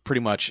Shonuff pretty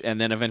much, and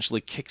then eventually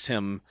kicks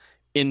him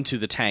into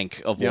the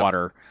tank of Yep.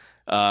 water.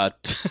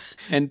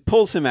 And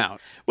pulls him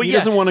out. Well, he yeah.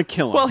 doesn't want to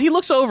kill him. Well, he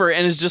looks over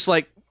and is just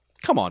like,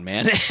 "Come on,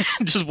 man!"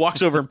 Just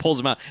walks over and pulls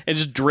him out and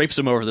just drapes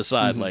him over the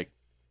side. Like,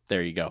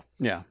 there you go.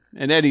 yeah.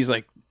 And Eddie's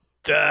like,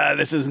 duh,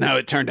 this isn't how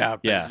it turned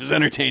out. But Yeah. It was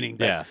entertaining.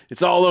 But Yeah.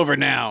 It's all over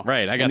now.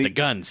 Right, I got And the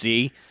gun.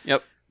 See,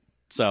 Yep.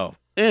 so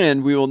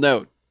And we will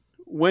note,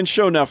 when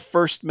Shonuff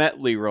first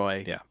met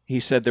Leroy, Yeah. he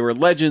said there were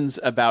legends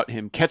about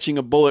him catching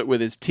a bullet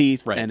with his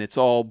teeth, Right. and it's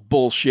all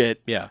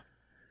bullshit. yeah,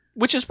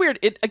 which is weird.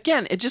 It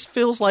just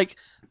feels like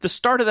the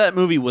start of that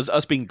movie was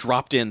us being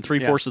dropped in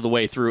 3/4 of the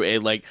way through a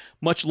like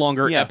much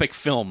longer Yeah. epic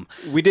film.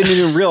 We didn't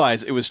even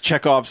realize it was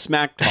Chekhov's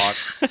smack talk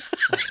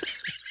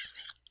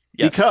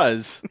Yes.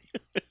 because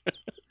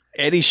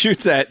Eddie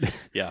shoots at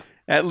Yeah,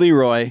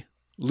 Leroy.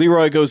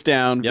 Leroy goes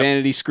down. Yep.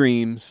 Vanity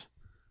screams.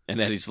 and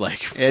Eddie's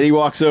like, Eddie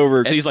walks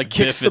over. Eddie's like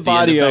kicks Biff the at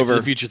body end of Back to over.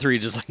 the Future 3,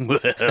 just like, well.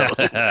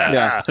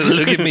 Yeah.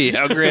 Look at me,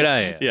 how great I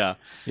am. Yeah.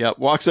 Yep.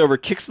 Walks over,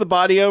 kicks the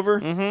body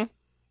over,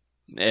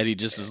 Eddie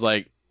just is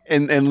like,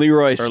 and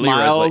Leroy Leroy's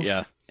smiles. like,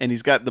 yeah. And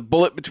he's got the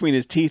bullet between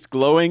his teeth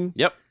glowing.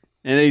 yep,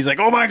 And then he's like,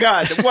 "Oh my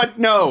god, what?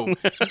 No,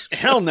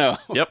 hell no!"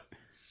 yep,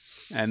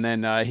 And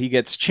then he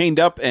gets chained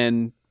up,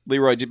 and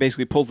Leroy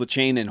basically pulls the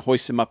chain and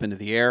hoists him up into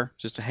the air.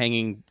 just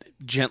hanging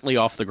gently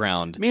off the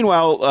ground.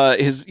 Meanwhile,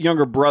 his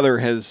younger brother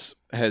has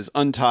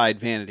untied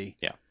Vanity.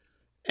 Yeah.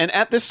 And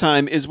at this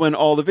time is when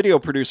all the video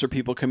producer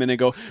people come in and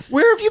go,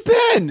 "Where have you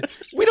been?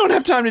 We don't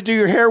have time to do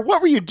your hair. What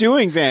were you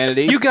doing,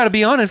 Vanity?" You got to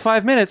be on in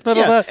 5 minutes. Blah,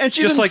 blah, Yeah, blah. and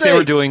she just didn't like say- they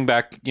were doing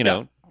back, you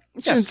know.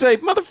 She didn't say,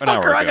 An hour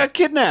 "Motherfucker, I ago. got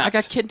kidnapped." I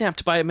got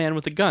kidnapped by a man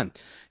with a gun.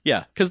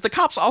 Yeah, because the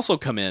cops also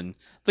come in.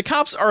 The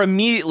cops are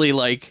immediately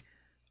like,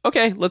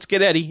 okay, let's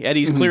get Eddie.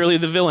 Eddie's clearly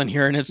the villain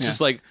here. And it's just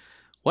like,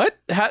 what?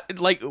 How,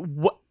 like,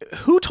 what?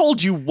 Who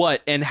told you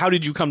what? And how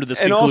did you come to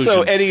this And conclusion?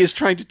 also, Eddie is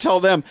trying to tell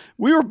them,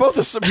 we were both,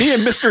 me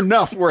and Mr.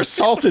 Nuff were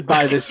assaulted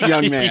by this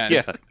young man.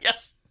 Yeah.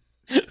 Yes.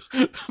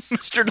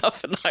 Mr.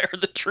 Nuff and I are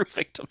the true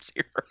victims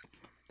here.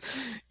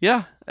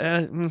 Yeah.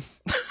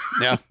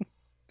 Yeah.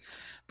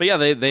 But yeah,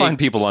 they Find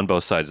people on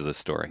both sides of this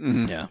story.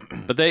 Yeah.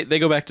 But they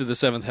go back to the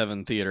Seventh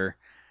Heaven Theater,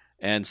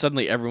 and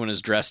suddenly everyone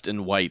is dressed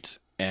in white,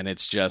 and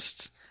it's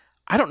just,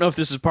 I don't know if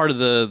this is part of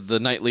the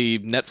nightly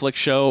Netflix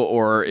show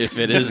or if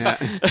it is,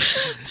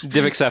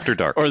 Divx After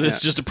Dark. or this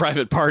is just a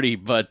private party.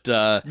 But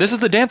This is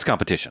the dance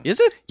competition. is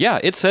it? Yeah,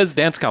 it says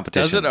dance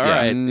competition. Does it? All Yeah.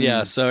 right.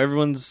 Yeah. So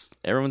everyone's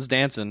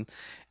dancing,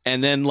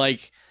 and then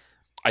like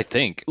I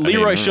think.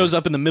 Leroy shows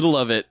up in the middle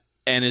of it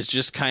and is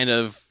just kind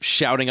of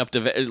shouting up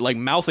to like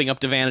mouthing up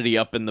to Vanity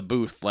up in the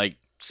booth, like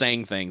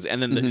saying things,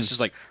 and then it's just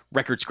like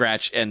record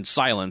scratch and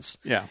silence.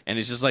 Yeah. And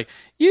it's just like,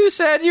 you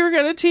said you were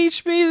going to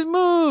teach me the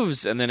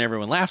moves, and then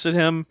everyone laughs at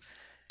him.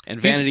 And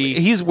Vanity,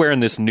 He's wearing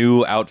this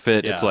new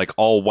outfit. It's Yeah. like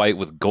all white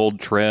with gold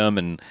trim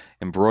and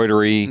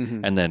embroidery,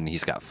 and then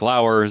he's got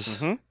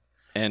flowers.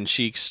 and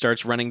she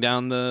starts running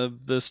down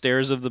the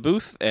stairs of the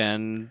booth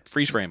and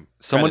freeze frame.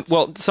 Someone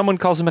Credits.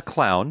 calls him a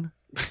clown.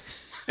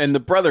 And the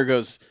brother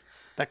goes,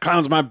 "That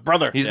clown's my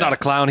brother." He's not a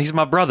clown. He's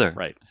my brother.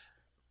 Right.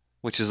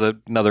 Which is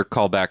another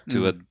callback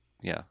to a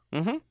yeah.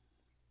 Mm-hmm.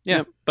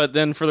 Yeah, but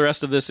then for the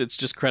rest of this, it's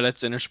just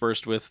credits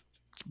interspersed with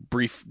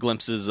brief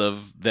glimpses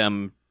of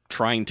them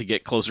trying to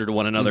get closer to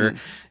one another,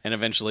 and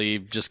eventually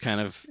just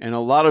kind of And a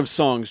lot of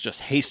songs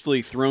just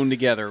hastily thrown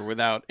together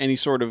without any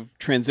sort of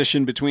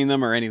transition between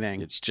them or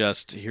anything. it's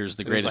just here's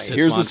the was greatest like,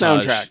 hits here's the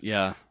montage. soundtrack.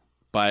 Yeah,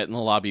 buy it in the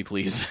lobby,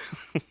 please.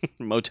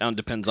 Motown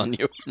depends on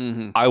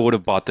you. I would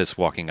have bought this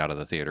walking out of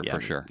the theater Yeah,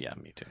 for sure. Yeah,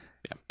 me too.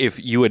 Yeah.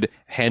 If you had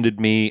handed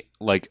me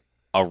like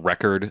a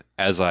record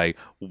as I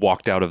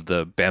walked out of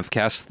the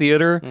Banffcast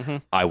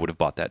theater, I would have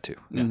bought that too.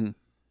 Mhm.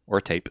 Or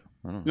a tape.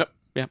 I don't know.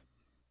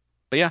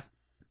 But yeah,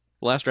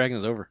 The Last Dragon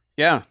is over.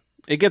 Yeah.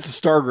 It gets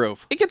a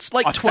Stargrove. It gets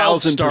like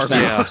 12 star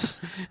 1,000%. groves.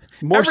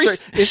 More Every-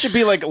 it should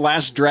be like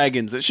Last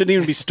Dragons. It shouldn't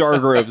even be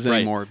Stargroves Right.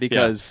 anymore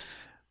because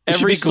it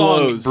should Every be song,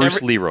 glows.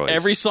 Bruce Leroy's.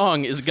 Every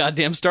song is a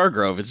goddamn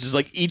Stargrove. It's just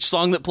like each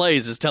song that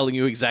plays is telling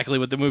you exactly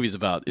what the movie's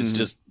about. It's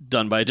just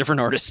done by a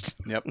different artist.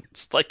 Yep.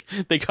 It's like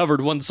they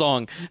covered one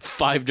song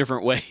 5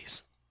 different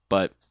ways.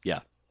 But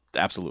yeah,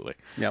 absolutely.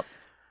 Yep.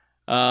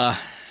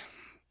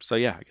 So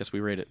yeah, I guess we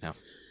rate it now.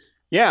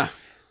 Yeah.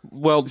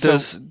 Well,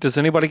 does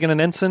anybody get an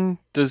ensign?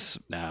 Does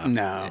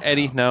No.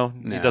 Eddie? No,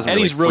 No. he doesn't.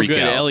 Eddie's really real freak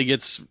good.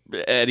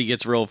 out. Eddie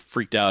gets real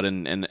freaked out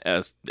and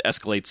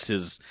escalates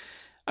his.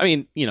 I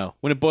mean, you know,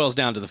 when it boils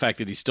down to the fact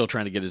that he's still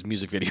trying to get his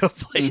music video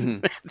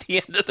played at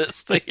the end of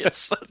this thing, it's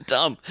so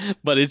dumb.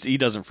 But he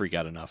doesn't freak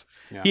out enough.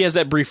 Yeah. He has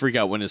that brief freak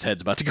out when his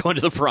head's about to go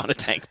into the piranha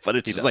tank, but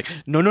it's just like,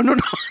 no.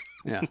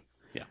 Yeah.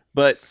 Yeah.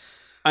 But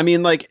I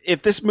mean, like,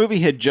 if this movie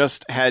had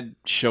just had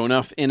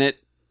Shonuff in it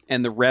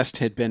and the rest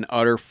had been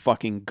utter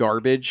fucking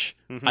garbage,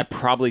 I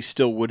probably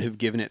still would have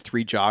given it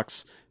 3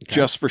 jocks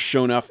just for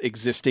Shonuff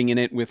existing in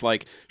it with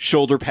like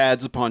shoulder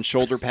pads upon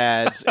shoulder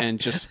pads and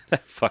just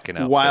Fucking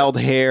outfit. wild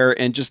hair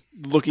and just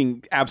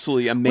looking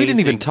absolutely amazing. We didn't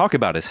even talk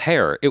about his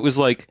hair. It was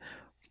like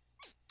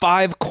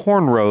 5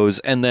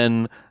 cornrows and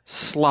then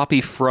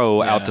sloppy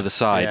fro out to the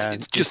sides. Yeah.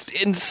 It's just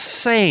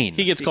insane.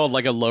 He gets called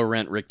like a low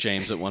rent Rick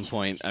James at one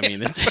point. I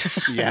mean,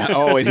 it's Yeah.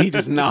 Oh, and he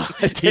does not.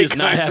 he is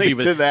not happy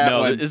with to that no,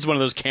 one. it's one of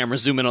those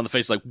cameras zoom in on the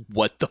face like,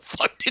 what the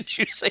fuck did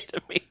you say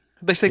to me?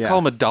 They say Yeah. call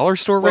him a dollar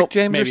store Well, Rick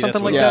James or maybe that's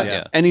something what like it that. is,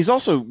 Yeah. And he's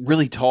also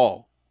really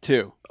tall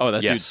too. Oh,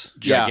 that Yes. dude's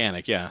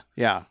gigantic. Yeah.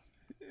 Yeah.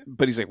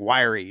 But he's like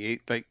wiry.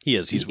 He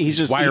is. He's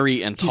just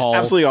wiry and tall. He's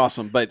absolutely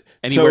awesome. But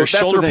And he so wears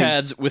that's the shoulder thing.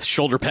 pads with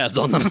shoulder pads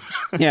on them.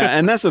 Yeah,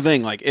 and that's the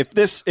thing. Like, if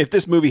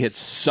this movie had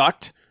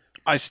sucked,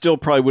 I still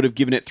probably would have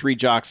given it 3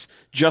 jocks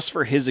just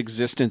for his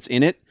existence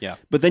in it. Yeah.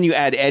 But then you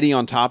add Eddie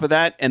on top of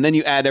that, and then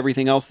you add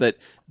everything else that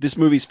this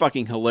movie's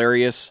fucking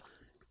hilarious.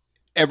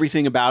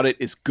 Everything about it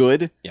is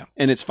good. Yeah.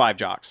 And it's 5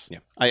 jocks. Yeah.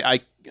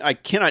 I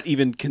cannot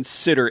even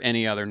consider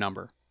any other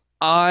number.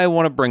 I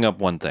want to bring up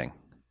one thing,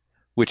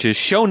 which is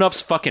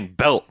Shonuff's fucking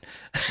belt.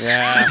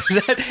 Yeah.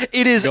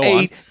 It is Go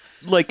on.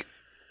 like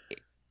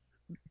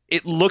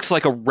it looks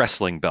like a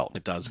wrestling belt.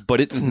 It does. But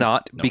it's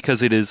not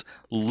because it is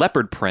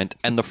leopard print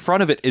and the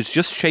front of it is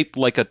just shaped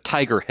like a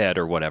tiger head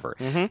or whatever.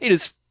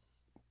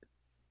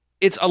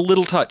 It's a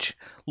little touch.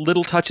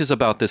 Little touches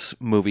about this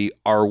movie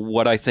are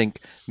what I think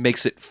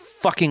makes it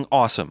fucking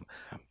awesome.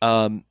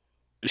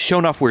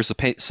 Shonuff wears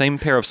the same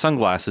pair of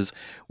sunglasses,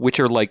 which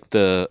are like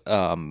the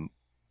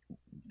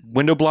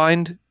window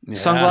blind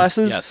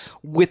sunglasses Yes.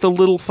 with a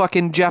little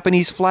fucking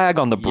Japanese flag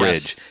on the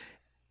bridge. Yes.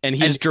 And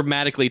he's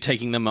dramatically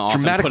taking them off.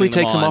 Dramatically and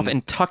putting takes them on. off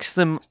and tucks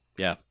them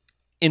Yeah.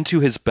 into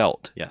his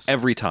belt. Yes.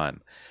 Every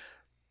time.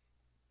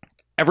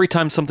 Every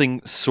time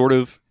something sort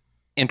of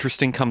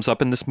interesting comes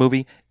up in this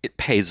movie, it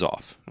pays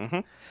off.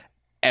 Mhm.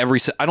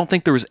 I don't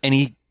think there was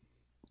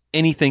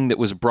anything that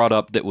was brought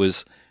up that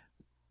was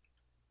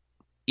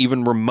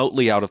even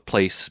remotely out of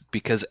place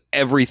because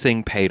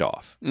everything paid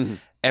off. Mhm.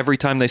 Every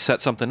time they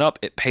set something up,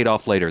 it paid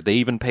off later. They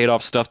even paid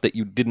off stuff that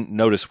you didn't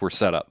notice were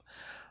set up.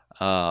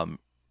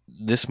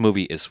 This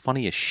movie is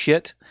funny as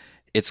shit.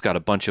 It's got a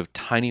bunch of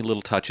tiny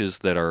little touches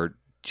that are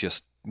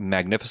just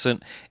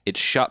magnificent. It's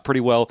shot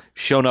pretty well.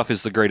 Shonuff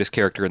is the greatest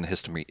character in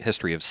the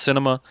history of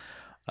cinema.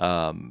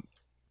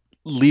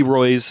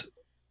 Leroy's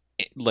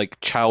like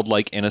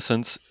childlike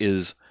innocence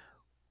is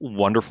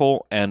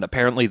wonderful, and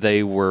apparently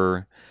they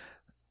were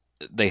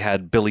they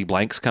had Billy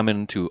Blanks come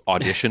in to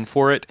audition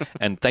for it,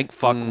 and thank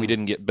fuck we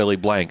didn't get Billy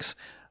Blanks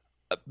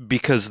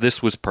because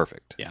this was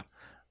perfect. Yeah.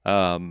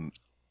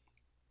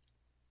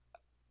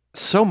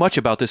 So much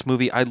about this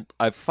movie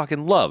I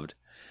fucking loved,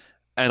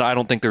 and I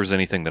don't think there was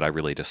anything that I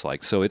really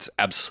disliked. So it's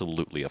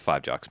absolutely a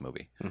Five Jocks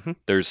movie. Mhm.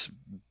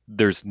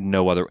 There's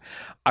no other.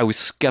 I was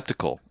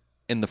skeptical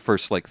in the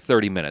first like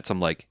 30 minutes. I'm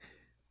like,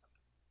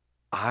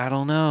 I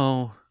don't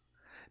know.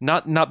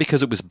 Not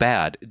because it was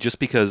bad, just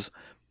because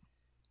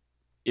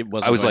It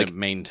wasn't I was going like- to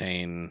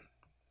maintain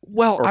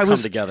well, or I come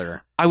was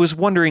together. I was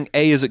wondering,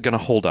 A, is it going to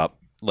hold up?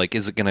 Like,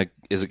 is it going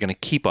to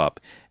keep up?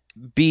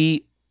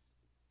 B,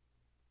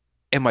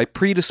 am I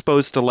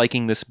predisposed to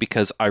liking this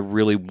because I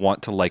really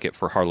want to like it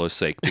for Harlow's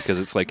sake because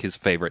it's like his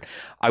favorite?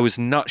 I was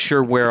not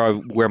sure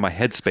where my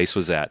headspace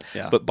was at,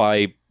 Yeah. but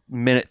by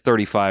minute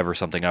 35 or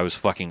something, I was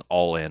fucking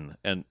all in,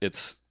 and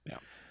it's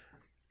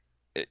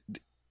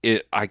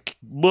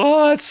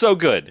it's so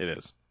good. It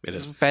is. It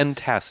It's is.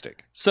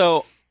 fantastic.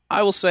 So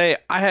I will say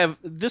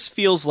this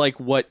feels like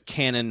what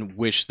Canon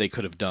wished they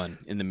could have done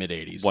in the mid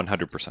 80s.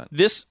 100%.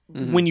 This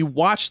when you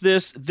watch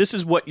this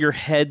is what your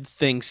head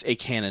thinks a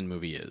Canon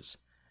movie is.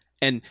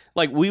 And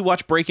like we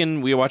watch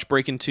Breakin'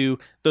 2,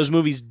 those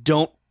movies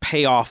don't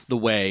pay off the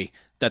way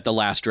that The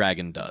Last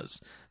Dragon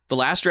does. The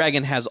Last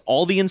Dragon has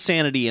all the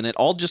insanity in it,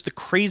 all just the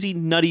crazy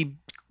nutty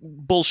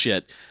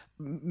bullshit,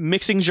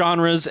 mixing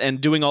genres and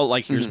doing all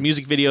like here's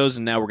music videos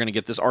and now we're going to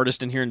get this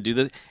artist in here and do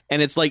this,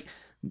 and it's like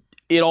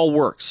it all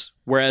works.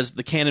 Whereas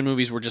the Canon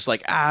movies were just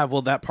like,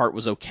 well, that part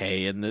was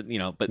okay, and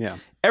but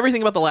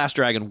everything about The Last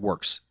Dragon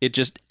works. It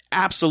just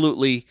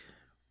absolutely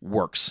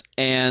works.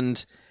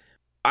 And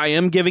I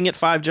am giving it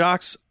 5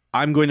 jocks.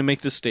 I'm going to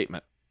make this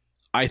statement.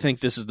 I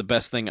think this is the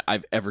best thing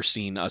I've ever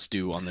seen us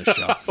do on this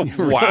show.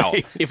 Wow.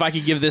 If I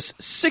could give this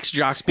 6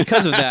 jocks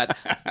because of that,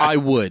 I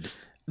would.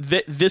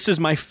 This is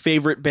my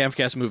favorite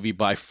Bamfcast movie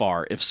by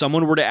far. If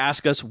someone were to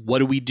ask us, what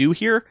do we do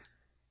here?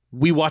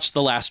 We watch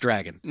The Last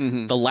Dragon.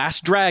 Mm-hmm. The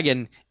Last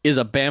Dragon is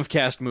a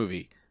Bamfcast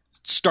movie,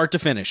 start to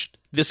finish.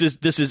 This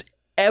is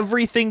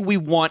everything we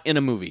want in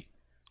a movie.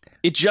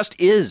 It just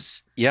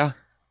is. Yeah.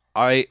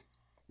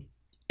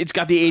 It's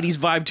got the 80s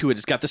vibe to it.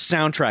 It's got the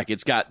soundtrack.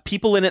 It's got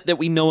people in it that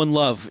we know and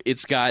love.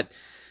 It's got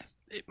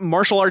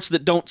martial arts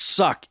that don't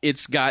suck.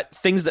 It's got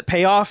things that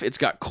pay off. It's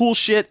got cool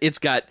shit. It's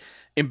got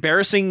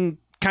embarrassing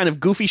kind of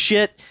goofy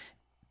shit.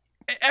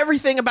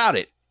 Everything about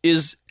it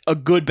is a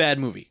good bad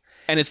movie.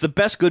 And it's the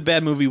best good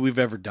bad movie we've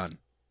ever done.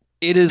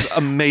 It is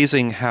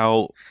amazing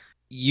how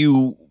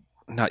you,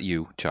 not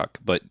you, Chuck,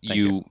 but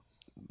Thank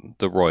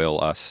the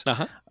royal us,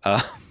 Uh-huh.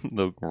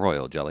 the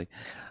royal jelly.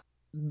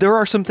 There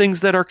are some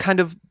things that are kind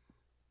of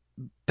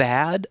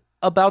bad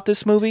about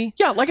this movie.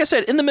 Yeah, like I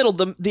said, in the middle,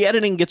 the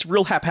editing gets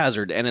real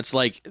haphazard, and it's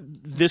like,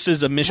 this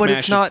is a But it's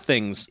mishmash not- of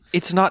things.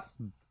 It's not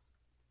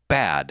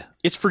bad.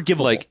 It's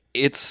forgivable. Like,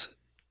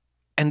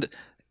 and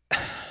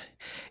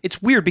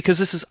it's weird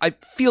because I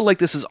feel like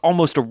this is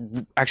almost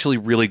actually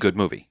really good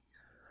movie.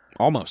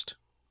 almost.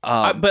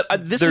 But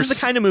this is the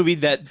kind of movie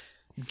that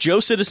Joe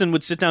Citizen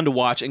would sit down to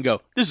watch and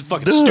go, this is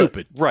fucking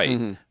stupid.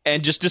 Right.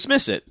 And just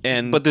dismiss it.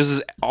 And But this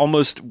is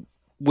almost,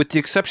 with the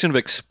exception of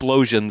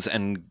explosions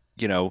and,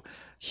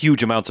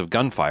 huge amounts of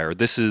gunfire,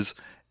 this is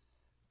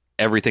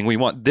everything we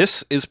want.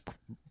 This is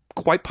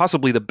quite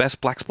possibly the best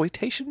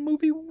blaxploitation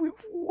movie we've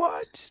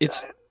watched.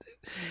 it's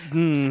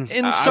in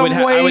I some would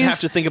ways, I would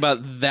have to think about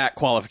that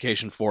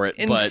qualification for it.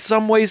 in but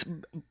some ways,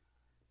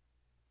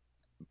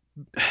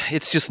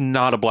 it's just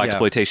not a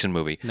blaxploitation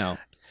movie. no.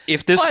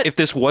 If this But- if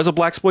this was a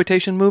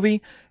blaxploitation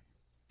movie,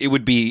 it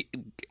would be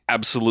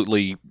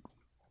absolutely,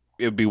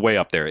 it would be way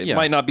up there. It Yeah.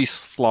 might not be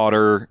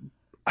Slaughter.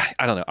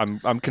 I don't know.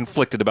 I'm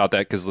conflicted about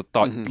that because the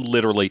thought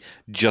literally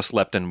just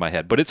leapt into my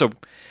head. But it's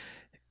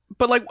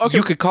But like, okay,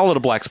 you could call it a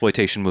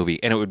blaxploitation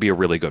movie, and it would be a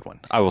really good one.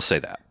 I will say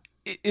that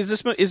is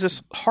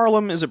this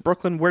Harlem? Is it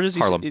Brooklyn? Where does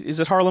he? Harlem. Is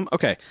it Harlem?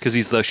 Okay. because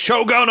he's the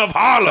Shogun of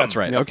Harlem. That's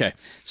right. Okay.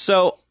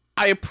 So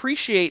I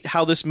appreciate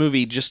how this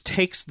movie just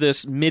takes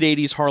this mid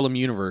 80s Harlem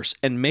universe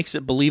and makes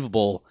it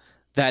believable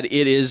that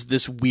it is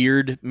this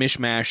weird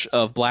mishmash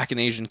of black and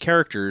Asian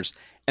characters,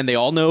 and they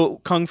all know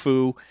kung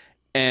fu,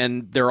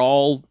 and they're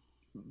all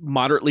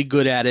moderately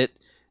good at it,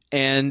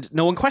 and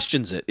no one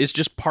questions it. It's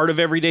just part of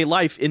everyday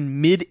life in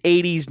mid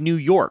 80s New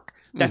York.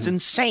 That's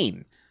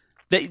insane.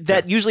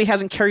 That usually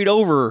hasn't carried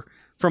over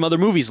from other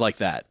movies like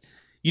that.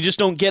 You just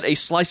don't get a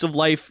slice of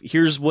life.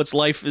 Here's what's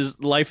life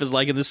is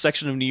like in this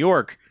section of New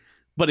York,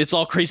 but it's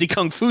all crazy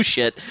kung fu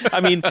shit.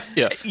 I mean,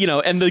 Yeah.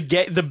 and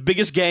the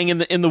biggest gang in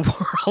the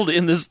world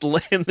in this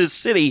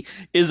city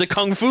is a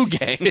kung fu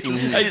gang.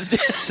 It's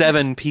just-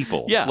 7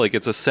 people. Yeah. Like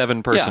it's a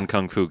 7-person Yeah.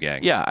 kung fu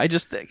gang. yeah, I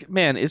just think,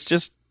 man, it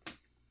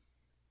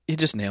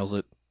just nails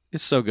it.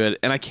 It's so good,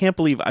 and I can't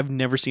believe I've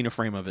never seen a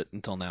frame of it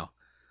until now.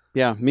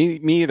 Yeah, me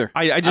either.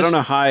 I I just don't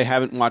know how I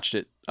haven't watched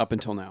it up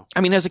until now.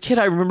 I mean, as a kid,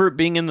 I remember it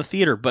being in the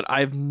theater, but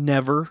I've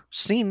never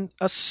seen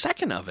a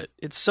second of it.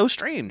 It's so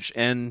strange,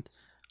 and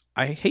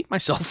I hate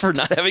myself for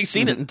not having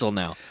seen it until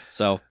now.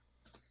 So,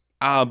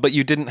 But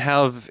you didn't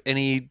have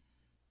any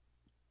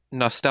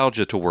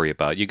nostalgia to worry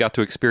about. You got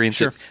to experience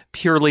Sure. it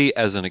purely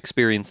as an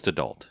experienced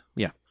adult.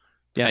 Yeah.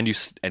 And you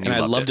And I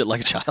loved it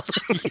like a child.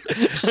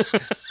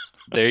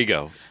 There you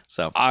go.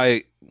 So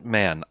We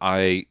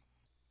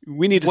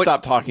need to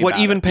stop talking What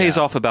about even it. pays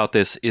Yeah. off about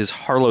this is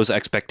Harlow's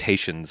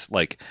expectations.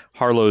 Like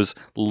Harlow's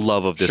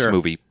love of this Sure.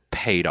 movie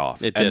paid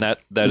off. It did. And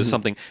that is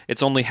something,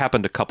 it's only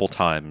happened a couple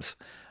times.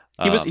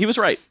 He was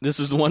right. This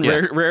is the one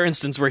Yeah. rare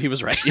instance where he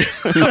was right.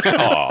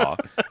 Aw.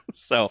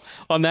 So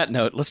on that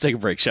note, let's take a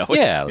break, shall we?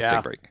 Yeah, let's Yeah. take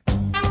a break.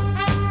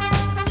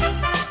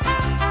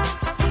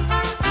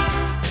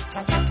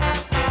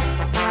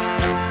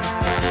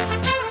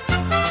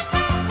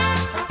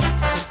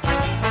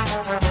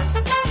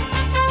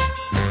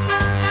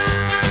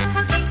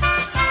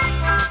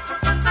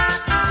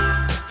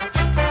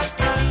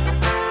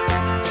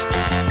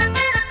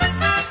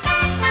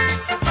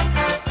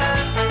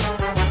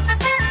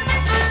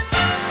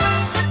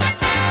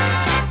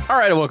 All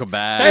right, and welcome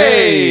back.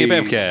 Hey,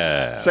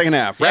 Bamcast. Second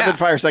half. Yeah. Rapid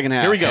fire second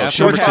half. Here we go. Yeah,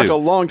 Short we talked two. a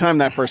long time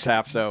that first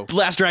half, so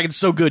Last Dragon's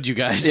so good, you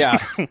guys. yeah.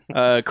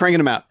 Cranking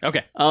them out.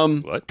 Okay.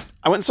 What?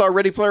 I went and saw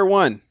Ready Player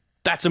One.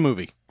 That's a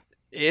movie.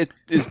 It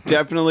is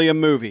definitely a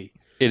movie.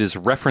 It is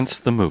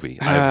referenced the movie,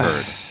 I've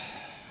heard.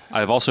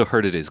 I've also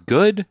heard it is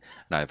good,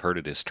 and I've heard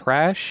it is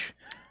trash.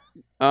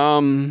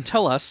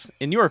 Tell us,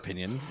 in your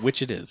opinion,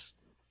 which it is.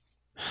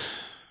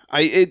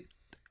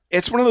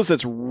 It's one of those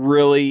that's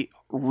really,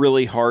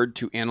 really hard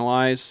to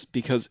analyze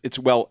because it's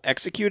well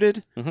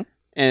executed. Mhm.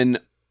 And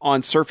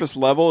on surface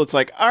level, it's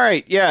like, all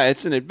right, yeah,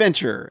 it's an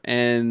adventure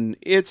and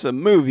it's a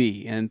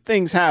movie and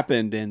things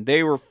happened and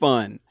they were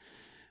fun.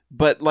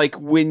 But like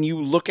when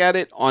you look at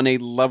it on a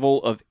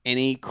level of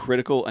any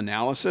critical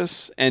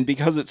analysis, and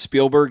because it's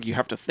Spielberg, you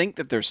have to think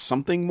that there's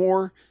something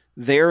more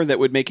there that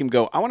would make him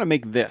go, I want to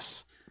make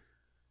this.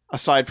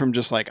 Aside from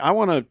just like, I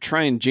want to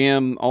try and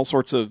jam all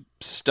sorts of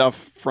stuff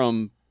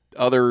from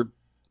other,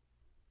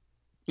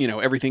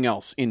 everything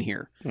else in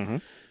here. Mm-hmm.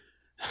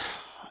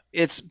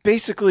 It's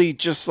basically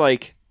just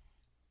like,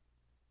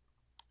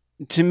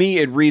 to me,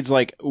 it reads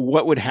like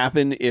what would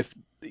happen if,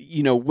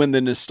 when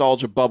the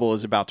nostalgia bubble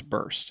is about to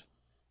burst.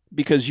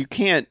 Because you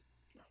can't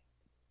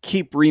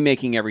keep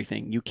remaking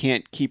everything. You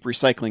can't keep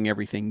recycling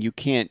everything. You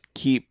can't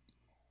keep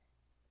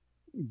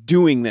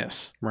doing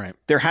this. Right.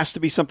 There has to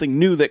be something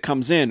new that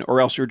comes in, or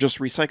else you're just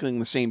recycling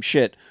the same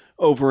shit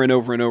over and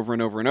over and over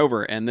and over and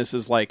over. And this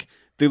is like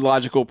the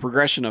logical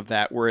progression of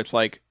that, where it's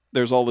like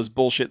there's all this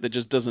bullshit that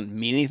just doesn't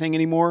mean anything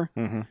anymore.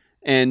 Mm-hmm.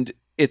 And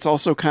it's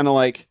also kind of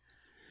like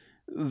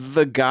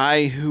the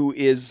guy who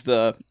is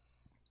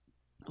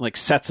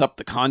sets up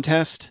the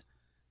contest,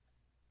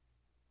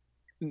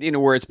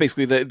 where it's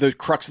basically the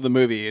crux of the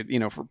movie,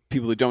 for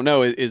people who don't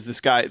know, is this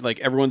guy, like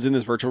everyone's in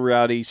this virtual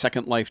reality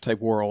Second Life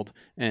type world.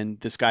 And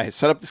this guy has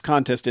set up this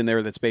contest in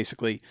there that's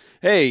basically,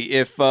 hey,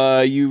 if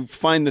you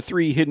find the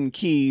 3 hidden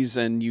keys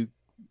and you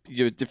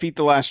defeat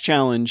the last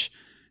challenge,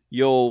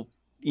 you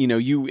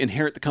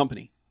inherit the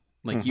company.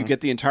 Like you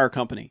get the entire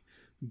company.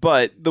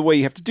 But the way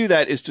you have to do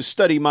that is to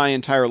study my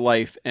entire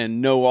life and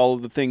know all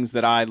of the things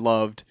that I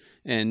loved.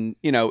 And,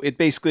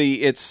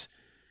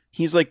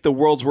 he's like the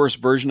world's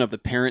worst version of the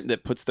parent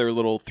that puts their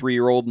little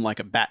 3-year-old in like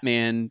a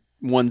Batman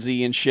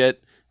onesie and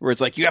shit, where it's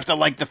like, you have to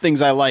like the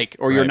things I like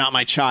or you're Right. not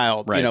my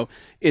child. Right.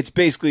 It's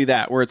basically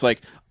that, where it's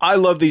like, I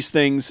love these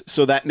things,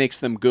 so that makes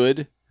them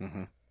good,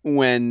 Mhm.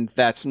 when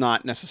that's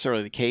not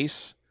necessarily the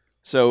case.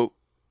 So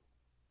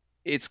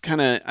it's kind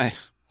of,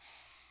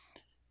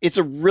 it's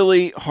a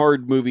really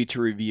hard movie to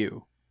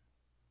review,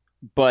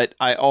 but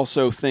I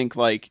also think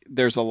like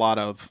there's a lot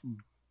of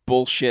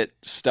bullshit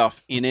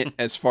stuff in it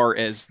as far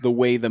as the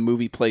way the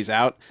movie plays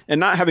out. And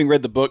not having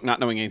read the book,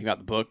 not knowing anything about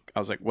the book, I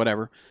was like,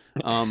 whatever.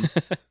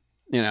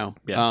 Yeah.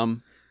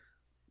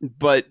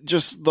 But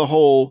just the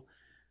whole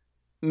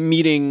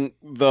meeting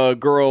the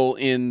girl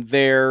in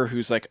there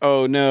who's like,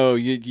 oh no,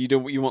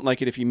 you won't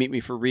like it if you meet me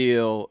for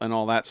real and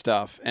all that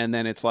stuff. And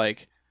then it's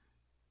like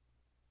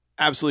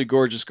absolutely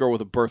gorgeous girl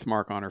with a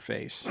birthmark on her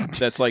face.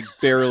 That's like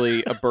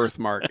barely a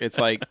birthmark. It's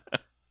like,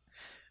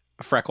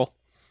 A freckle.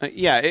 no,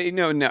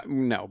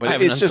 but I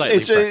have an it's just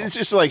unsightly freckle. it's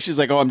just like she's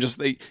like, oh, I'm just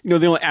the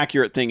only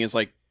accurate thing is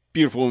like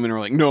beautiful women are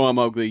like, no, I'm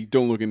ugly,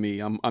 don't look at me,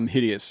 I'm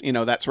hideous,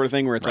 that sort of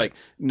thing, where it's Right. like,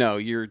 no,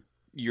 you're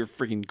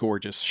freaking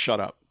gorgeous, shut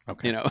up.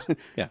 Okay.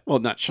 Yeah. Well,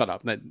 not shut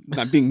up,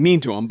 not being mean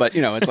to him, but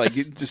it's like,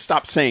 you just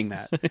stop saying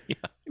that. Yeah.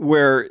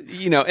 Where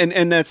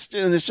and it's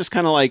just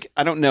kind of like,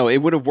 I don't know, it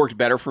would have worked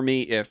better for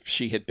me if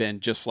she had been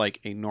just like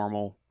a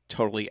normal,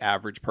 totally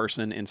average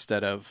person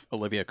instead of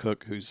Olivia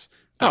Cook, who's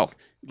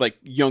like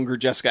younger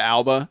Jessica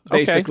Alba,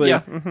 basically.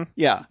 Okay, yeah. Mhm.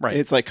 Yeah. Right.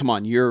 It's like, come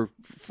on, you're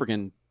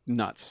friggin'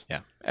 nuts.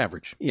 Yeah.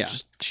 Average. Yeah.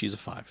 She's a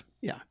 5.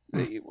 Yeah.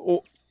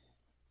 Well,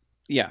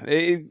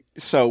 yeah.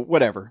 So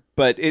whatever.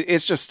 But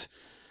it's just,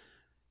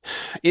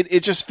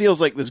 it just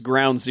feels like this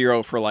ground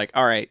zero for like,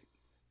 all right,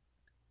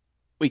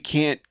 we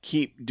can't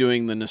keep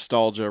doing the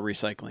nostalgia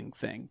recycling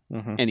thing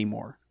Mm-hmm.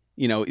 anymore.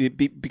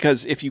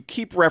 Because if you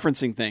keep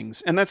referencing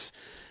things, and that's,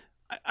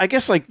 I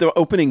guess, like the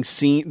opening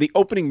scene, the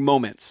opening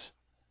moments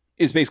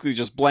is basically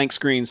just blank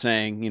screen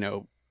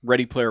saying,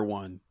 Ready Player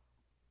One,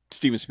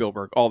 Steven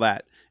Spielberg, all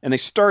that. And they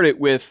start it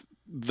with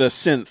the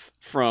synth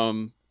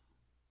from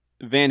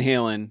Van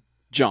Halen,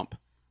 Jump.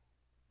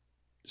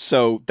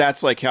 So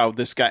that's like how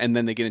this guy, and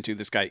then they get into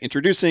this guy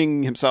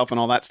introducing himself and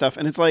all that stuff.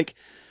 And it's like,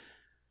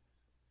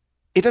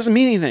 it doesn't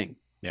mean anything.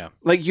 Yeah.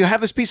 Like, you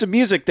have this piece of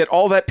music that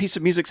all that piece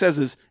of music says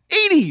is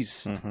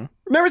 80s. Mm-hmm.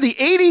 Remember the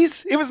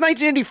 80s? It was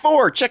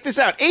 1984. Check this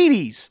out.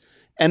 80s.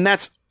 And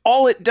that's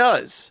all it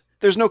does.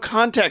 There's no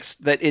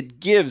context that it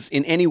gives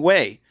in any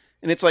way.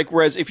 And it's like,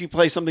 whereas if you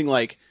play something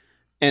like,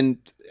 and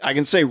I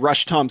can say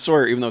Rush Tom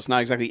Sawyer, even though it's not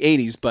exactly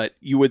 80s, but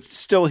you would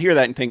still hear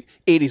that and think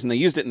 80s. And they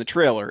used it in the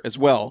trailer as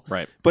well.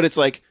 Right. But it's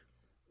like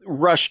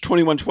Rush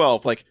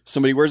 2112, like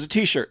somebody wears a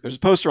t-shirt, there's a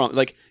poster on it,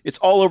 like it's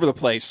all over the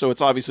place. So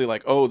it's obviously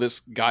like, oh, this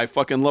guy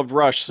fucking loved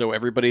Rush, so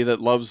everybody that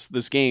loves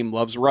this game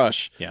loves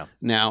Rush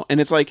now. And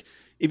it's like,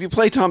 if you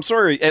play Tom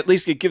Sawyer, at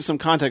least it gives some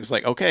context,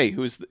 like, okay,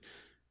 who's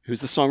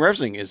the song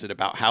referencing? Is it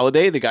about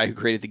Halliday, the guy who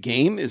created the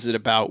game? Is it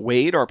about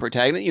Wade, our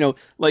protagonist? You know,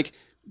 like,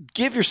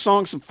 give your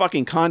song some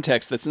fucking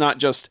context that's not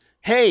just,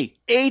 hey,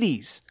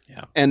 80s.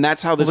 Yeah. And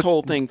that's how this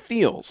whole thing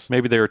feels.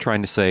 Maybe they were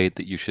trying to say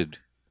that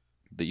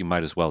you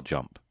might as well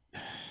jump.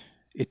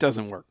 It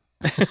doesn't work.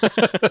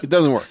 It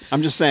doesn't work.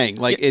 I'm just saying,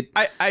 like, it.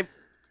 I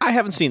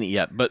haven't seen it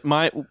yet, but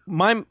my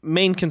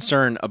main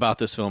concern about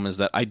this film is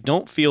that I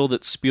don't feel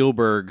that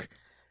Spielberg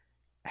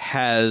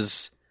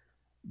has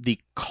the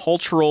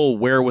cultural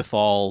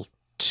wherewithal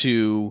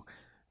to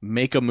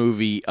make a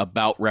movie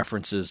about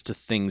references to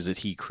things that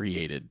he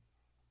created,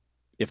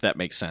 if that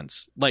makes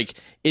sense. Like,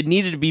 it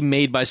needed to be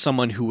made by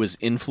someone who was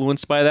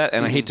influenced by that,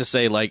 and I hate to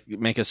say, like,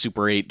 make a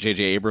Super 8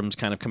 J.J. Abrams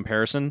kind of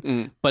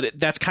comparison, but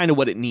that's kind of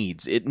what it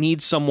needs. It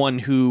needs someone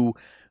who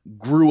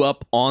grew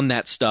up on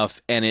that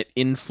stuff and it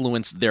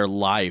influenced their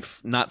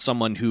life, not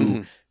someone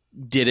who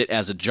did it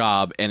as a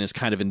job and is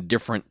kind of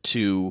indifferent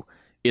to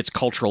its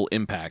cultural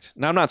impact.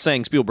 Now, I'm not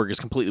saying Spielberg is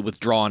completely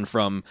withdrawn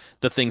from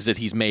the things that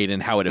he's made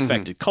and how it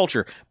affected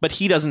culture, but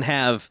he doesn't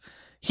have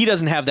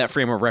that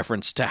frame of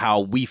reference to how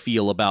we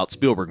feel about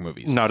Spielberg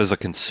movies. Not as a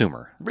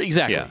consumer.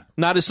 Exactly. Yeah.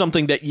 Not as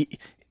something that he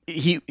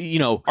you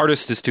know.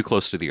 Artist is too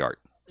close to the art.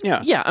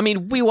 Yeah. Yeah, I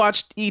mean, we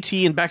watched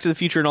E.T. and Back to the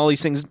Future and all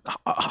these things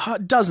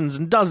dozens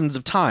and dozens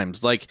of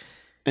times. Like,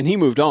 And he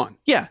moved on.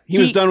 yeah. He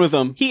was done with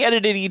them. He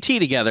edited E.T.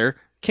 together,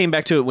 came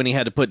back to it when he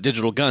had to put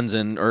digital guns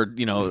in, or,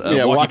 you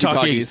know,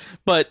 walkie-talkies.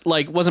 but,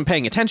 like, wasn't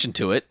paying attention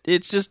to it.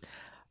 It's just,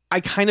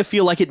 I kind of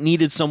feel like it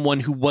needed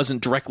someone who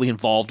wasn't directly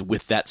involved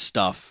with that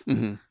stuff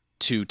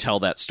to tell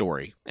that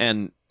story.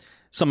 And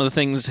some of the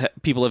things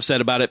people have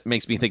said about it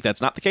makes me think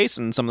that's not the case,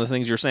 and some of the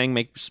things you're saying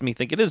makes me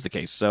think it is the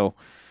case. So,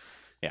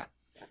 yeah.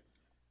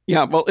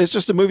 Yeah, well, it's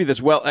just a movie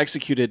that's well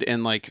executed,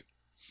 and, like,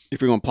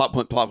 if you're going plot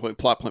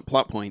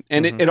point.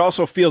 And it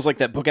also feels like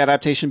that book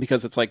adaptation,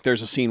 because it's like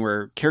there's a scene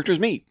where characters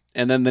meet,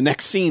 and then the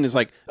next scene is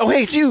like, oh,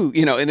 hey, it's you,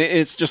 you know, and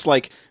it's just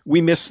like,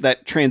 we miss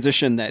that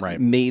transition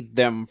that made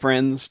them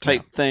friends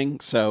type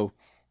thing. So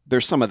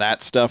there's some of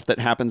that stuff that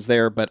happens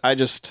there, but I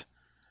just,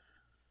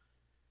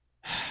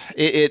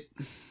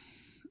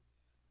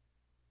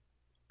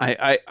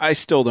 I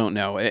still don't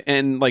know.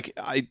 And like,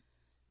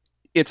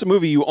 it's a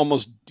movie you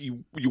almost,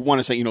 you want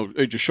to say, you know,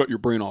 hey, just shut your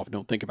brain off,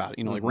 don't think about it,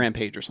 you know, like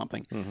Rampage or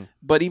something.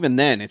 But even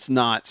then, it's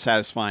not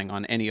satisfying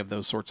on any of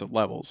those sorts of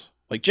levels.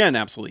 Like, Jen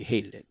absolutely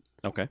hated it.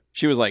 Okay.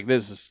 She was like,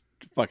 this is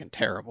fucking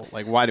terrible.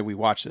 Like, why did we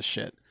watch this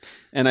shit?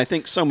 And I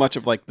think so much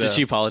of like the... Did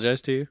she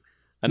apologize to you?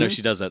 I know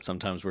she does that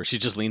sometimes, where she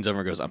just leans over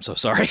and goes, I'm so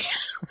sorry.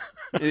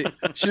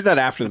 She did that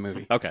after the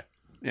movie. Okay.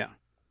 Yeah.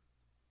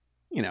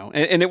 You know,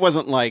 and it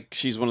wasn't like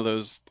she's one of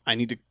those, I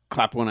need to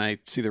clap when I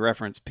see the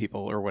reference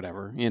people or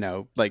whatever, you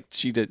know, like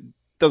she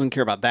doesn't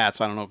care about that.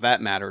 So I don't know if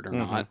that mattered or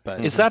not,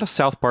 but Is that a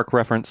South Park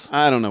reference?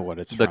 I don't know what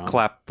it's The from.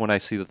 clap when I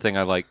see the thing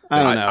I like.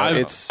 I don't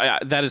know.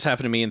 That has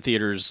happened to me in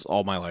theaters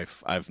all my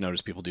life. I've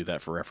noticed people do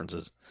that for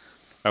references.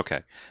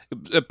 Okay.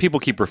 People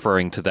keep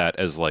referring to that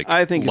as like,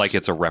 I think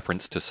it's a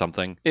reference to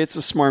something. It's a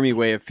smarmy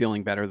way of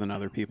feeling better than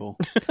other people.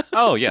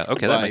 Oh, yeah.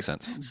 Okay, that makes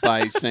sense.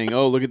 By saying,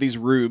 oh, look at these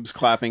rubes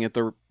clapping at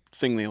the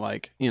thing they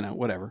like, you know,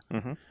 whatever.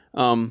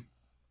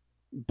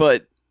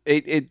 But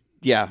it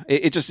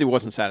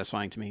wasn't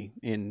satisfying to me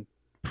in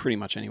pretty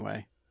much any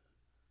way.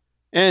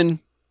 And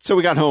so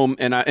we got home,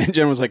 and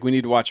Jen was like, we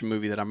need to watch a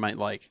movie that I might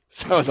like.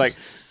 So I was like,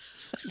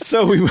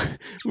 so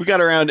we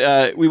got around,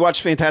 we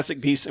watched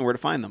Fantastic Beasts and Where to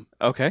Find Them.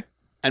 Okay.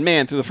 And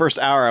man, through the first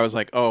hour, I was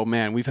like, oh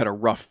man, we've had a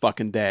rough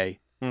fucking day.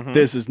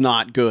 This is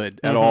not good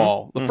at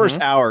all. The first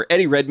hour,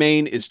 Eddie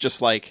Redmayne is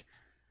just like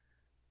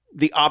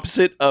the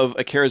opposite of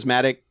a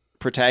charismatic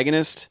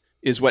protagonist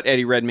is what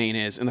Eddie Redmayne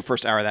is in the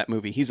first hour of that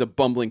movie. He's a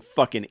bumbling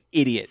fucking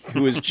idiot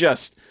who is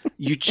just,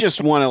 you just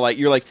want to like,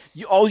 you're like,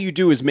 all you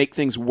do is make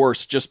things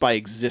worse just by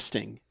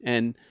existing.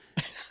 And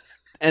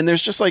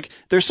there's just like,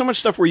 there's so much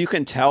stuff where you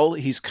can tell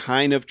he's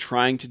kind of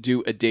trying to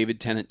do a David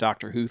Tennant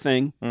Doctor Who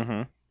thing.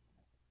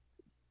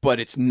 But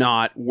it's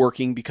not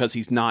working because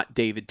he's not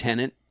David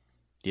Tennant.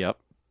 Yep.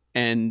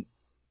 And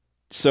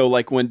so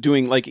like when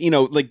doing like, you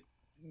know, like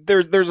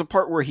there's a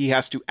part where he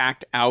has to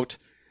act out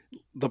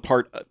the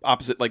part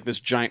opposite, like this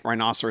giant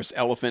rhinoceros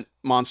elephant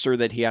monster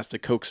that he has to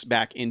coax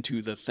back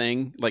into the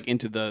thing, like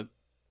into the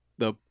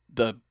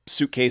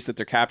suitcase that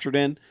they're captured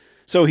in.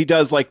 So he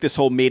does like this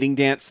whole mating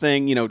dance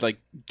thing, you know, like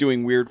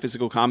doing weird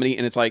physical comedy.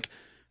 And it's like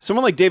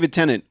someone like David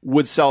Tennant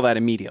would sell that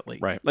immediately.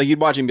 Right. Like you'd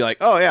watch him and be like,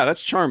 oh yeah,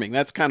 that's charming.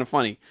 That's kind of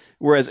funny.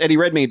 Whereas Eddie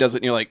Redmayne does it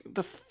and you're like,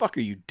 the fuck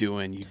are you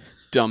doing, you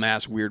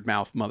dumbass weird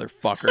mouth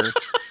motherfucker?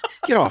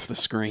 Get off the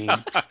screen.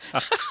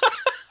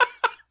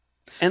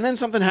 And then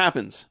something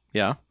happens.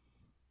 Yeah.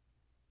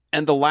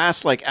 And the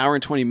last like hour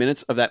and 20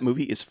 minutes of that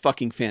movie is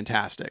fucking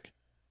fantastic.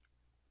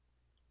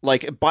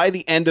 Like by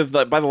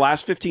the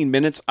last 15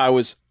 minutes, I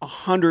was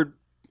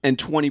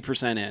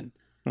 120% in.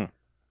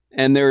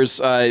 And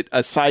there's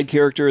a side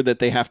character that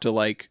they have to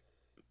like,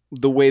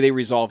 the way they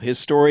resolve his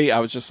story. I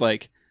was just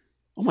like,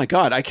 oh my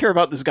God, I care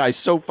about this guy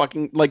so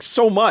fucking, like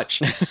so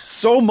much,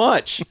 so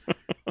much.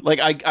 Like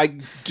I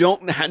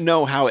don't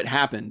know how it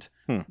happened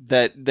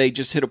that they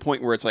just hit a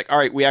point where it's like, all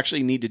right, we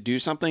actually need to do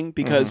something,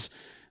 because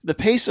the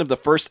pace of the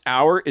first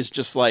hour is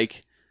just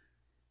like,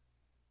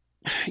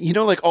 you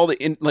know, like all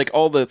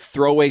the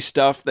throwaway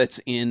stuff that's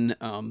in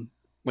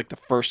like the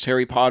first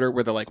Harry Potter,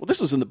 where they're like, well, this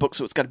was in the book,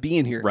 so it's got to be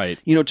in here, Right.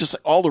 You know, just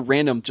like all the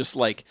random, just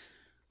like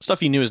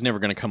Stuff you knew is never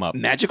going to come up.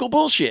 magical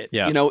bullshit.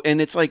 Yeah. You know,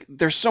 and it's like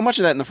there's so much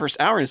of that in the first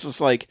hour, and it's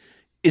just like,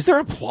 is there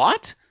a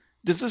plot?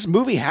 Does this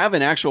movie have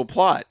an actual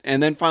plot?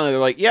 And then finally they're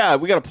like, yeah,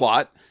 we got a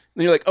plot.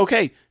 And you're like,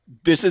 okay,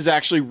 this is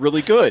actually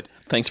really good.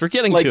 Thanks for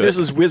getting Like to this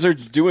it. is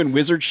wizards doing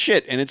wizard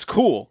shit, and it's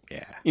cool.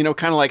 Yeah. You know,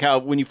 kind of like how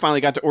when you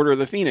finally got to Order of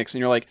the Phoenix, and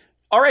you're like,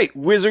 all right,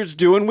 wizards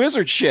doing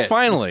wizard shit.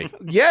 Finally.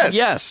 Yes.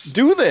 Yes.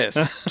 Do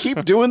this.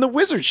 Keep doing the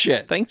wizard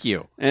shit. Thank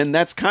you. And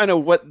that's kind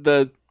of what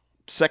the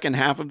second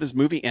half of this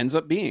movie ends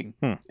up being.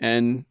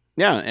 And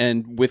yeah,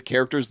 and with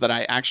characters that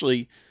I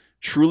actually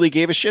truly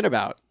gave a shit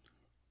about,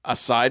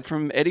 aside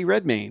from Eddie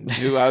Redmayne,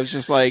 who I was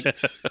just like,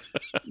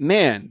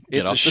 man,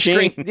 Get it's a off the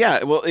shame. screen.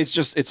 Yeah, well,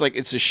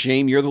 it's a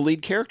shame you're the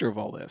lead character of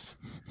all this,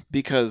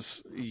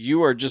 because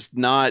you are just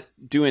not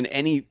doing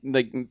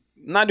anything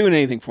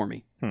for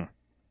me.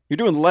 You're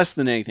doing less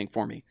than anything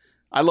for me.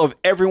 I love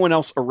everyone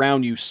else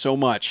around you so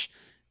much,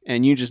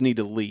 and you just need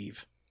to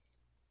leave.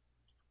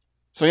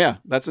 So yeah,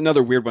 that's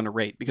another weird one to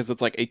rate, because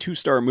it's like a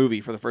 2-star movie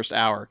for the first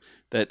hour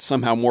that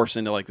somehow morphs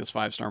into like this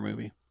 5-star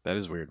movie. That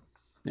is weird.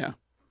 Yeah.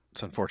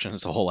 It's unfortunate.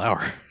 It's a whole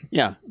hour.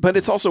 Yeah, but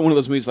it's also one of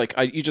those movies like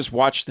you just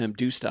watch them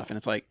do stuff, and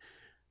it's like,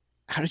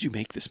 how did you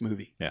make this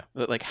movie? Yeah.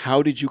 Like,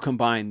 how did you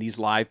combine these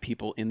live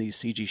people in these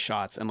CG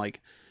shots, and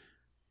like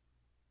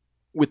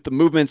with the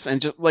movements,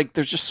 and just like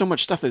there's just so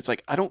much stuff that it's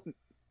like, I don't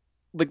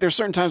like. There's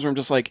certain times where I'm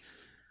just like,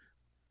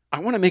 I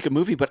want to make a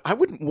movie, but I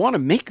wouldn't want to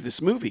make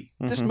this movie.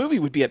 This movie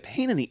would be a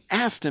pain in the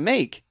ass to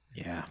make.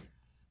 Yeah.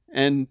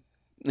 And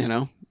you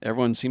know,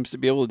 everyone seems to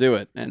be able to do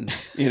it, and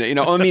you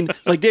know, I mean,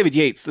 like David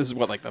Yates. This is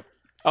what, like the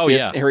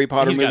fifth Harry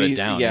Potter He's movie. got it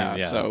down. Yeah,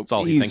 So so that's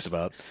all he thinks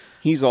about.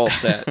 He's all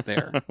set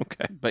there.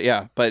 Okay.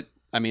 But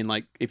I mean,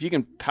 like, if you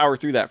can power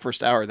through that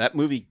first hour, that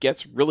movie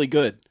gets really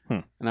good.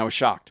 And I was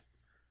shocked.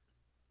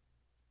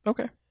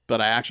 Okay.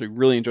 But I actually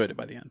really enjoyed it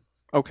by the end.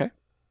 Okay.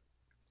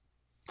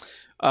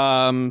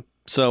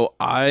 So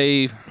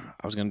I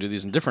was going to do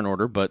these in different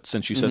order, but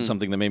since you said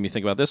something that made me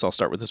think about this, I'll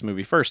start with this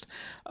movie first.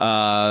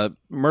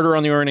 Murder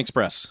on the Orient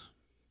Express,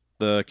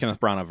 the Kenneth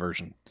Branagh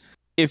version.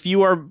 If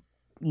you are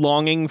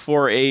longing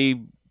for a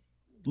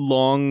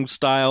long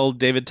style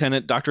David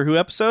Tennant Doctor Who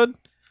episode,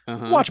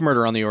 watch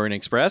Murder on the Orient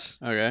Express.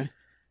 Okay.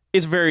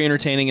 It's very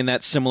entertaining in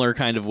that similar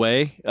kind of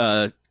way.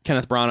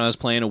 Kenneth Branagh is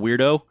playing a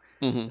weirdo.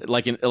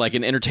 Like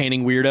an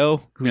entertaining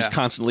weirdo who's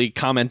constantly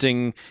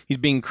commenting. He's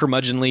being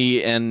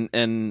curmudgeonly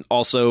and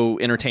also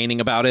entertaining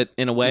about it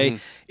in a way.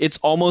 It's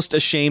almost a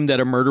shame that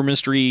a murder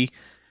mystery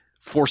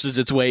forces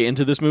its way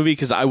into this movie,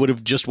 because I would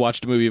have just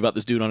watched a movie about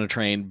this dude on a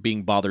train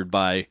being bothered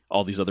by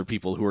all these other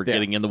people who are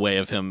getting in the way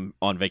of him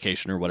on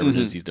vacation or whatever it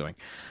is he's doing.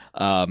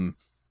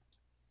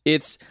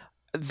 That's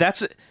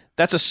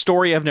a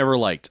story I've never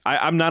liked.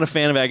 I'm not a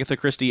fan of Agatha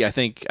Christie. I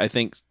think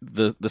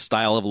the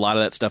style of a lot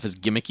of that stuff is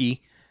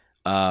gimmicky.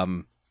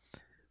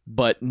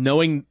 But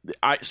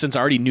since I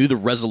already knew the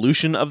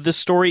resolution of this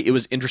story, it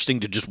was interesting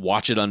to just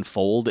watch it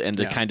unfold and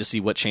to kind of see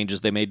what changes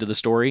they made to the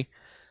story.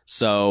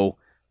 So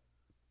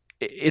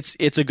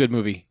it's a good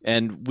movie,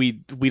 and we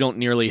don't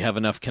nearly have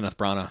enough Kenneth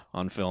Branagh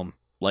on film.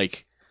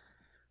 Like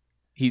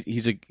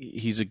he's a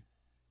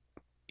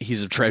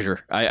treasure.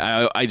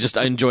 I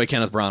enjoy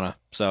Kenneth Branagh.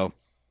 So,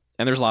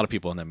 and there's a lot of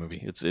people in that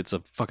movie. It's a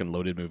fucking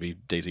loaded movie.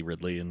 Daisy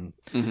Ridley and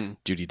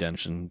Judi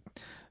Dench and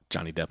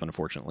Johnny Depp,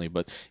 unfortunately,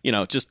 but you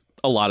know, just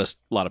a lot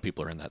of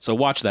people are in that. So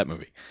watch that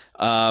movie.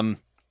 I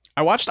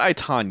watched I,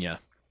 Tonya.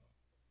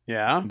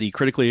 Yeah. The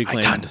critically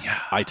acclaimed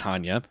I,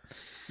 Tonya.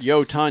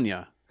 Yo,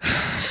 Tanya.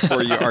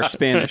 For our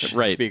Spanish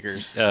Right.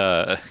 speakers.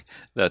 The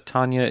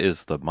Tanya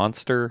is the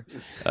monster.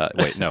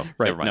 Wait, no.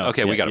 Right. Never mind. No,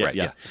 Okay, we got it right.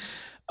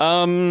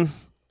 Yeah.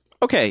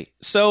 Okay,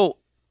 so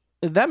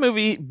that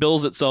movie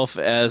bills itself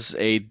as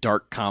a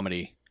dark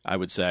comedy. I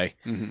would say.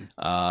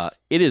 Mm-hmm.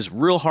 It is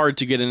real hard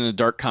to get in a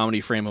dark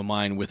comedy frame of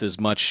mind with as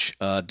much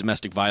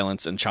domestic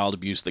violence and child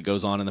abuse that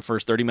goes on in the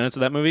first 30 minutes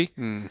of that movie.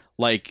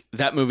 Like,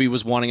 that movie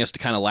was wanting us to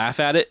kind of laugh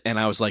at it, and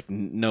I was like,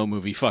 no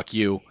movie, fuck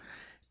you.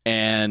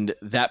 And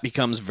that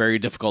becomes very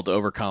difficult to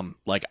overcome.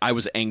 Like, I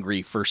was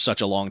angry for such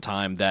a long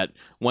time that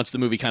once the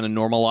movie kind of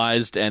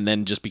normalized and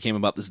then just became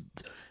about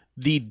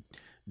the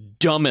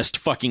dumbest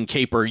fucking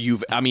caper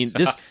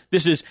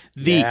this is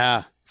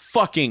the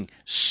fucking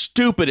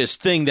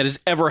stupidest thing that has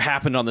ever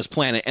happened on this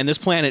planet, and this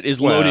planet is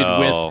loaded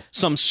with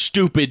some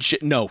stupid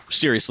shit. No,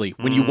 seriously,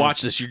 when you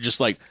watch this, you're just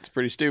like, It's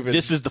pretty stupid.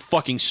 this is the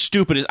fucking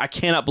stupidest. I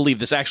cannot believe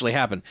this actually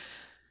happened.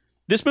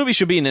 This movie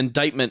should be an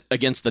indictment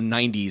against the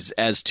 90s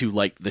as to,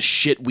 like, the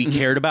shit we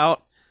cared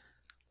about.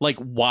 Like,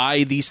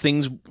 why these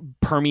things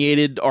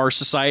permeated our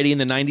society in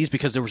the 90s,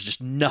 because there was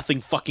just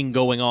nothing fucking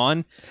going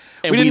on.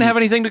 And we didn't have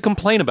anything to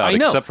complain about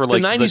except for,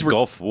 like, the 90s were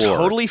Gulf War.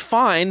 totally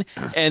fine.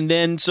 And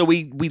then so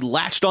we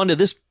latched onto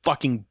this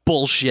fucking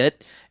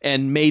bullshit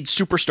and made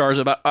superstars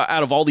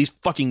out of all these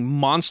fucking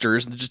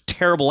monsters and just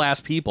terrible ass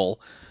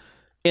people.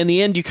 In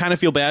the end, you kind of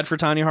feel bad for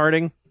Tanya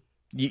Harding.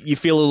 You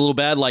feel a little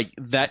bad, like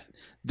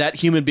that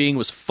human being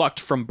was fucked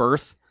from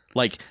birth.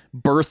 Like,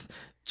 birth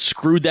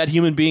screwed that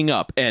human being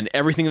up, and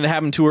everything that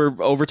happened to her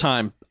over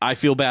time, I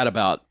feel bad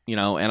about, and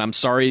I'm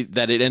sorry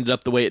that it ended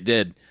up the way it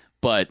did.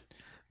 But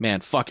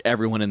man, fuck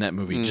everyone in that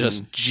movie.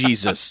 Just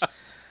Jesus.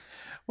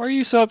 Why are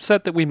you so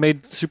upset that we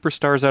made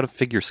superstars out of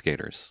figure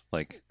skaters?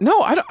 Like,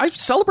 No, I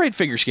celebrate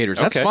figure skaters.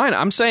 That's Okay. fine.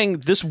 I'm saying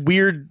this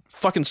weird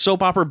fucking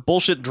soap opera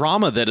bullshit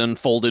drama that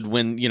unfolded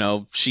when,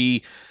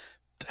 she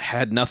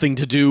had nothing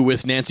to do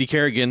with Nancy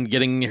Kerrigan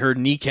getting her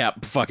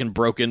kneecap fucking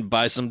broken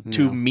by some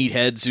two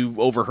meatheads who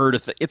overheard a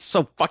thing. It's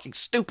so fucking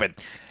stupid.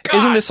 God.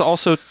 isn't this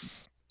also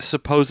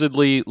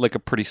supposedly like a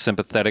pretty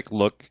sympathetic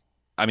look?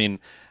 I mean,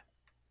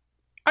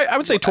 I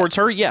would say towards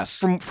her, yes.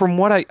 from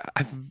what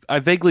I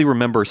vaguely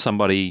remember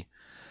somebody.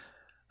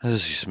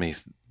 This is just me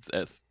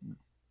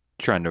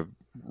trying to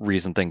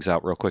reason things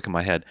out real quick in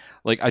my head.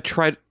 Like, I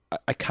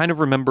kind of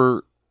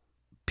remember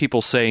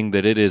people saying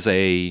that it is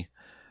a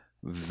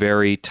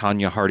very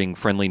Tanya Harding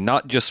friendly,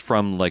 not just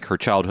from, like, her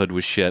childhood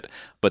was shit,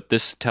 but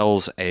this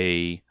tells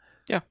a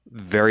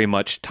very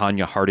much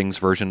Tanya Harding's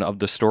version of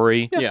the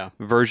story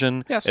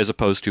version, Yes. as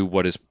opposed to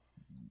what is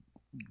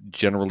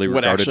generally What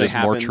regarded actually as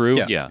more happened.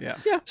 true.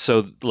 Yeah.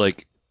 So,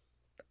 like,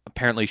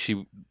 apparently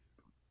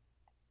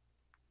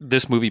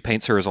this movie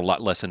paints her as a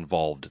lot less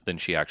involved than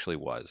she actually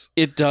was.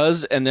 It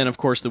does, and then of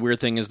course the weird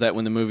thing is that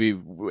when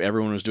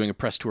everyone was doing a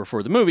press tour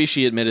for the movie,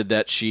 she admitted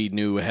that she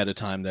knew ahead of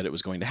time that it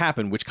was going to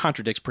happen, which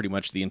contradicts pretty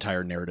much the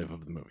entire narrative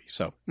of the movie.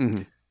 So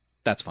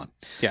that's fun.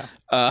 Yeah.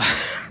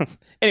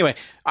 Anyway,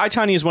 I,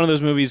 Tonya is one of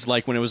those movies,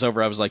 like, when it was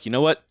over, I was like, you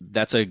know what?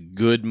 That's a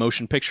good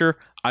motion picture.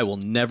 I will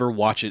never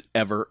watch it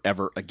ever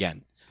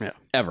again. Yeah.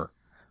 Ever.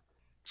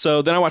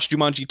 So then I watched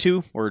Jumanji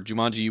 2, or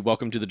Jumanji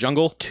Welcome to the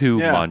Jungle.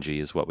 Manji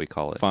is what we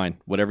call it. Fine,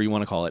 whatever you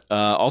want to call it.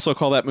 Also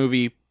call that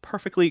movie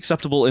perfectly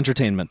acceptable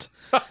entertainment.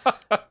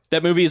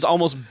 That movie is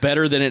almost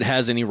better than it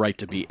has any right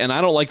to be. And I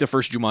don't like the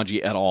first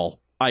Jumanji at all.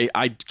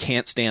 I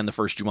can't stand the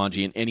first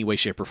Jumanji in any way,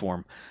 shape, or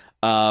form.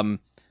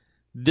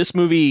 This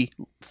movie,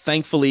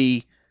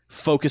 thankfully,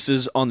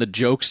 focuses on the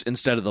jokes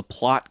instead of the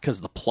plot, because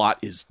the plot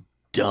is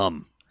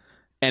dumb.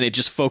 And it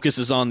just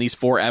focuses on these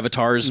four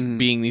avatars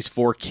being these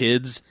four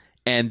kids,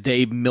 and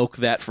they milk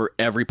that for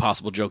every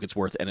possible joke it's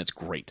worth, and it's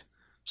great.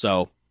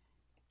 So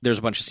there's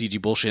a bunch of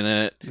CG bullshit in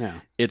it. Yeah,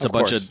 It's of a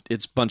bunch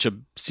course. of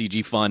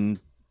CG fun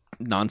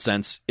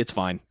nonsense. It's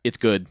fine. It's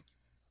good.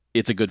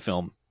 It's a good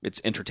film.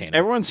 It's entertaining.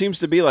 Everyone seems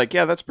to be like,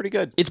 yeah, that's pretty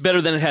good. It's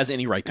better than it has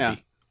any right to Yeah.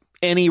 be.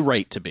 Any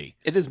right to be.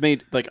 It has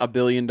made like $1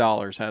 billion,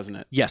 hasn't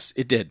it? Yes,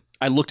 it did.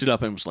 I looked it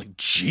up and was like,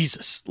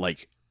 Jesus,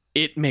 like,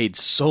 it made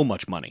so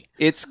much money.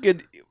 It's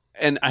good,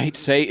 and I hate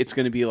to say it's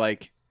going to be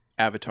like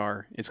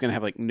Avatar. It's going to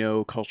have like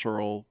no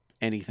cultural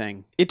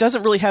anything. It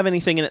doesn't really have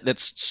anything in it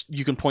that's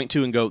you can point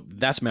to and go,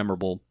 that's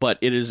memorable, but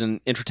it is an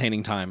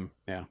entertaining time,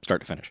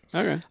 start to finish.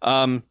 Okay.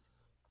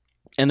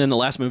 And then the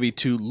last movie,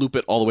 to loop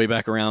it all the way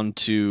back around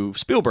to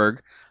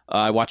Spielberg,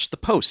 I watched The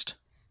Post.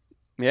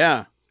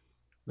 Yeah.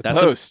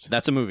 That's Post.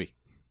 That's a movie.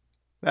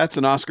 That's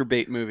an Oscar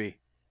bait movie.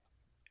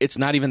 It's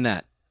not even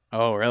that.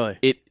 Oh, really?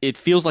 It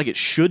feels like it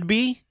should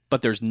be,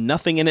 but there's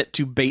nothing in it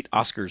to bait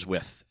Oscars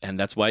with, and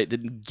that's why it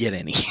didn't get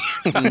any.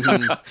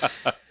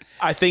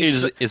 I think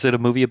Is it a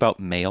movie about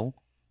mail?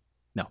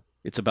 no,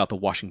 it's about the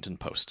Washington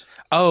Post.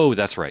 Oh,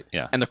 that's right.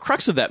 Yeah. And the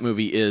crux of that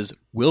movie is,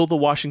 will the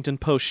Washington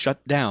Post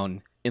shut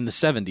down in the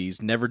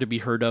 70s, never to be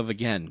heard of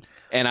again?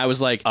 And I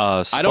was like,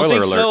 I don't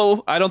think alert.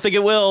 so. I don't think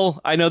it will.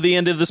 I know the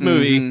end of this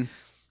movie. Mhm.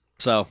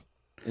 So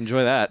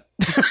enjoy that.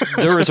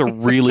 There is a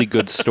really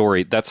good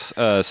story that's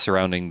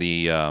surrounding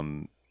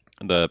the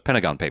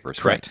Pentagon Papers.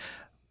 Correct. Right?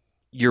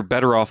 You're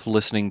better off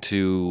listening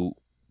to,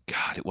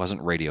 God, it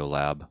wasn't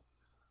Radiolab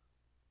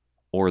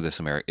or This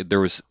America. There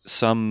was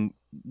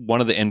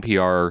one of the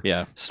NPR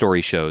Yeah.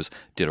 story shows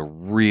did a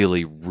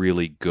really,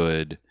 really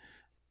good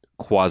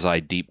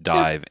quasi deep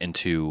dive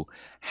into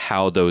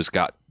how those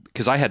got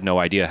because I had no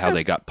idea how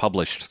they got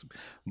published.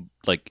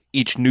 Like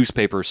each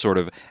newspaper, sort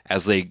of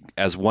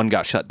as one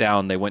got shut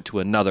down, they went to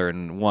another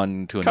and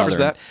one to Covers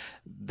another.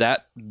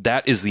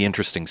 That is the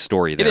interesting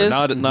story there. It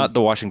is. Not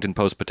the Washington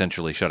Post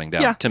potentially shutting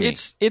down. Yeah, to me,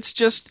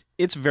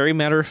 it's very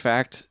matter of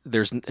fact.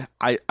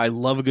 I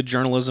love a good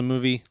journalism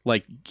movie,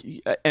 like,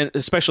 and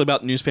especially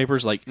about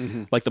newspapers. Like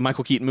like the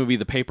Michael Keaton movie,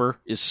 The Paper,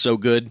 is so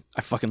good.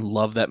 I fucking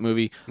love that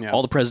movie. Yeah.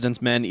 All the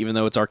President's Men, even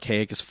though it's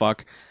archaic as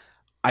fuck,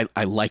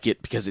 I like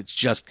it because it's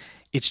just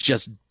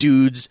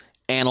dudes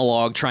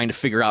analog trying to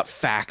figure out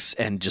facts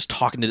and just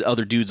talking to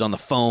other dudes on the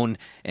phone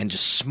and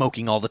just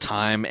smoking all the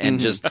time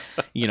and just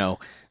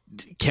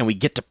can we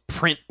get to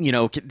print,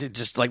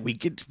 just like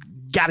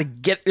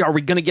are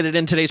we gonna get it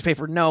in today's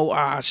paper?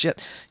 No, shit,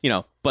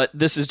 but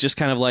this is just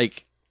kind of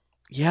like,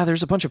 yeah,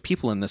 there's a bunch of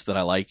people in this that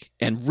I like,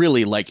 and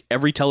really, like,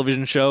 every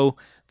television show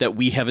that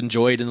we have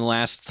enjoyed in the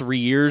last 3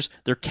 years,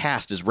 their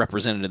cast is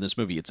represented in this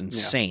movie. It's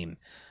insane.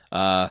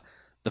 The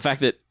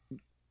fact that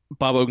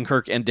Bob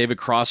Odenkirk and David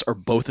Cross are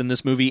both in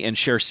this movie and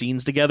share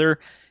scenes together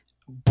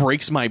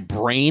breaks my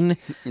brain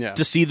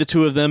to see the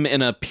two of them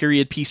in a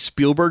period piece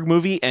Spielberg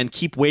movie and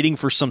keep waiting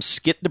for some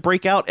skit to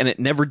break out, and it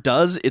never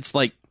does. It's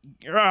like,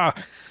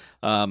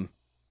 but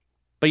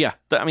yeah,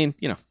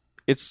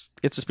 it's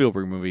a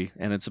Spielberg movie,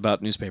 and it's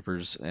about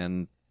newspapers,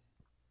 and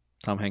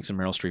Tom Hanks and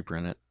Meryl Streep are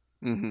in it,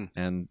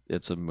 and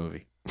it's a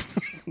movie.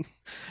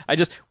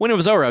 When it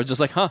was over, I was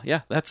just like, huh,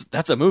 yeah,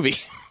 that's a movie.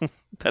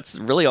 That's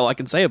really all I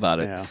can say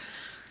about it. Yeah.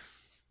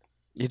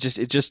 It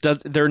just does.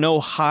 There are no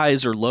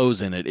highs or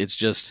lows in it. It's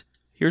just,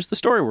 here's the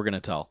story we're going to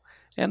tell,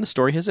 and the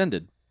story has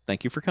ended.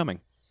 Thank you for coming.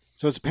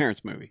 So it's a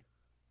parents' movie.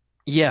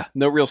 Yeah.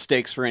 No real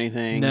stakes for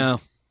anything. No.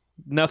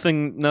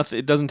 Nothing.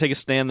 It doesn't take a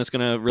stand that's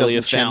going to really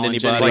Doesn't offend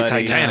challenge anybody. like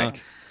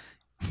Titanic.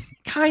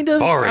 Kind of.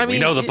 Boring. I mean, we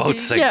know the boat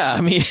sinks. Yeah.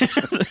 I mean,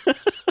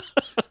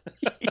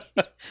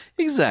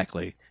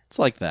 exactly. It's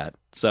like that.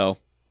 So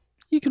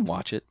you can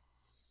watch it.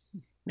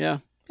 Yeah.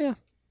 Yeah.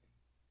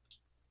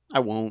 I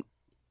won't.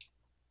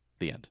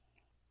 The end.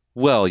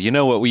 Well, you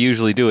know what we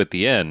usually do at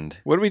the end?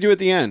 What do we do at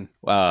the end?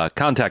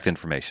 Contact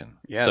information.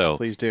 Yes, so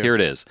please do. Here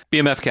it is.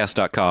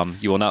 bmfcast.com.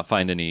 You will not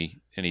find any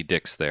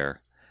dicks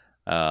there.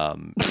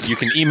 You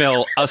can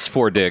email us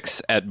for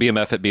dicks at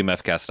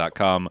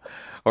bmf@bmfcast.com,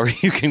 or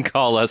you can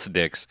call us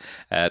dicks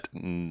at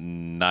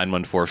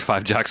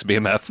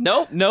 914-5JOCKS-BMF.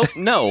 No.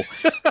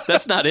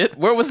 That's not it.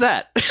 Where was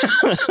that?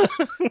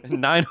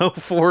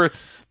 904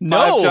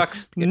 No.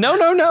 5JOCKS. No.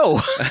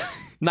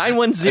 910.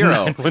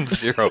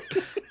 910.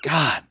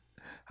 God.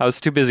 I was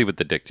too busy with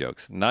the dick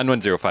jokes.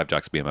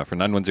 910-5JOCKS-BMF or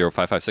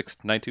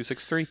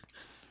 910-556-9263.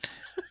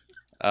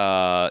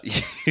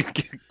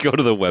 Go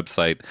to the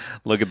website,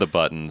 look at the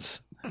buttons,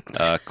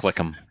 click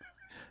them.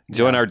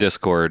 Join our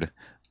Discord.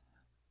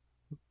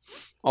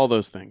 All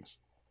those things.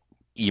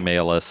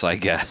 Email us, I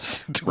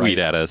guess. Tweet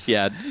at us.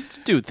 Yeah,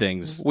 do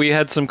things. We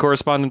had some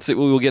correspondence that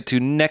we will get to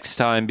next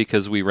time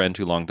because we ran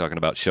too long talking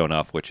about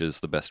Shonuff, which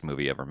is the best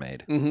movie ever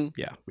made. Mm-hmm.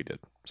 Yeah, we did.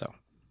 So,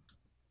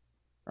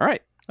 all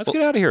right. Let's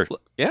get out of here.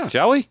 Yeah.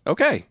 Shall we?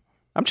 Okay.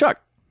 I'm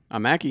Chuck.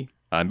 I'm Mackie.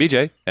 I'm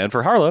BJ. And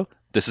for Harlow,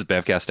 this is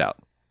Bamcast Out.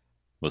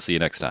 We'll see you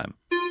next time.